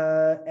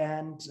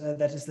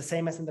 That is the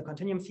same as in the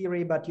continuum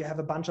theory, but you have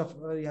a bunch of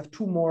you have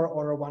 2 more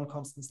order 1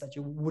 constants that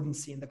you wouldn't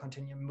see in the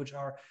continuum, which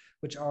are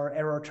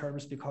error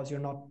terms because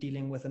you're not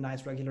dealing with a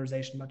nice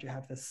regularization, but you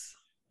have this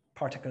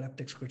particle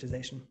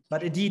discretization.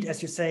 But indeed,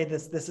 as you say,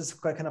 this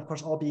can of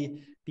course all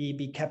be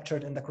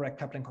captured in the correct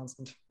coupling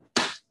constant.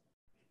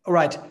 All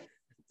right.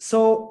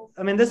 So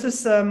I mean, this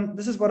is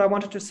what I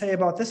wanted to say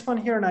about this one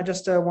here, and I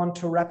just want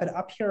to wrap it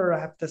up here. I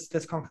have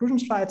this conclusion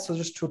slide, so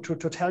just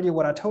to tell you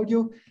what I told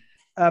you.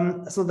 So I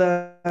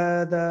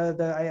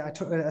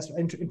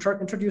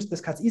introduced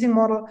this Kac-Ising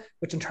model,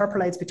 which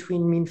interpolates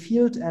between mean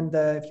field and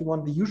if you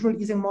want the usual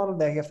Ising model,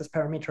 there you have this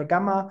parameter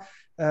gamma,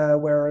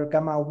 where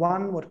gamma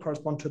 1 would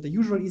correspond to the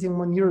usual Ising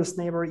one, nearest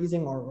neighbor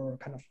Ising, or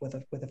kind of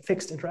with a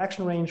fixed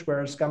interaction range,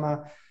 whereas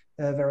gamma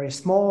very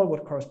small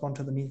would correspond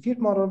to the mean field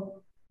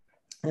model.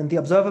 And the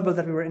observable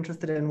that we were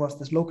interested in was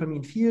this local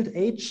mean field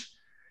H.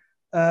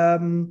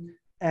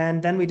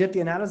 And then we did the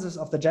analysis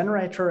of the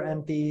generator,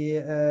 and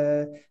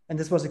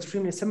this was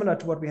extremely similar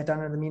to what we had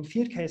done in the mean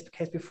field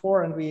case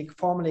before, and we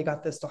formally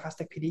got this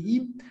stochastic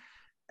PDE.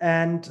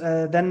 And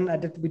then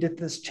we did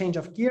this change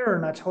of gear,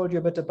 and I told you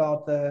a bit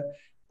about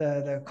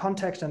the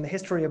context and the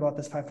history about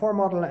this 5-4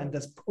 model and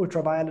this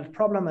ultraviolet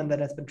problem, and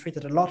that it's been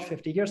treated a lot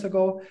 50 years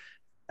ago,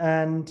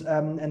 and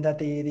that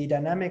the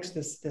dynamics,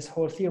 this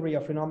whole theory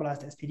of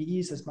renormalized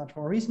SPDEs is much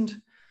more recent.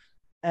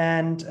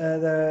 And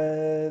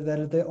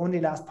the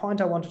only last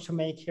point I wanted to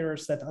make here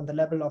is that on the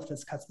level of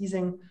this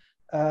Kac-Ising,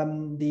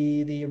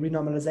 the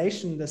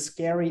renormalization, the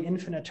scary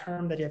infinite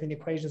term that you have in the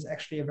equation is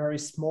actually a very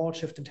small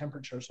shift in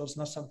temperature. So it's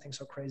not something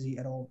so crazy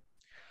at all.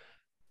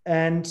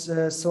 And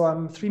so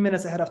I'm 3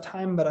 minutes ahead of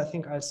time, but I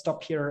think I'll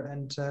stop here.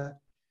 And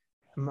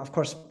of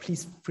course,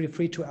 please feel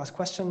free to ask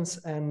questions.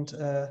 And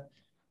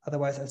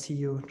otherwise, I'll see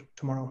you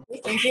tomorrow.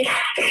 Thank you.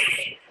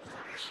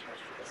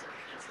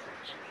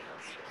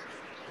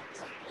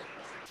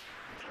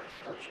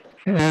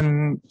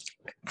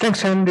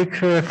 Thanks, Hendrik,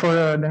 for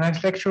the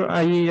nice lecture.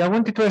 I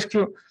wanted to ask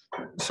you,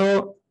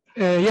 so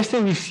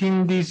yesterday we've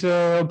seen this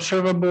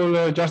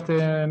observable just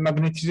the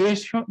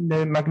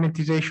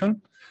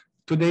magnetization.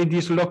 Today,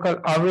 this local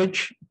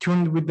average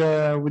tuned with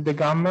the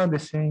gamma, the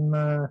same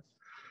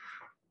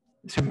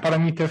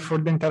parameter for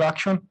the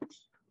interaction.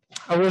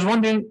 I was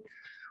wondering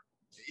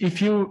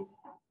if you,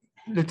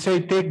 let's say,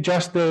 take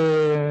just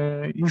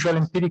the usual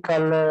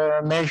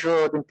empirical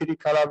measure, the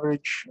empirical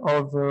average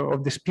of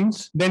the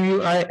spins,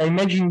 then I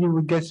imagine you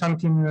would get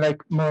something like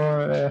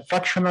more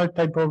fractional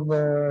type of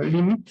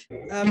limit.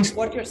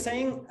 What you're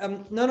saying,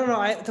 no.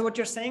 So what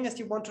you're saying is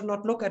you want to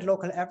not look at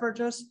local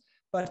averages,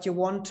 but you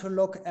want to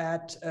look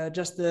at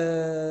just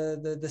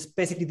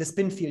basically the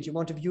spin field. You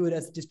want to view it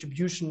as a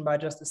distribution by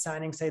just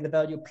assigning, say, the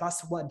value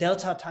 +1,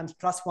 delta times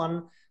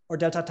 +1, or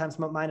delta times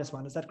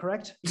 -1. Is that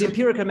correct? The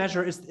empirical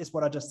measure is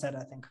what I just said,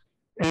 I think.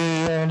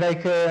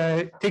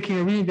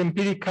 Taking really the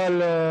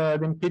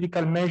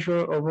empirical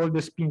measure of all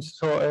the spins.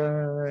 So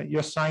you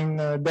assign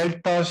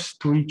deltas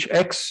to each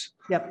x.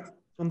 Yep.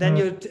 And then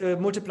you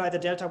multiply the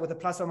delta with a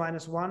 +or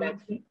 -1.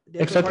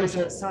 Exactly.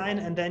 Assign,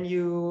 and then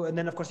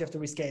of course you have to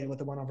rescale with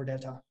the 1 over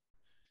delta.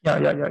 Yeah.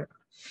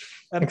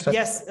 Exactly.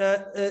 Yes.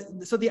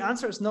 So the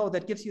answer is no.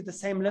 That gives you the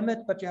same limit,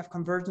 but you have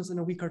convergence in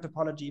a weaker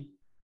topology.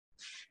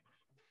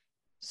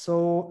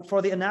 So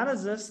for the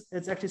analysis,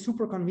 it's actually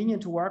super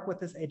convenient to work with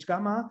this H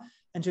gamma,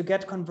 and you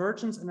get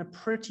convergence in a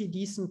pretty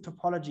decent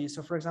topology.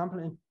 So for example,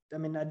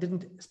 I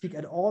didn't speak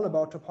at all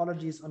about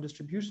topologies on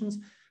distributions,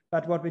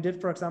 but what we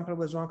did, for example,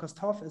 with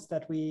Jean-Christophe is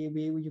that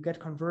you get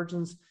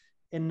convergence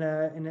in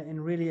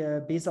really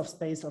a Bezoff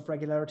space of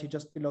regularity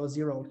just below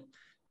 0.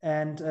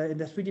 And in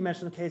the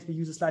 3-dimensional case, we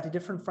use a slightly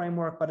different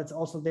framework, but it's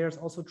also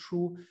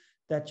true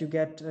that you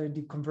get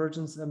the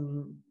convergence,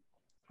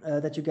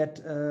 that you get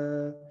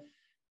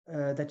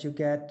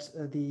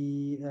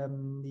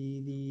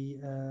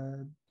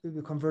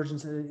the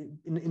convergence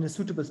in a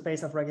suitable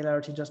space of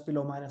regularity just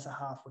below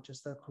 -0.5, which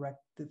is the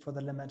correct for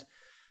the limit.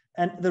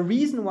 And the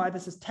reason why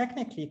this is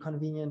technically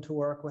convenient to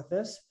work with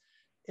this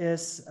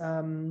is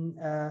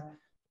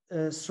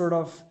sort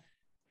of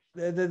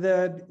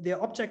the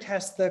object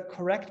has the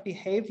correct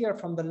behavior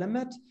from the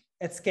limit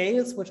at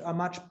scales which are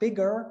much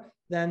bigger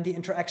than the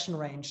interaction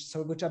range,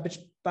 so which are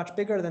much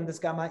bigger than this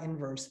gamma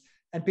inverse.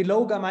 And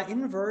below gamma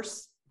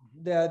inverse,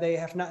 they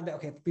have not,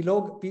 okay,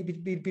 below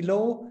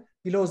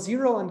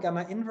 0 and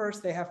gamma inverse,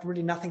 they have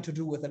really nothing to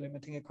do with the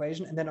limiting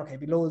equation. And then, okay,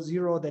 below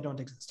 0, they don't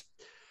exist.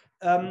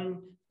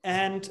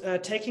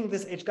 Taking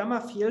this H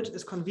gamma field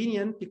is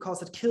convenient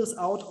because it kills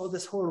out all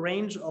this whole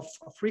range of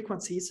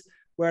frequencies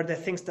where there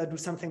are things that do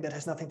something that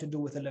has nothing to do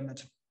with the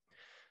limit.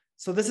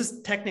 So this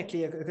is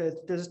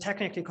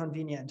technically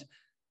convenient.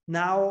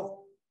 Now,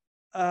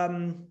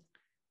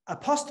 a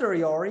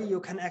posteriori, you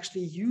can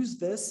actually use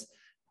this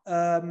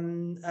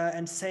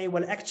and say,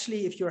 well,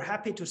 actually, if you're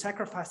happy to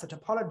sacrifice the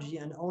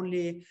topology and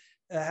only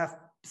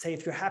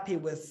if you're happy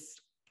with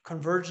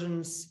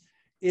convergence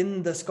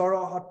in the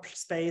Skorohod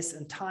space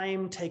and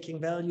time, taking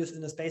values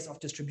in the space of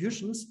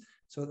distributions.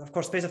 So of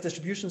course, space of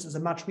distributions is a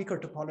much weaker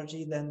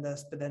topology than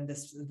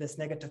this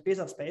negative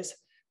Bezoff space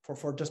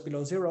for just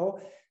below 0.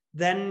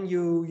 Then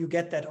you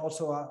get that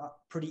also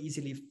pretty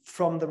easily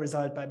from the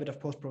result by a bit of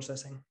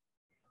post-processing.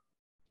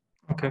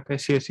 Okay, I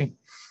see.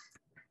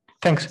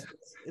 Thanks.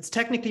 It's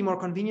technically more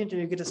convenient and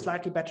you get a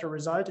slightly better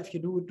result if you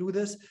do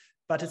this,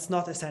 but it's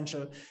not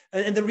essential.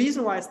 And the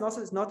reason why it's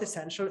not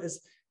essential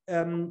is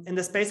in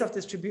the space of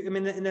distribution.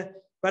 In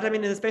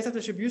the space of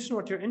distribution,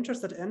 what you're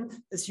interested in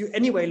is you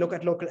anyway look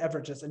at local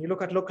averages, and you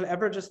look at local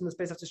averages in the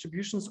space of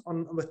distributions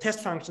with test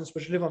functions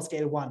which live on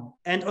scale 1.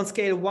 And on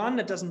scale 1,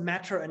 it doesn't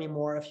matter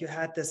anymore if you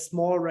had this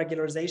small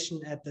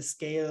regularization at the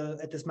scale,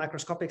 at this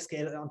microscopic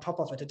scale on top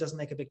of it. It doesn't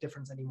make a big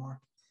difference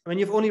anymore. I mean,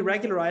 you've only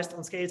regularized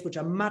on scales which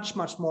are much,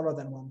 much smaller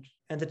than 1.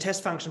 And the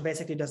test function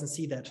basically doesn't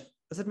see that.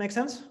 Does it make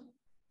sense?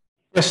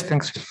 Yes,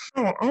 thanks.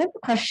 I have a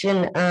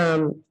question.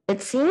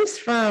 It seems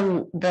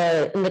in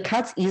the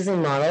Kac-Ising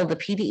model, the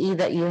PDE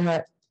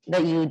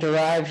that you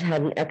derived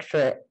had an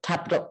extra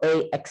capital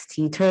A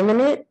XT term in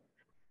it.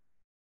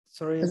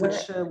 Sorry,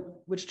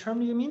 which term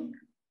do you mean?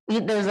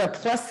 There's a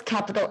plus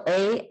capital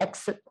A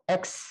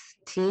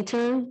XT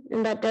term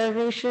in that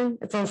derivation.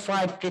 It's on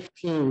slide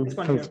 15. This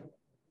one here.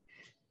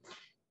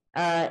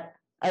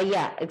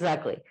 Yeah,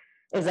 exactly.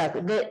 In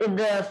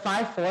the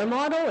 5-4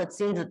 model, it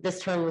seems that this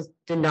term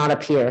did not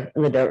appear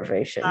in the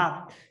derivation.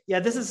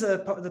 Yeah, this is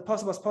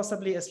was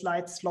possibly a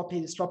slight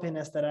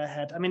sloppiness that I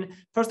had. I mean,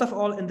 first of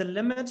all, in the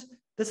limit,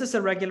 this is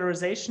a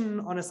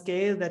regularization on a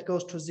scale that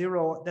goes to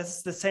 0. This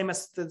is the same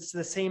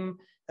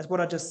as what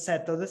I just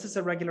said. Though this is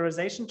a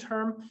regularization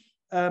term,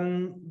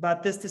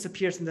 but this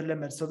disappears in the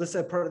limit. So this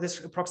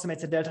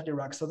approximates a delta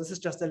Dirac. So this is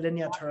just a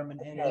linear term in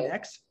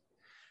X.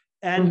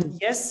 And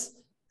yes.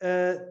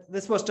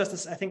 This was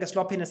just, I think, a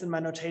sloppiness in my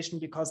notation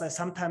because I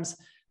sometimes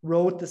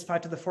wrote this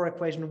 5⁴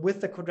 equation with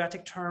the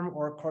quadratic term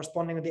or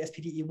corresponding to the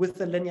SPDE with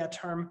the linear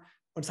term,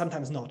 and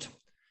sometimes not.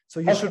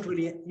 So you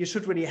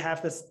should really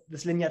have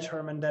this linear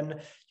term, and then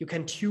you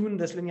can tune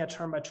this linear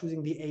term by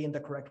choosing the A in the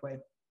correct way.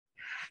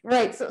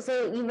 Right.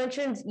 So you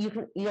mentioned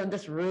you have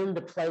this room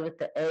to play with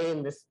the A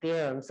in this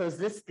theorem. So is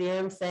this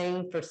theorem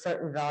saying for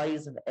certain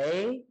values of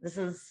A, this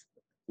is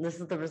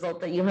the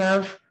result that you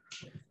have?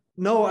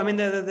 No, I mean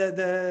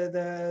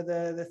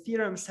the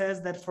theorem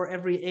says that for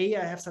every A,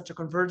 I have such a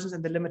convergence,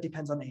 and the limit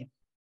depends on A.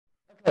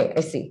 Okay,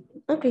 I see.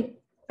 Okay.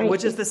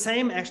 Which is the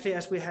same actually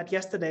as we had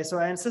yesterday. So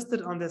I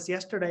insisted on this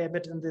yesterday a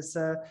bit in this.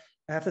 I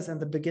have this in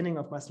the beginning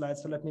of my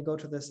slides. So let me go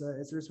to this.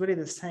 It's really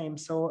the same.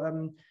 So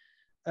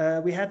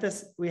we had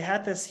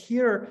this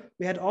here.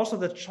 We had also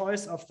the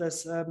choice of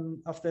this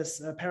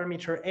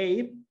parameter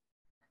A.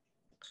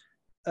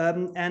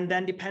 And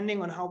then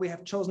depending on how we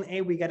have chosen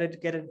A, we get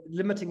a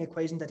limiting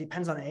equation that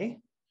depends on A.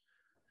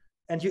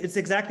 And it's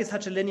exactly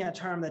such a linear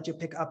term that you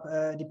pick up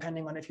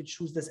depending on if you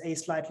choose this A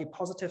slightly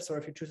positive, so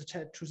if you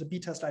choose a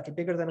beta slightly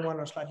bigger than 1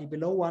 or slightly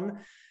below 1.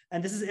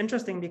 And this is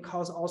interesting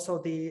because also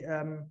the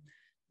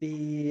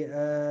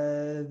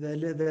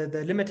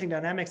limiting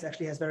dynamics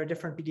actually has very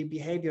different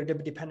behavior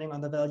depending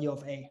on the value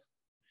of A.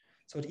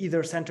 So it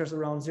either centers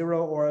around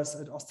 0 or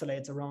it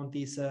oscillates around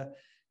these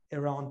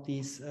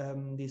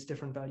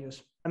different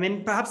values. I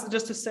mean, perhaps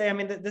just to say, I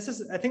mean,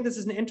 I think this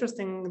is an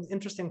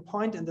interesting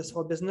point in this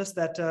whole business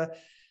that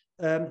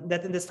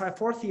that in this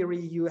 5-4 theory,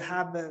 you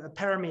have a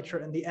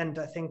parameter in the end.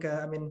 I think,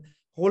 I mean,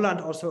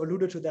 Roland also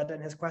alluded to that in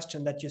his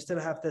question, that you still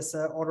have this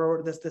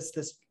order,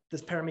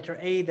 this parameter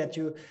A that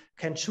you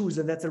can choose,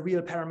 and that's a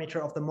real parameter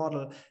of the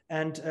model.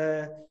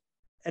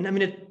 And I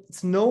mean,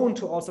 it's known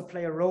to also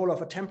play a role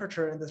of a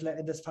temperature in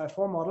this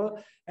 5-4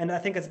 model. And I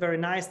think it's very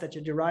nice that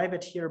you derive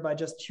it here by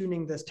just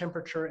tuning this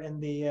temperature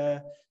in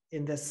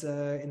this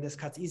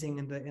Kac-Ising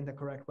in the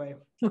correct way.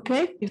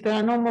 Okay, if there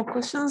are no more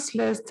questions,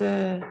 let's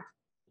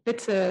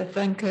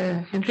thank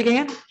Hendrik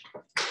again.